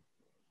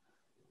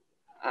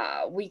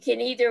we can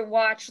either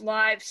watch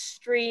live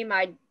stream.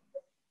 I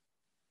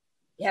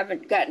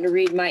haven't gotten to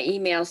read my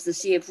emails to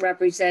see if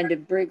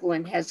Representative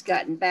Briglin has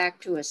gotten back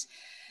to us.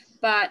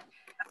 But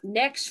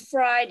next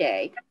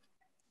Friday,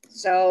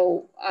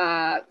 so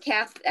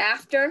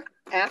after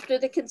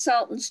the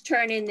consultants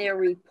turn in their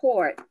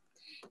report,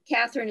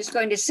 Catherine is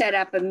going to set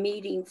up a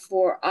meeting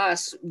for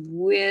us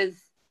with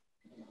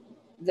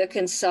the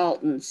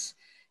consultants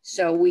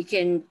so we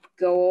can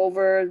go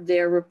over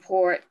their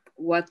report,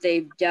 what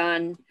they've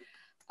done.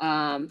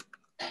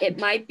 It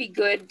might be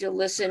good to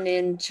listen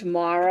in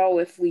tomorrow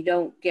if we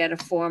don't get a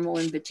formal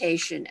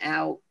invitation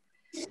out,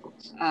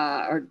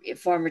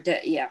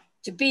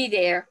 to be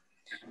there,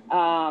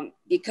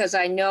 because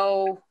I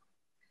know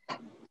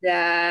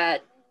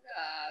that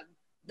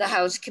the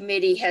House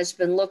Committee has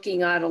been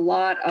looking at a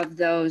lot of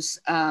those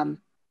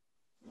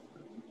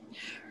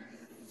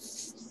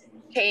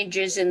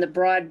changes in the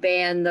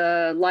broadband,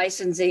 the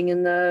licensing,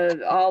 and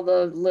all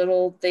the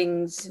little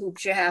things,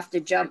 hoops you have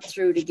to jump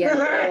through to get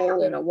a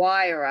pole and a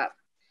wire up.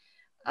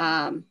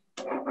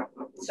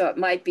 So it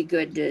might be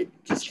good to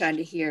just kind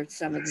of hear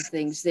some of the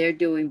things they're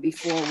doing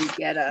before we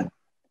get a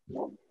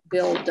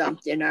bill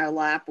dumped in our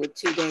lap with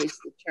 2 days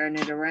to turn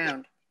it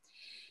around.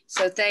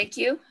 So thank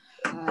you.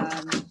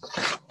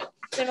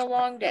 It's been a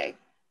long day.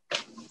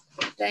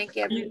 Thank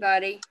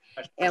everybody.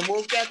 And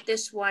we'll get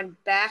this one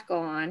back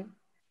on.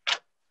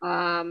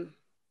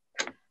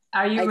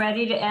 Are you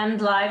ready to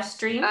end live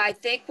stream? I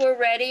think we're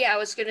ready. I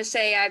was going to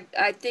say,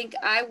 I think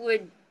I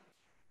would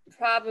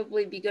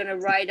probably be going to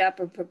write up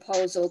a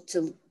proposal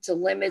to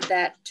limit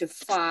that to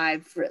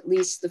 5 for at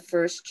least the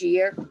first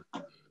year,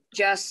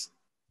 just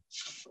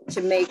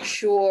to make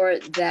sure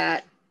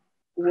that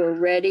we're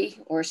ready,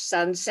 or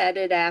sunset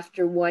it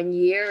after 1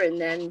 year and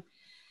then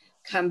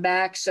come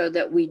back so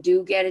that we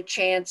do get a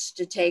chance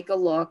to take a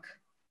look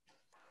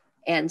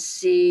and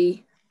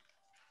see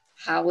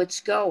how it's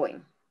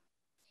going.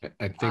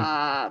 I think,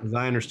 as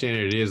I understand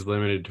it, it is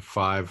limited to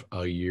 5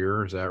 a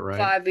year. Is that right?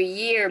 5 a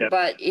year, Yep.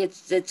 but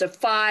it's a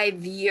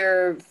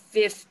 5-year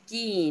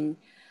 15.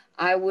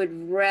 I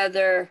would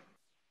rather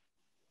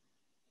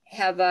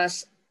have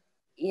us,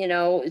 you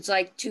know, it's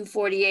like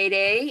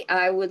 248A.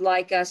 I would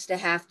like us to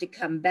have to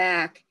come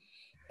back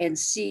and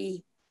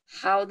see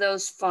how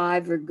those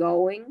 5 are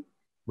going,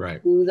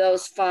 Right. who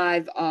those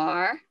 5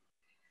 are.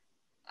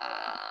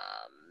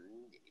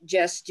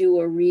 Just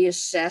do a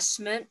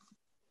reassessment.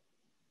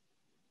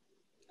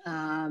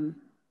 And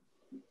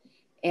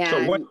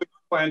So when do you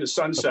plan to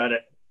sunset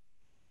it?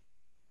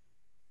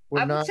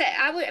 I would say,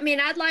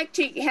 I'd like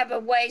to have a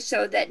way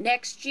so that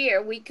next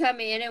year we come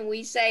in and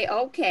we say,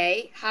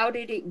 okay, how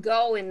did it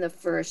go in the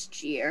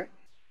first year?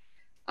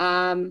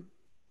 And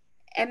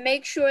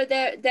make sure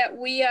that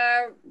we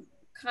are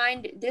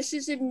this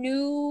is a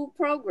new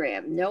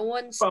program. No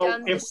one's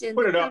done If this we in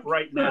put the it up country.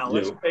 right now,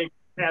 let's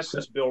pass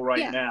this bill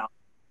right now.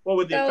 What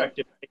would the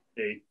effective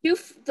date be?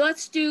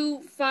 Let's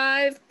do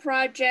 5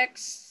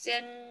 projects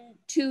in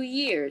 2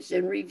 years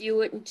and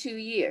review it in 2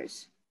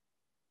 years.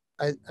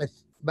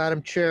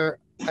 Madam Chair,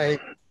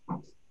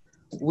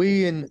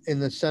 we in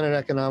the Senate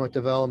Economic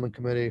Development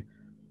Committee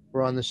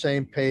were on the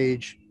same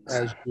page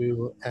as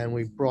you, and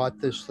we brought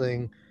this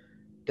thing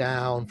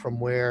down from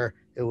where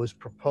it was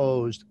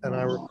proposed. And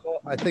I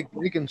recall, I think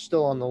Regan's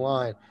still on the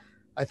line.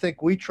 I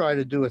think we tried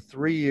to do a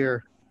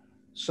 3-year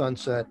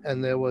sunset,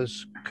 and there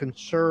was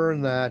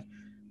concern that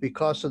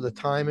because of the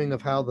timing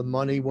of how the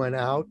money went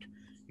out,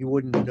 you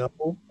wouldn't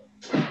know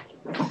at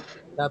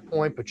that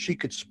point, but she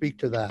could speak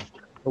to that.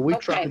 But we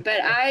tried.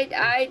 But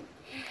I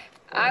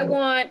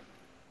want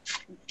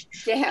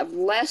to have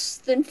less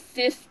than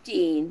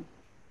 15,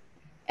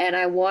 and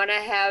I want to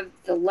have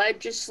the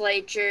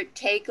legislature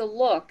take a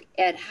look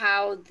at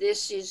how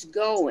this is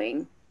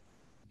going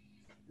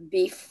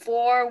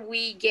before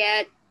we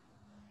get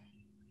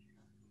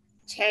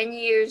 10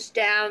 years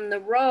down the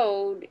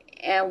road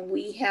and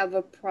we have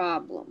a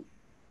problem.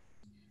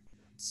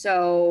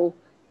 So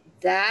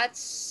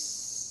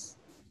that's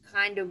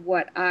kind of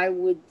what I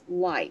would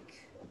like.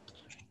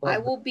 I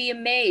will be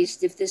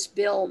amazed if this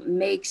bill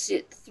makes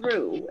it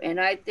through. And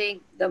I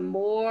think the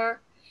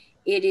more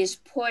it is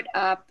put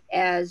up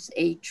as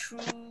a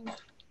true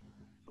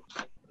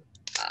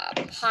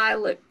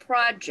pilot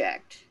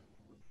project,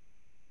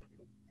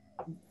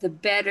 the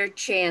better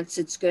chance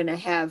it's going to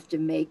have to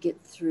make it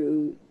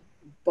through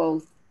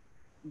both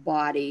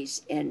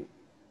bodies and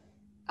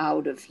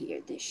out of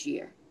here this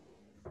year.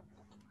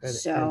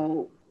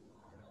 So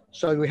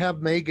we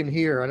have Megan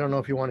here. I don't know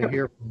if you want to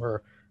hear from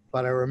her,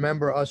 but I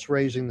remember us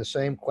raising the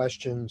same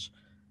questions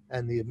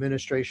and the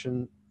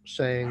administration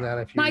saying that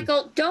if you...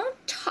 Michael, don't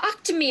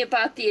talk to me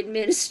about the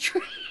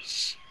administration.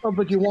 Oh,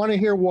 but you want to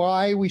hear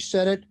why we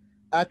said it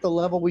at the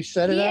level we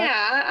said it at?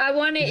 Yeah, I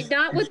want to,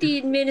 not what the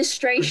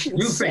administration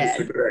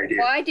said.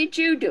 Why did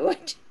you do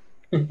it?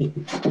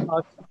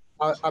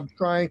 I'm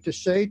trying to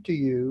say to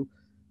you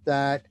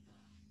that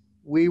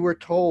we were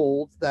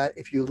told that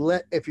if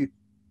you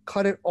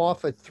cut it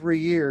off at 3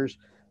 years,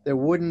 there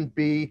wouldn't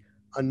be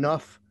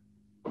enough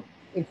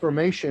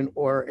information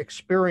or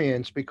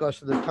experience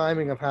because of the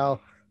timing of how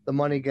the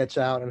money gets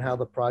out and how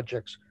the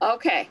projects.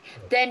 Okay,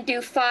 then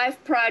do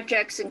 5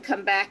 projects and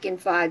come back in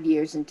 5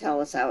 years and tell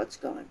us how it's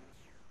going.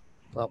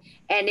 Well,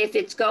 and if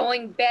it's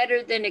going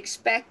better than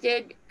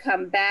expected,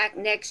 come back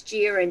next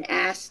year and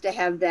ask to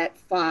have that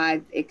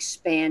 5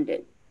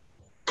 expanded.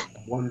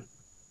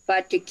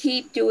 But to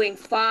keep doing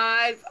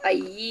 5 a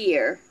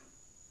year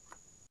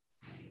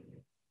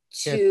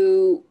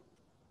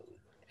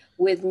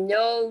with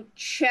no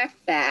check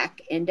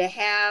back, and to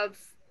have,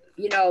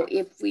 you know,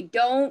 if we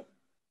don't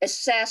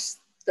assess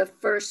the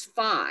first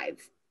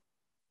 5,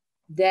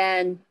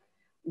 then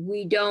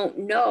we don't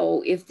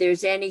know if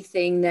there's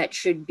anything that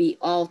should be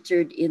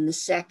altered in the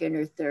second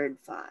or third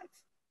 5.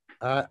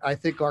 I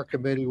think our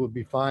committee would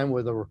be fine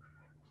with an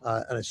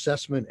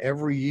assessment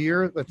every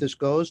year that this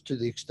goes, to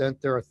the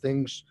extent there are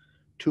things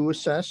to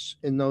assess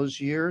in those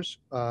years.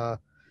 It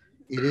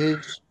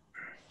is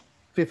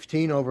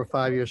 15 over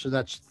 5 years, so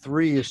that's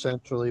 3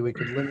 essentially. We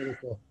could limit it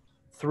to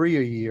 3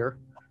 a year.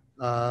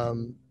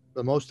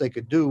 The most they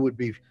could do would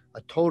be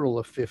a total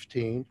of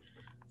 15.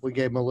 We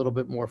gave them a little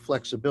bit more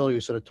flexibility. We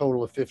said a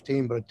total of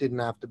 15, but it didn't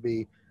have to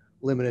be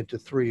limited to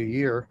 3 a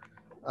year.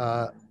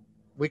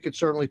 We could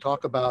certainly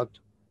talk about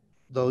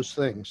those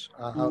things.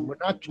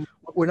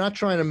 We're not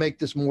trying to make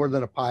this more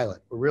than a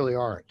pilot. We really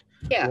aren't.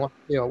 Yeah. We want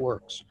to see how it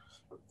works.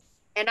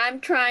 And I'm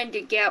trying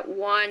to get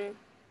one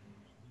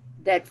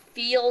that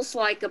feels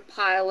like a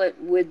pilot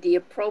with the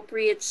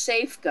appropriate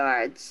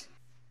safeguards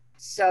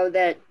so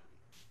that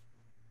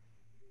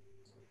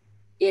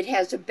it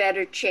has a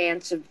better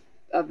chance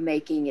of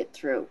making it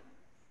through.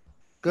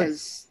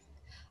 Because,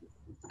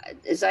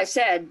 as I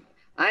said,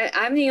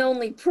 I'm the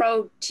only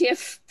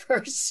pro-TIF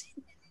person.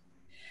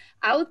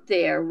 out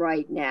there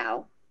right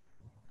now,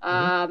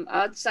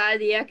 outside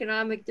the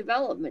Economic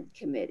Development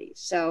Committee.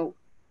 So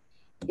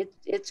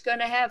it's going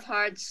to have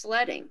hard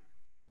sledding.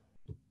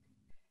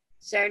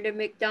 Senator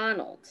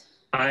McDonald.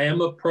 I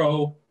am a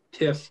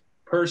pro-TIF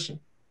person.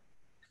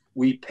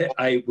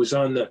 I was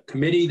on the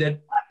committee that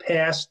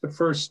passed the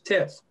first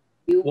TIF.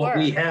 What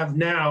we have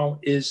now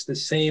is the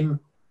same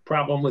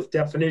problem with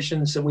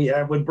definitions that we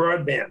have with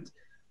broadband.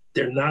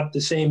 They're not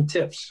the same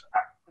TIFs.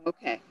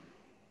 Okay.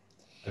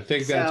 I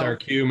think that's our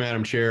cue,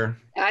 Madam Chair.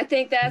 I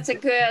think that's a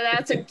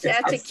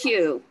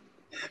cue.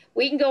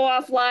 We can go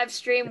off live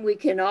stream. We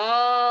can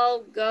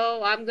all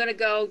go. I'm going to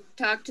go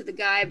talk to the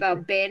guy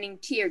about banning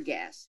tear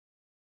gas.